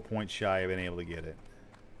 4 points shy of being able to get it.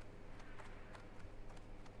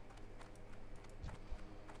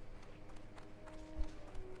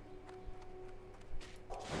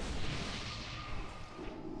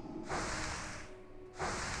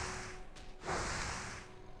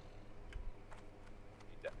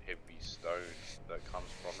 Need that heavy stone that comes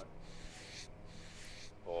from it.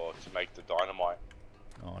 Or to make the dynamite.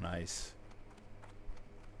 Oh, nice.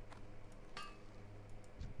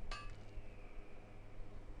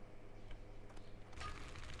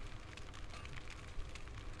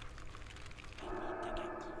 I need to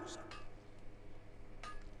get closer.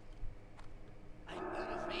 I'm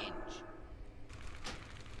out of range.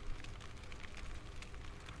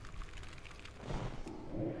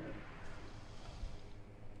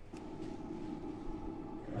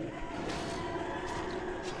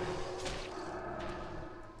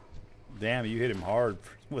 Damn, you hit him hard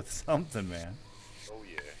with something, man. Oh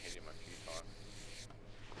yeah, hit him a few times.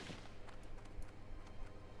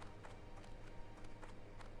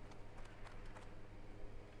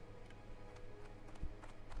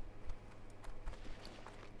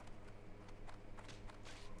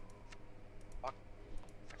 Fuck.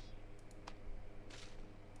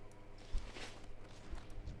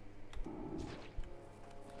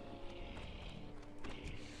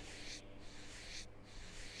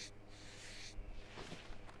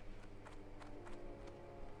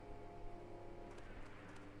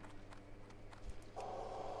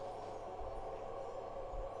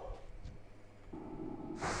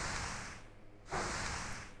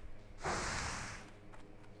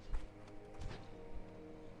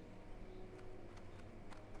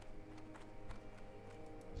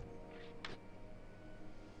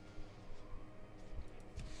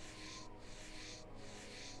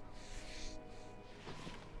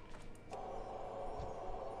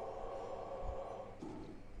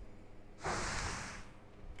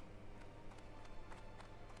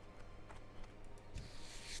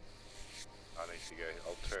 I need to go.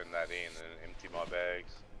 I'll turn that in and empty my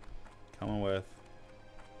bags. Coming with.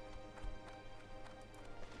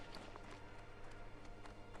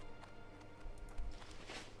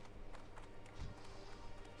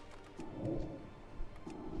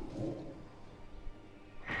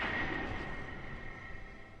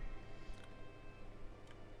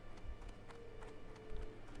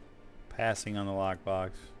 Passing on the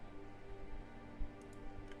lockbox.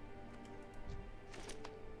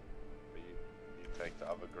 But you take the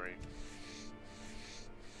other green.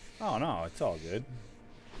 Oh no, it's all good.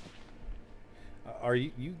 Are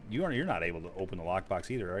you're not able to open the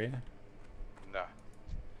lockbox either, are you? Nah.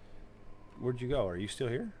 Where'd you go? Are you still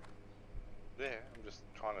here? Yeah, I'm just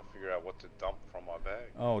trying to figure out what to dump from my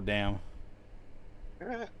bag. Oh damn.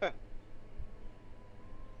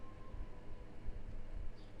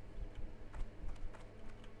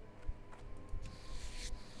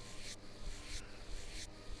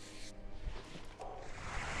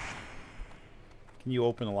 Can you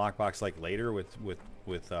open the lockbox like later with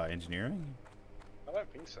engineering? I don't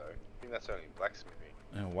think so. I think that's only blacksmithing.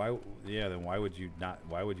 And why? Yeah, then why would you not?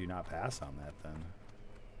 Why would you not pass on that then?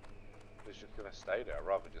 It's just gonna stay there. I'd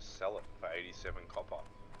rather just sell it for 87 copper.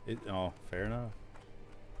 Oh, fair enough.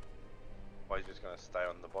 Why is it just gonna stay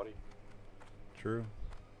on the body? True.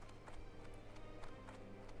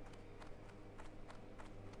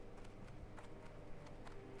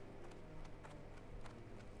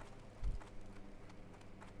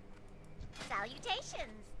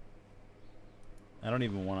 Salutations. I don't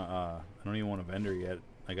even want to. I don't even want a vendor yet.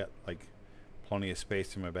 I got like plenty of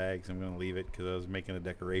space in my bags. I'm gonna leave it because I was making a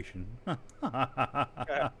decoration. Out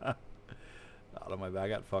of my bag, I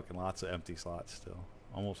got fucking lots of empty slots still.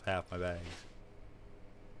 Almost half my bags.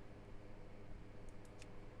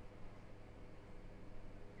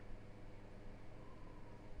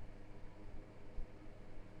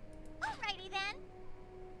 Alrighty then.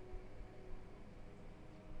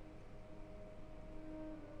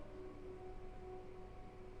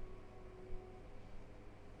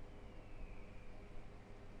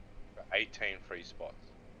 18 free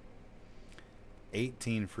spots.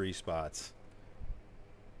 18 free spots.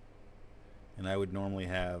 And I would normally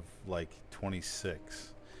have like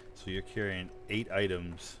 26. So you're carrying 8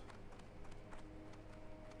 items.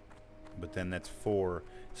 But then that's 4.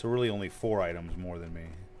 So really only 4 items more than me.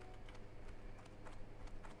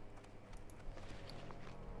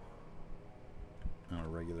 On a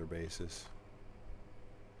regular basis.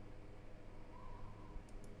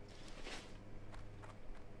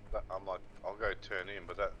 I'm like, I'll go turn in,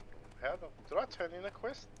 but that... did I turn in a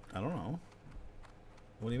quest? I don't know.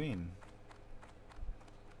 What do you mean?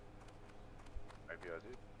 Maybe I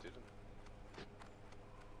didn't.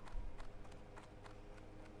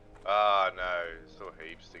 Ah, no, still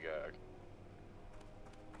heaps to go.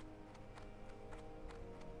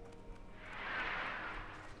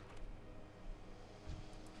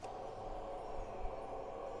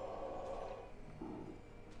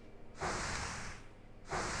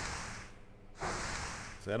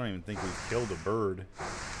 So I don't even think we've killed a bird.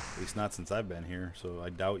 At least not since I've been here, so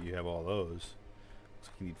I doubt you have all those. Looks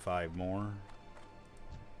like you need 5 more.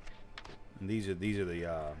 And these are the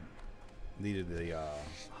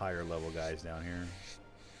higher level guys down here.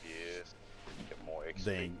 Yes. Get more XP.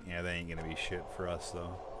 They ain't gonna be shit for us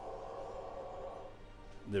though.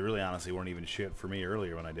 They really honestly weren't even shit for me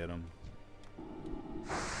earlier when I did them.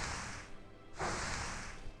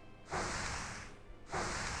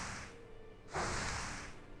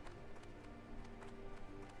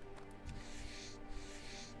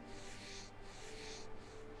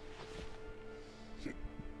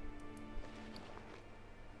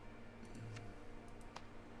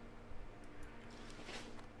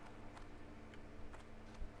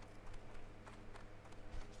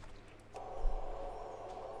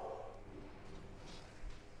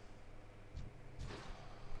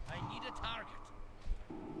 I need a target.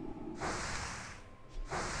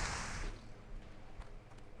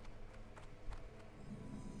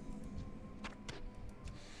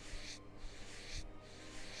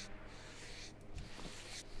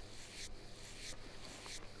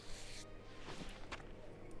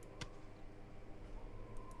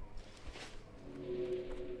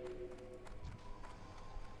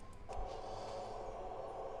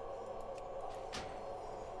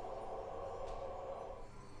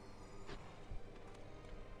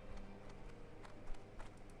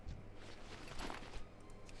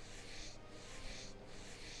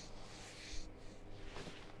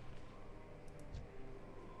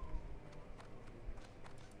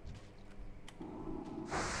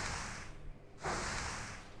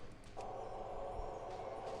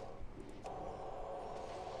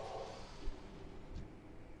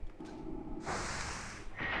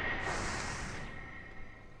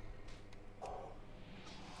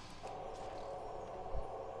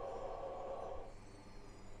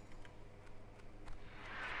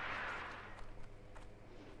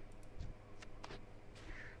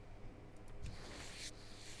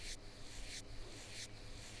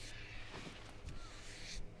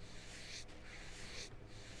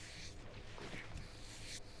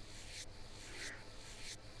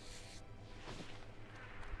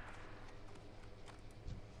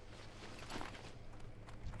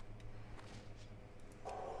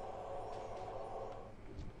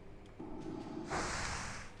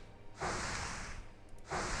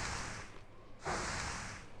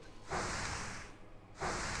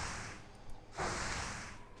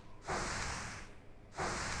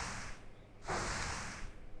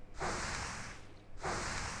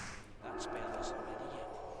 That spell isn't ready yet.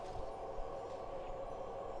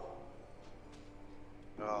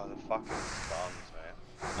 Oh, the fucking stuns, man.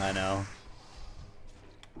 I know.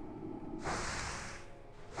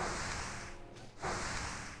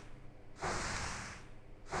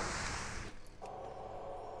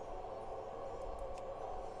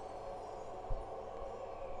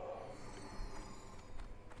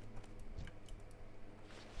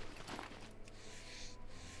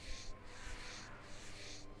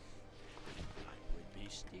 I would be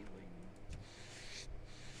stealing.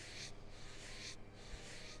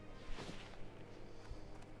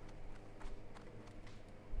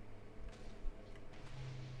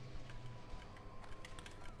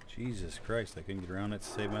 Jesus Christ, I couldn't get around it to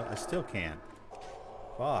save my... I still can't.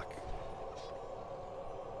 Fuck.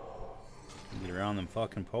 Get around them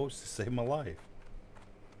fucking posts to save my life.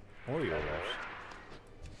 Oreo rush.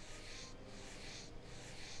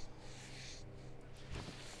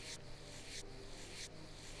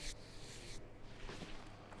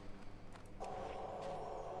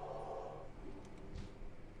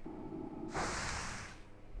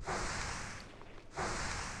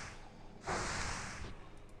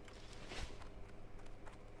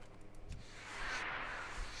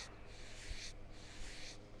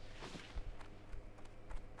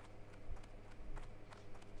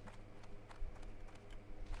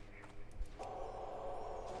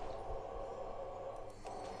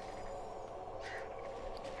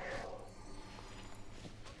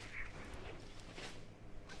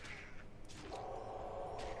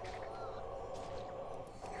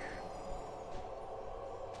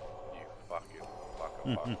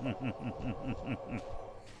 Fuck.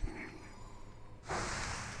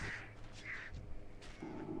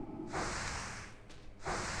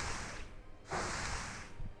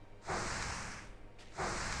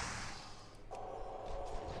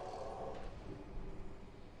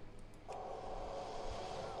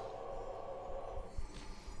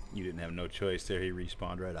 You didn't have no choice there. He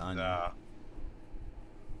respawned right on you. Nah.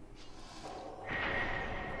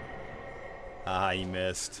 Ah, he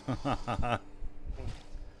missed.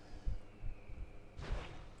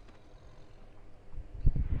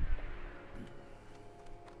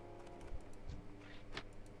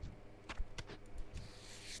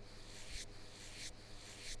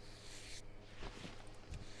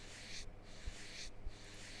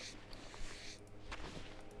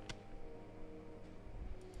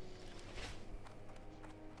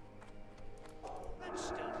 Let's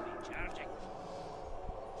still be charging.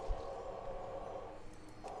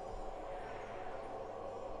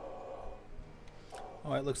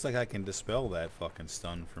 Oh, it looks like I can dispel that fucking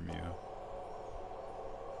stun from you.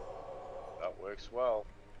 That works well.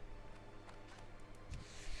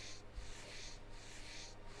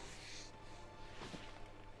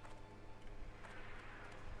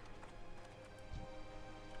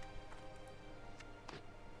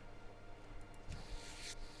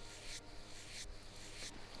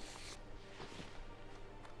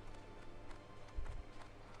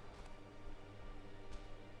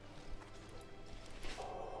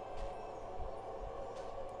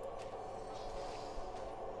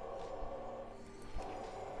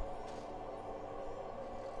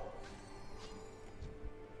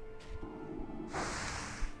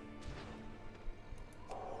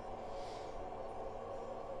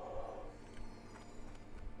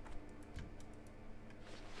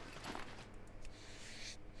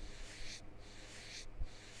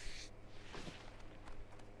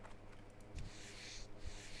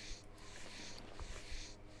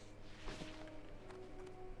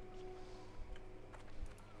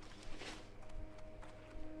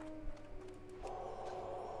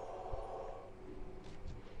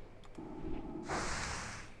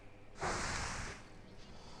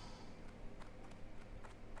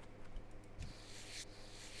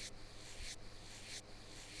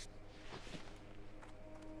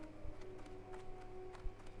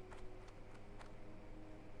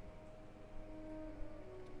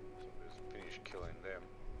 So just finish killing them.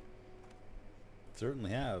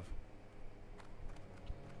 Certainly have.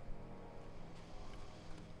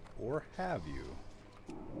 Or have you?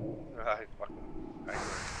 I fucking angry.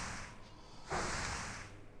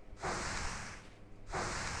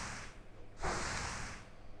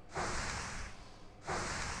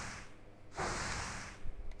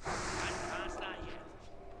 I'm past that yet.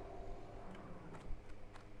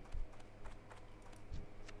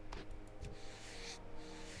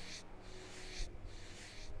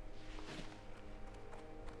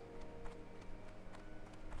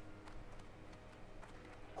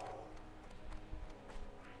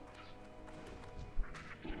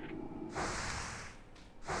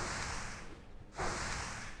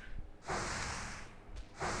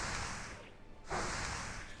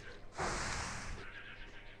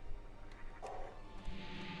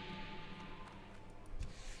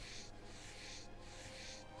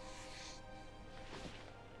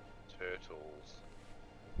 Turtles.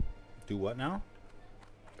 Do what now?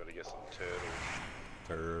 Gotta get some turtles.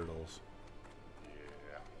 Turtles.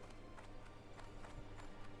 Yeah.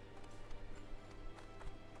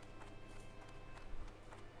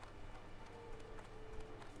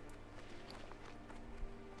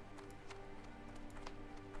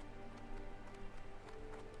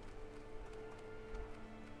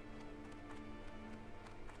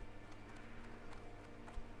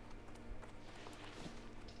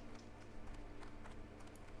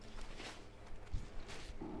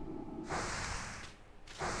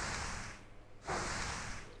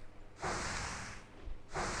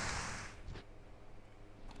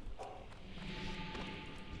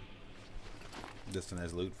 Just a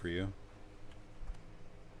nice loot for you.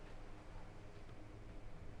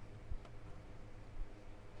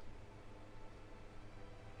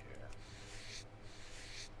 Yeah.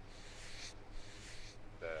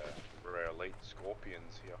 The rare elite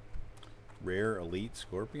scorpions here. Rare elite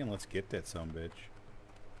scorpion. Let's get that sumbitch.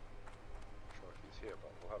 Sure he's here,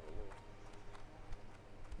 but we'll have a look.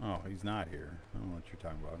 Oh, he's not here. I don't know what you're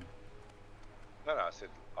talking about. No, I said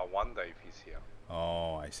I wonder if he's here.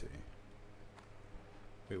 Oh, I see.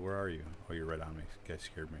 Wait, where are you? Oh, you're right on me. Guy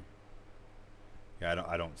scared me. Yeah,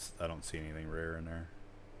 I don't see anything rare in there.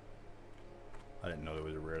 I didn't know there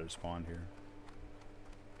was a rare that spawned here.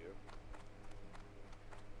 Yep.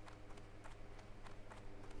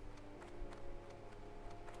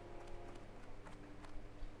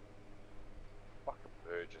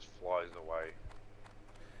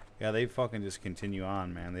 Yeah, they fucking just continue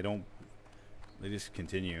on, man. They don't. They just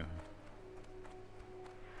continue.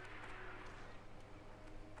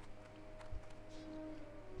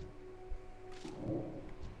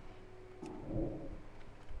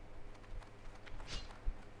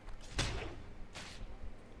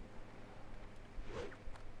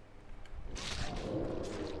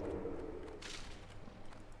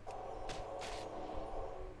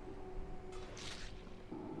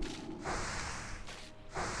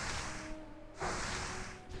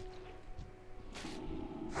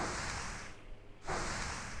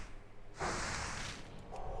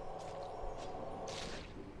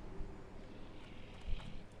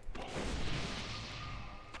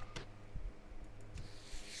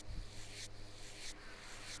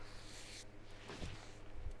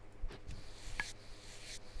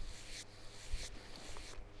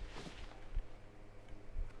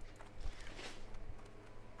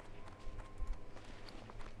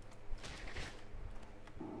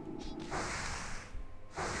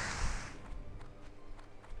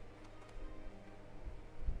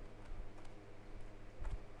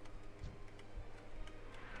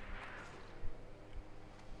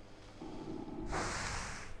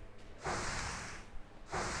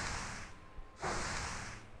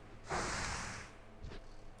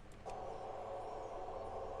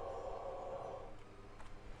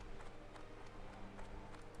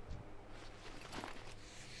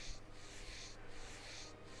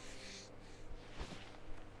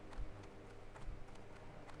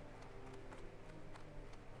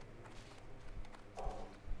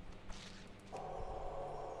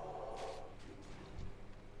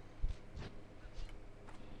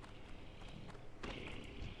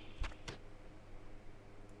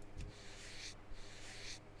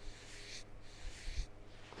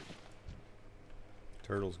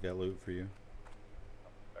 Turtles got loot for you.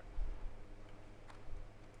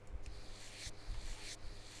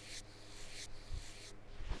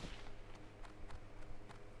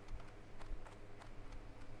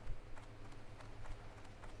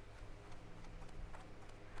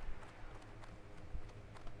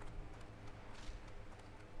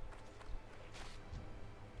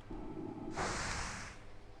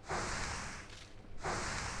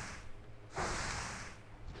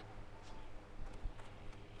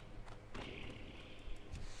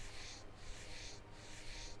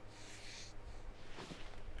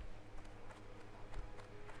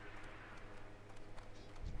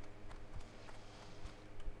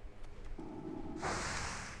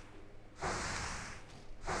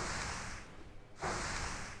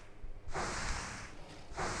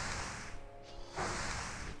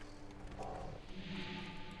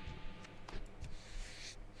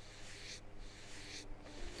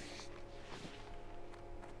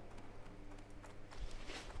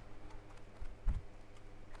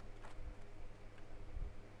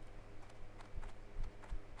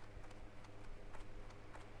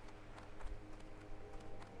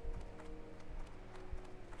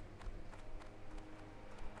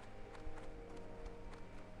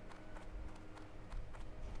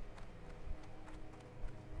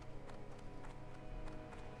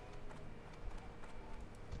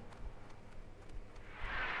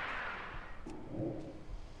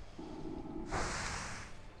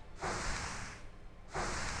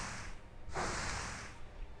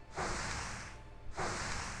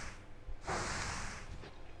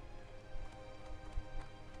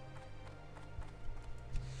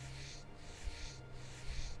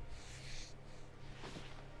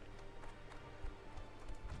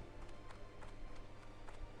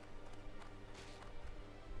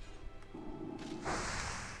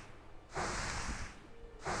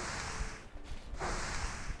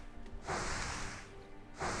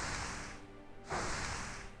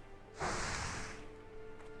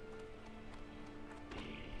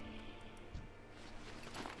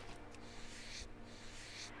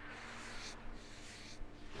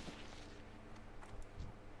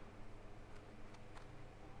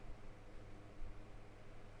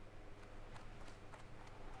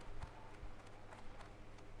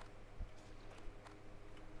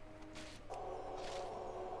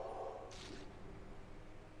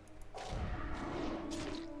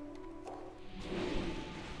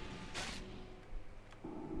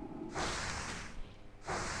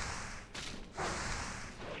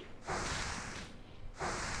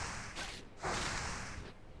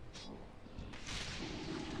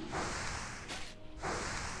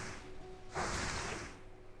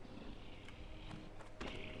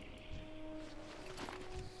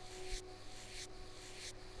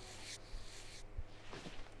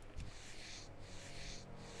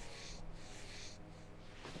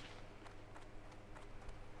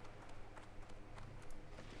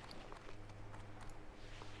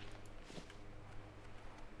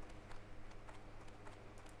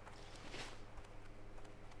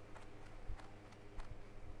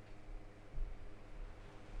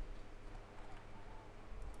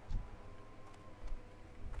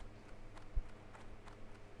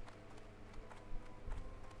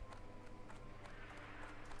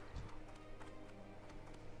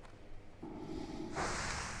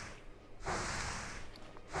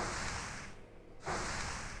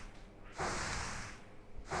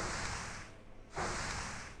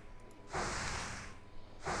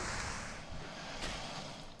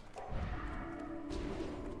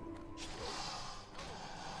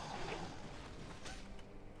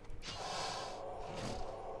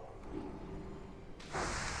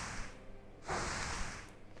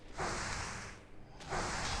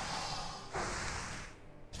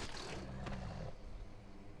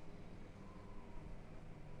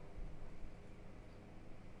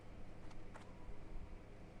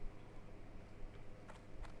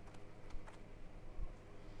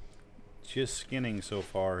 just skinning so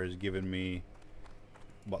far has given me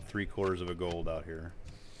about 3/4 of a gold out here.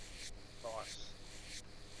 Nice.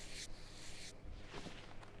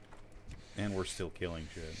 And we're still killing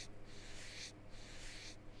shit.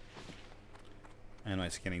 And my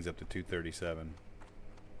skinning's up to 237.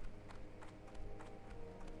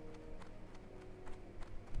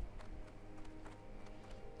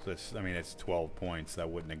 So it's, I mean, it's 12 points that I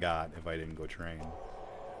wouldn't have got if I didn't go train.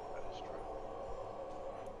 That is true.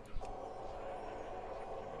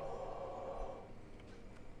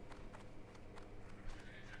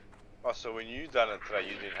 Oh, so when you done it today,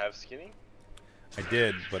 you didn't have skinning? I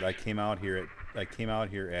did, but I came out here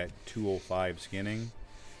at 205 skinning.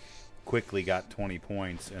 Quickly got 20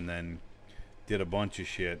 points and then did a bunch of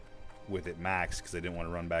shit with it max because I didn't want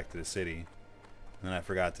to run back to the city. And then I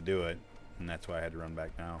forgot to do it, and that's why I had to run back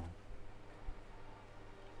now.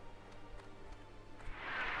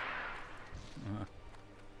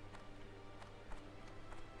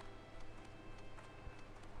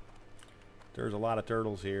 There's a lot of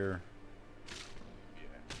turtles here.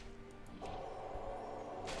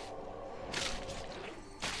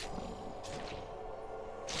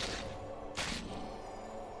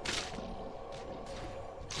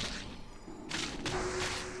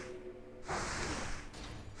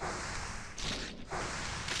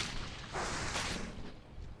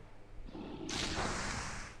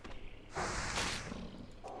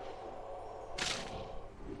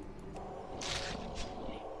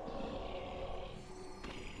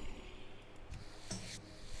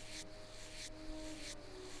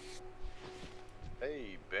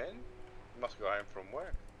 Hey, Ben. You must go home from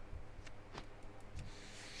work.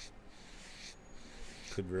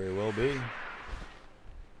 Could very well be.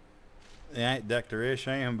 Yeah, Dr. Ish,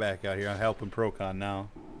 I am back out here. I'm helping Procon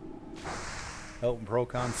now. Helping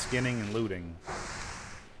Procon skinning and looting.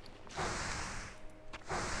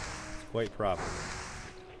 It's quite profitable.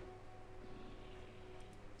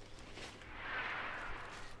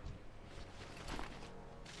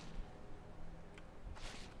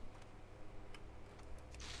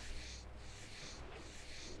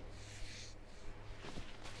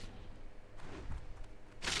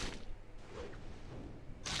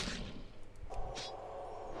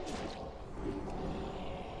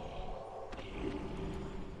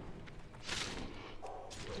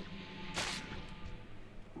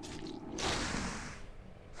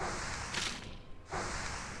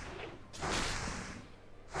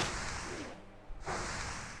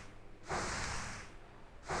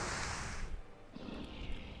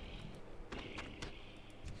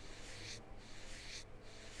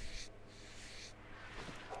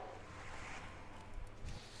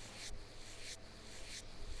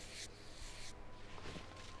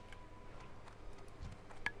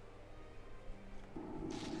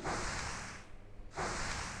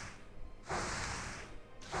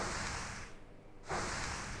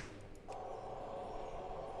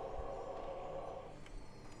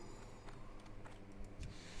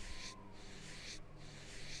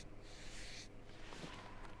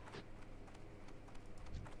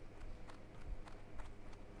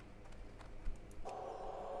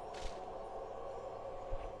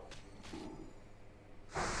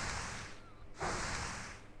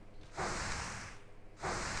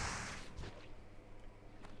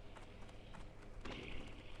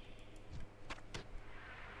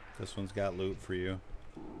 This one's got loot for you.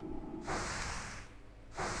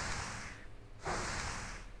 I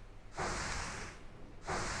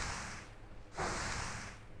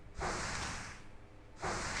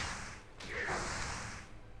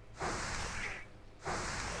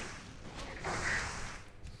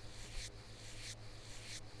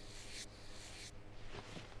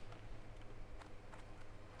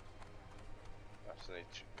just need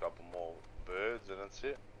a couple more birds and that's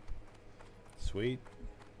it. Sweet.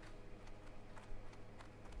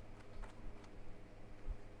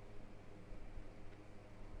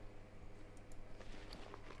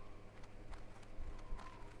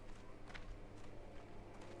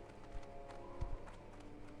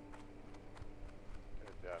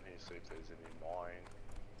 Go down here, see if there's any mine.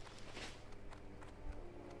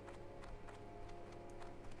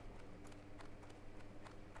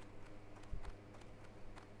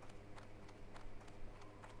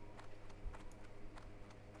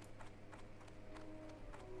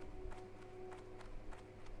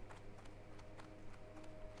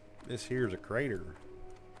 This here's a crater.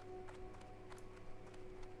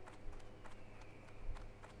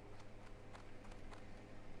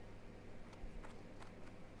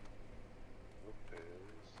 Look, there's...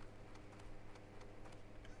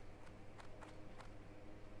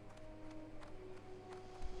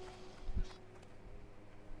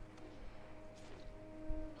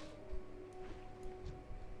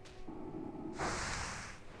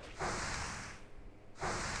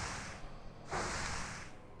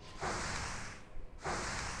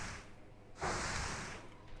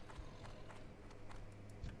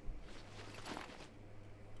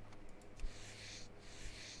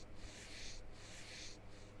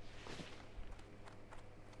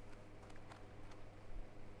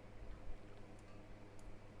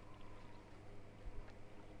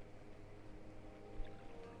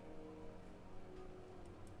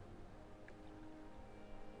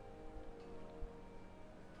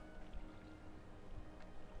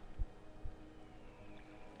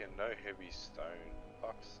 no heavy stone.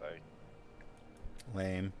 Fuck's sake.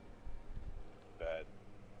 Lame. Bad.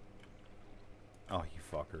 Oh, you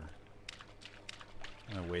fucker.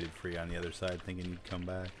 I waited for you on the other side thinking you'd come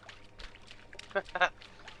back. My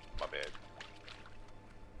bad.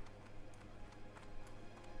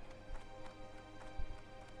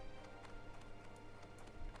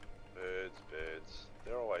 Birds.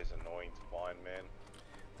 They're always annoying to find, man.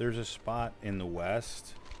 There's a spot in the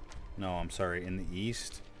west. No, I'm sorry, in the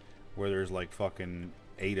east. Where there's like fucking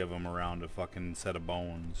 8 of them around a fucking set of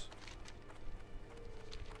bones.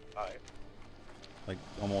 Alright. Like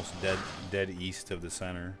almost dead east of the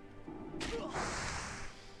center.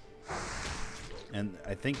 And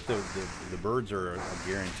I think the birds are a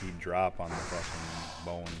guaranteed drop on the fucking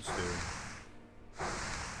bones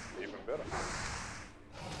too. Even better.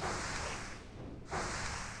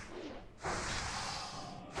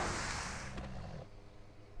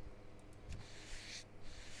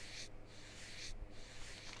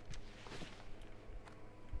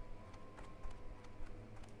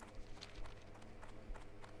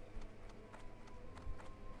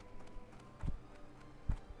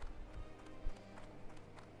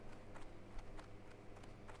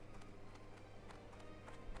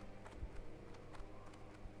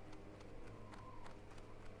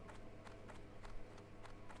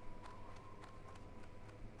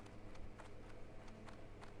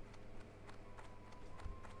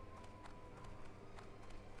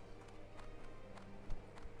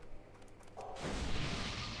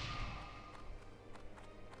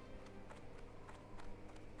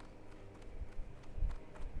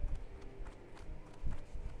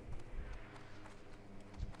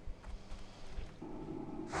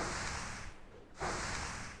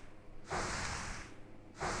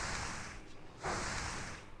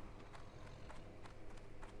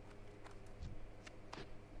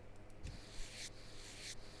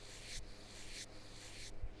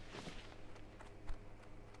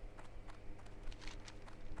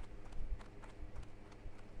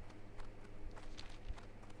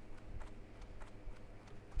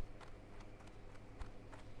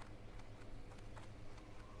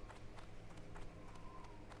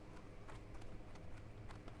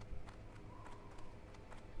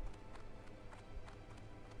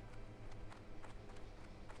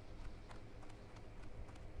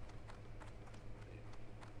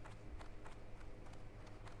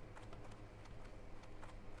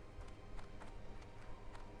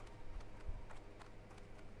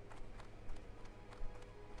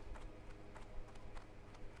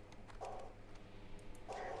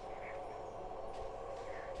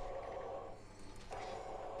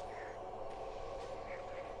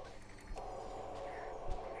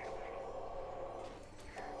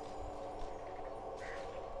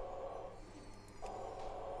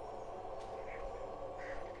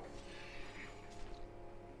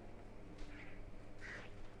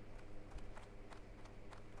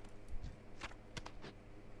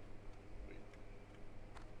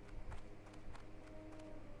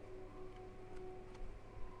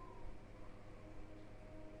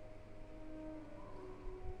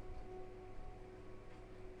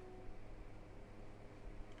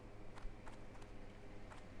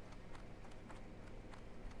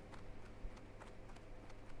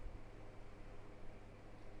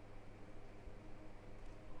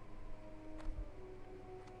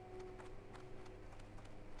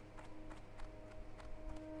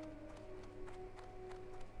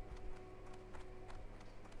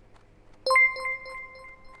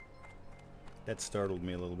 That startled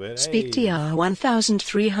me a little bit. Speak Hey. TR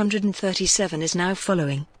 1337 is now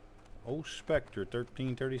following. Oh, Spectre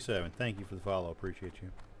 1337. Thank you for the follow. Appreciate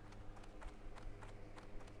you.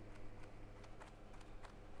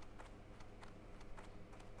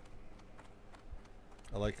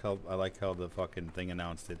 I like how the fucking thing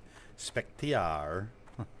announced it. Spectre.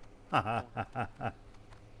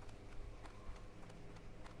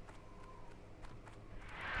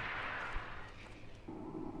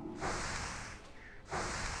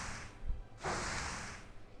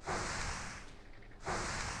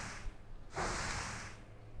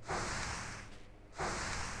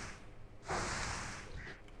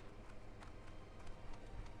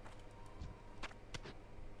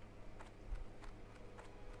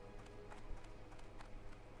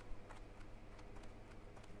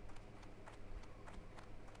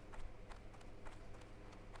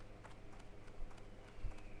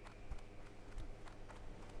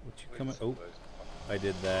 Coming. Oh, I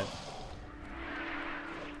did that.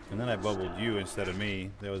 And then I bubbled you instead of me.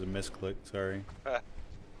 That was a misclick, sorry.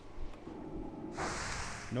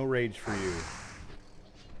 No rage for you.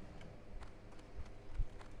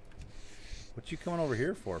 What you coming over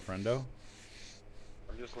here for, friendo?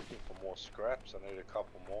 I'm just looking for more scraps. I need a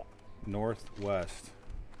couple more. Northwest.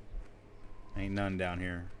 Ain't none down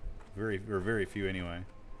here. Very few anyway.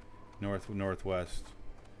 Northwest.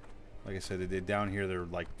 Like I said, they down here they're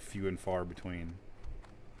like few and far between.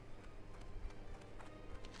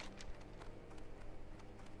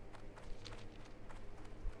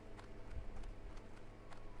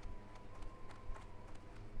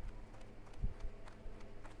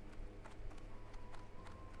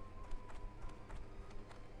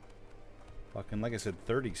 Fucking, like I said,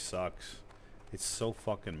 30 sucks. It's so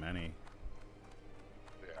fucking many.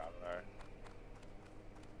 Yeah, I know.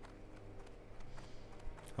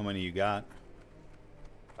 How many you got?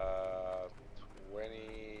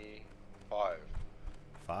 25.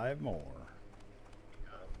 5 more.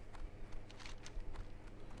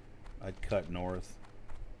 I'd cut north.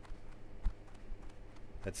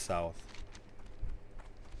 That's south.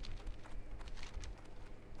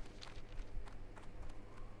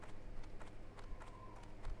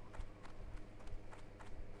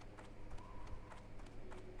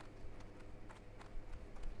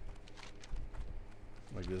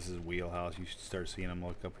 Like this is wheelhouse. You should start seeing them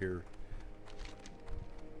look up here.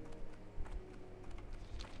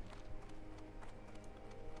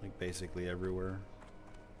 Like basically everywhere.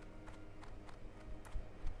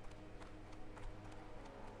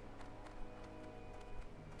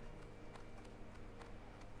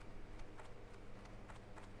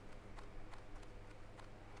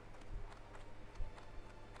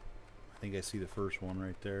 I think I see the first one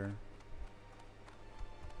right there.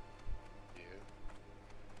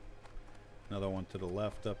 Another one to the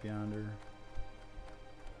left up yonder.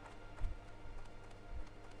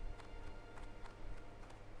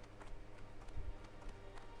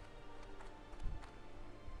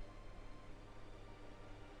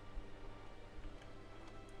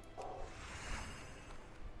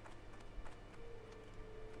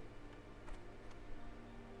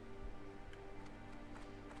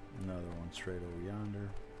 Another one straight over yonder.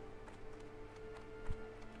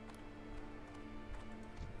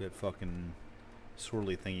 That fucking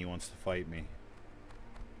swirly thingy wants to fight me.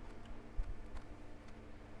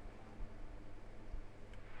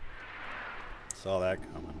 Saw that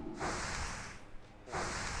coming.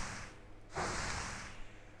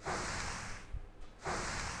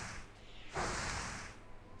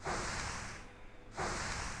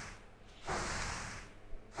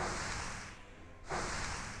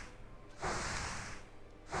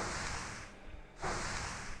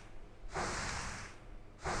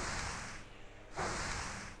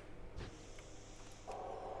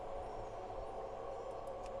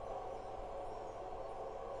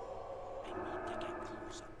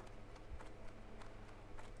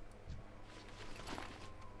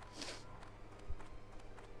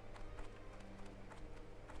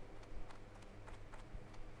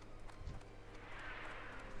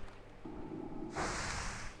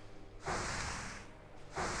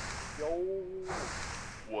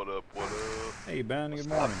 What up, what up? Hey Ben, good What's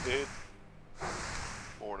morning. up, dude?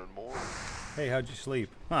 Morning, morning. Hey, how'd you sleep?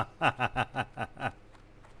 Not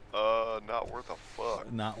worth a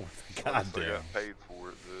fuck. Not worth a At least I goddamn. got paid for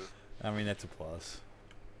it, though. I mean, that's a plus.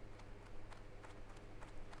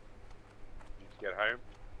 Did you get home?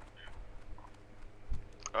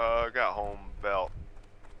 I got home about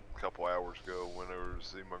a couple hours ago. Went over to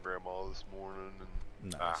see my grandma this morning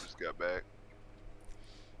and Nice. just got back.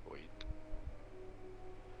 Sweet.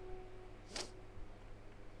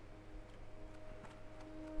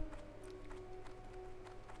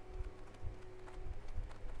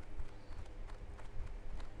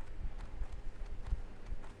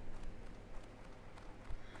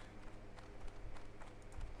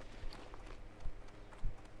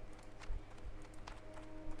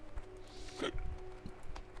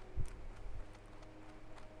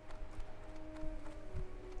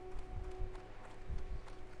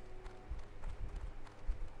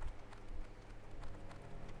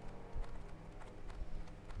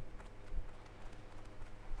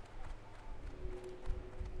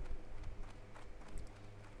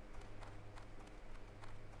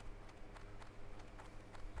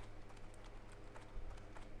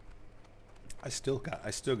 I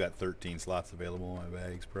still got 13 slots available in my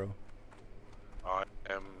bags, bro. I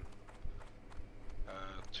am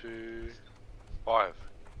 2, 5.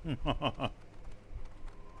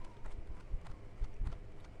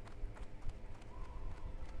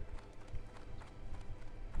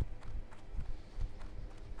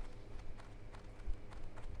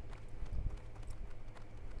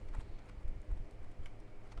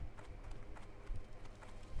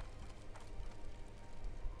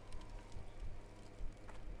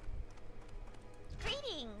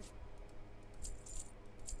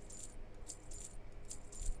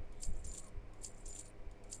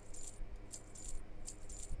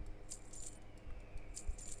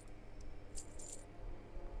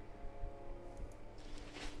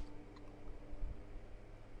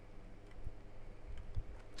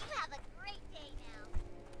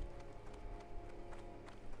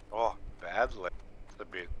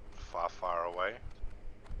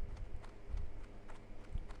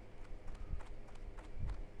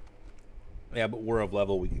 Yeah, but we're of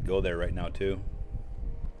level. We could go there right now too.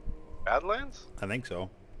 Badlands? I think so.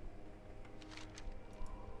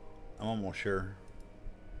 I'm almost sure.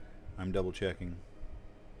 I'm double checking.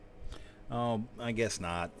 Oh, I guess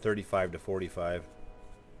not. 35 to 45.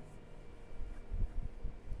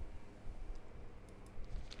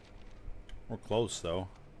 We're close though.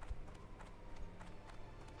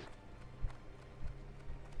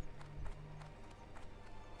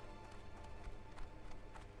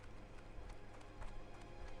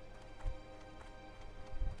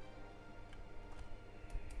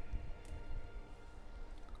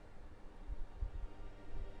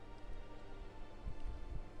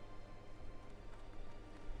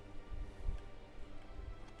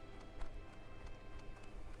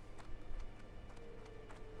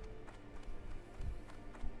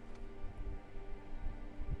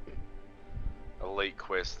 Elite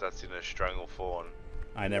quest that's in a Stranglethorn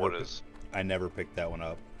I never waters. I never picked that one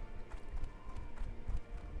up.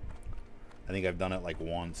 I think I've done it like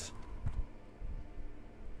once.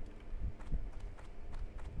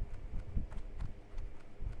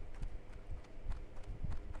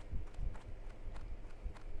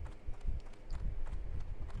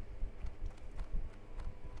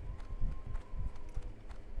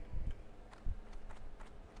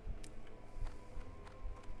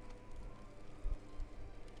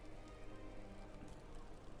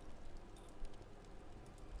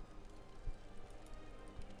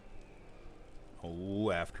 Oh,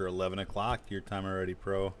 after 11 o'clock, your time already,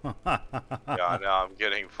 pro. Yeah, I know, I'm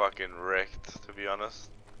getting fucking wrecked, to be honest.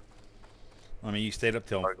 I mean, you stayed up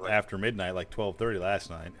till Struggling. after midnight, like 12:30 last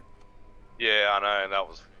night. Yeah, I know, and that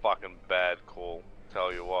was fucking bad call.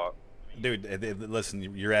 Tell you what. Dude, listen,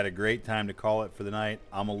 you're at a great time to call it for the night.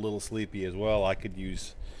 I'm a little sleepy as well. I could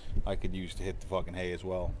use to hit the fucking hay as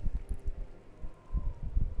well.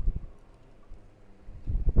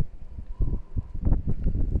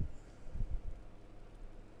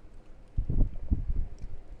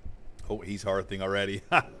 Oh, he's hearthing already.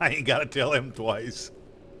 I ain't gotta tell him twice.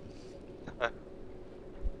 As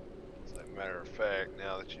a matter of fact,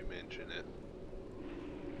 now that you mention it.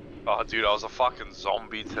 Oh, dude, I was a fucking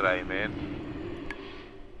zombie today, man.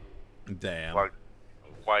 Damn. Like,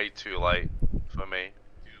 way too late for me.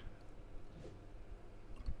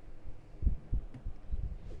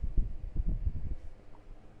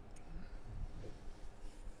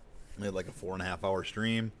 We had like a 4.5 hour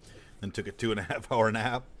stream, then took a 2.5 hour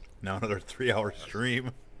nap. Now another 3 hour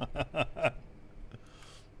stream.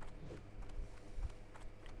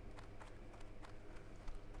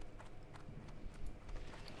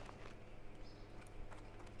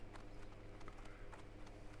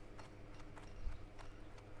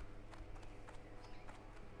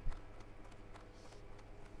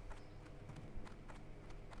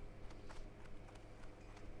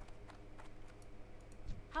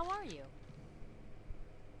 How are you?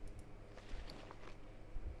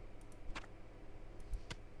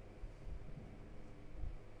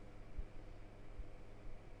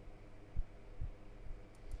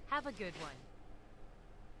 Have a good one.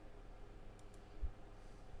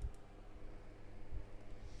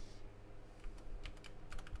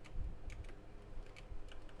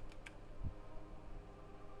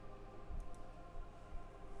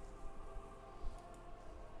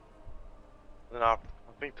 Then I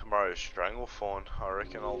think tomorrow's Stranglethorn, I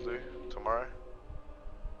reckon I'll do tomorrow.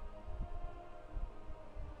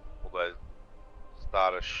 All those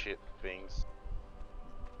starter shit things.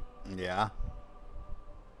 Yeah.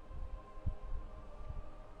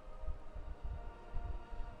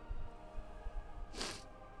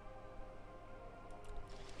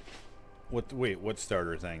 What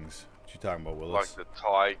starter things? What you talking about, Willis?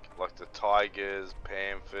 Like the tigers,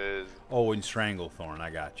 panthers. Oh, and Stranglethorn, I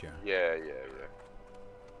got you. Yeah.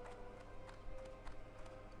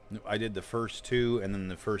 I did the first two and then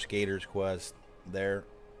the first Gators quest there.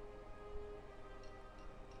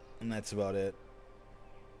 And that's about it.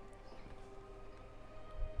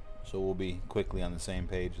 So we'll be quickly on the same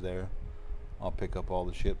page there. I'll pick up all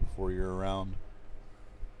the shit before you're around.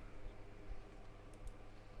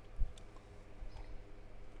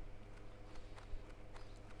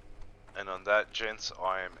 And on that, gents,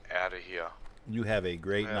 I am out of here. You have a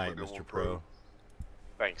great Have a night, good Mr. one, Pro. Pro.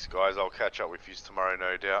 Thanks, guys. I'll catch up with you tomorrow,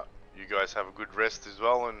 no doubt. You guys have a good rest as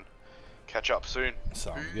well, and catch up soon.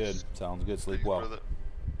 Sounds Peace. good. Sounds good. Sleep Peace, well. brother.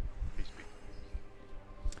 Peace,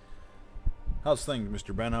 peace. How's things,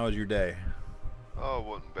 Mr. Ben? How was your day? Oh, it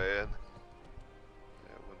wasn't bad.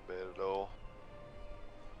 Yeah, it wasn't bad at all.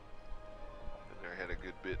 And there had a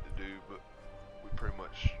good bit to do, but we pretty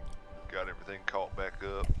much got everything caught back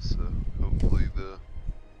up, so hopefully the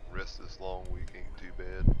rest of this long week ain't too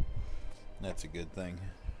bad. That's a good thing.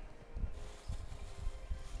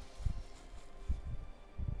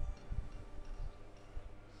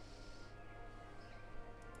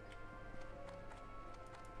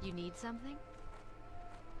 You need something?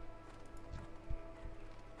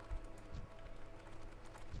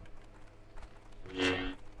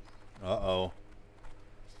 Uh-oh.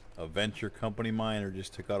 A venture company miner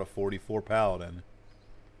just took out a 44 Paladin.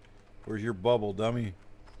 Where's your bubble, dummy?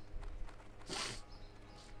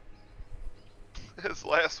 His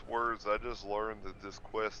last words, I just learned that this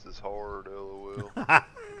quest is hard, lol.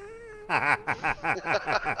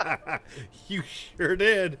 You sure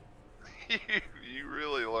did. you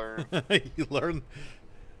really learned. You learned.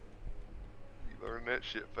 You learned that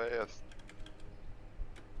shit fast.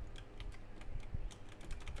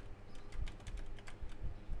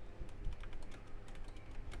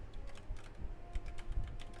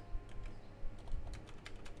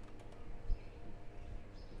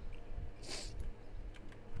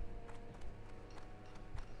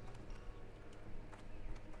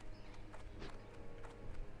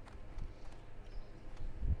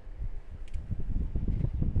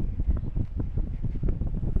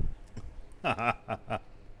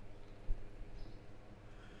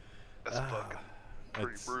 That's fucking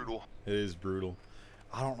pretty brutal. It is brutal.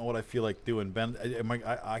 I don't know what I feel like doing, Ben.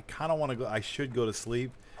 I kind of want to go. I should go to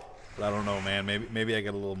sleep, but I don't know, man. Maybe I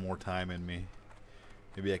got a little more time in me.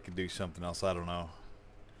 Maybe I could do something else. I don't know.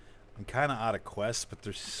 I'm kind of out of quests, but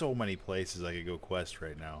there's so many places I could go quest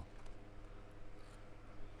right now.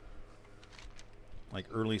 Like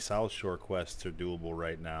early South Shore quests are doable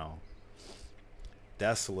right now.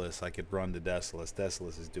 Desolus, I could run to Desolus.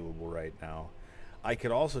 Desolus is doable right now. I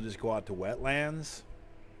could also just go out to Wetlands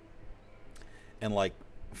and like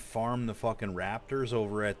farm the fucking raptors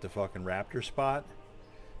over at the fucking raptor spot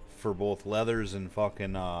for both leathers and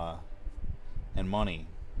fucking and money.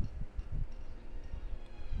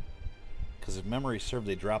 Because if memory served,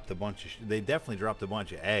 they dropped a bunch of they definitely dropped a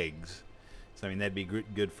bunch of eggs. So I mean that'd be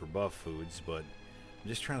good for buff foods, but I'm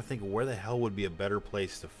just trying to think of where the hell would be a better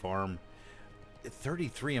place to farm. At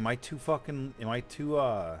 33, am I too low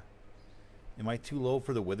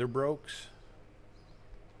for the Witherbrokes?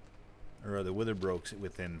 Or are the Witherbrokes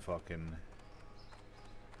within fucking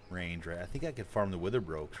range, right? I think I could farm the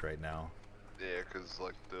Witherbrokes right now. Yeah, cause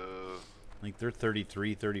like I think they're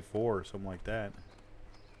 33, 34 or something like that.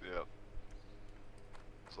 Yeah.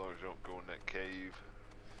 As long as you don't go in that cave.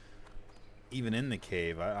 Even in the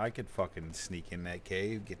cave, I could fucking sneak in that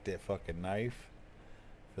cave, get that fucking knife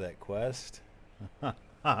for that quest. This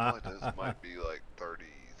might be like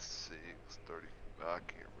 36, 30. I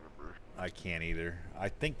can't remember. I can't either. I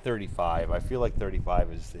think 35. I feel like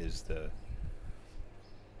 35 is the.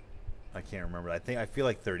 I can't remember. I feel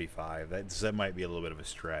like 35. That might be a little bit of a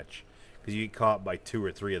stretch, because you get caught by 2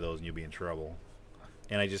 or 3 of those and you'll be in trouble.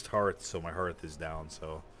 And I just hearth, so my hearth is down,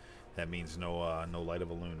 so that means no light of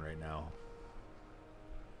a loon right now.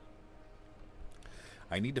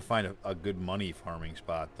 I need to find a good money farming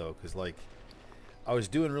spot though, because like I was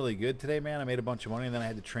doing really good today, man. I made a bunch of money, and then I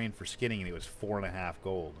had to train for skinning, and it was 4.5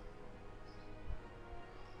 gold.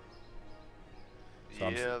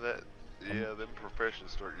 So them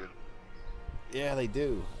professions start getting. Yeah, they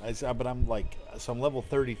do. But I'm like, so I'm level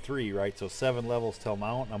 33, right? So 7 levels till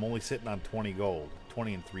mount. I'm only sitting on 20 gold,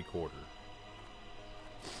 20 and 3/4.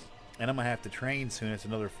 And I'm gonna have to train soon. It's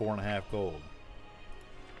another 4.5 gold.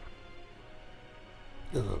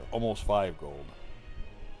 Almost 5 gold.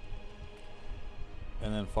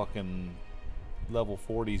 And then fucking level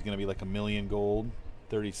 40 is gonna be like 1,000,000 gold,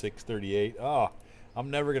 36, 38. Oh, I'm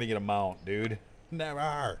never gonna get a mount, dude.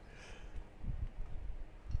 Never.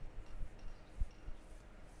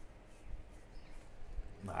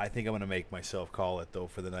 I think I'm gonna make myself call it though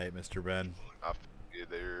for the night, Mr. Ben. I feel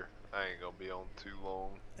there. I ain't gonna be on too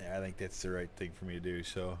long. Yeah, I think that's the right thing for me to do.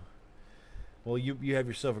 So, well, you have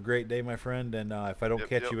yourself a great day, my friend. And if I don't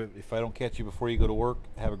catch you before you go to work,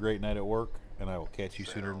 have a great night at work, and I will catch you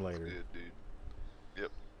sooner than later. Good, dude.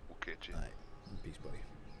 Yep, we'll catch you. All right. Peace, buddy.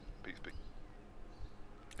 Peace, peace.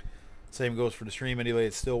 Same goes for the stream. Anyway,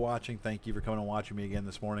 it's still watching. Thank you for coming and watching me again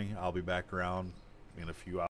this morning. I'll be back around in a few hours.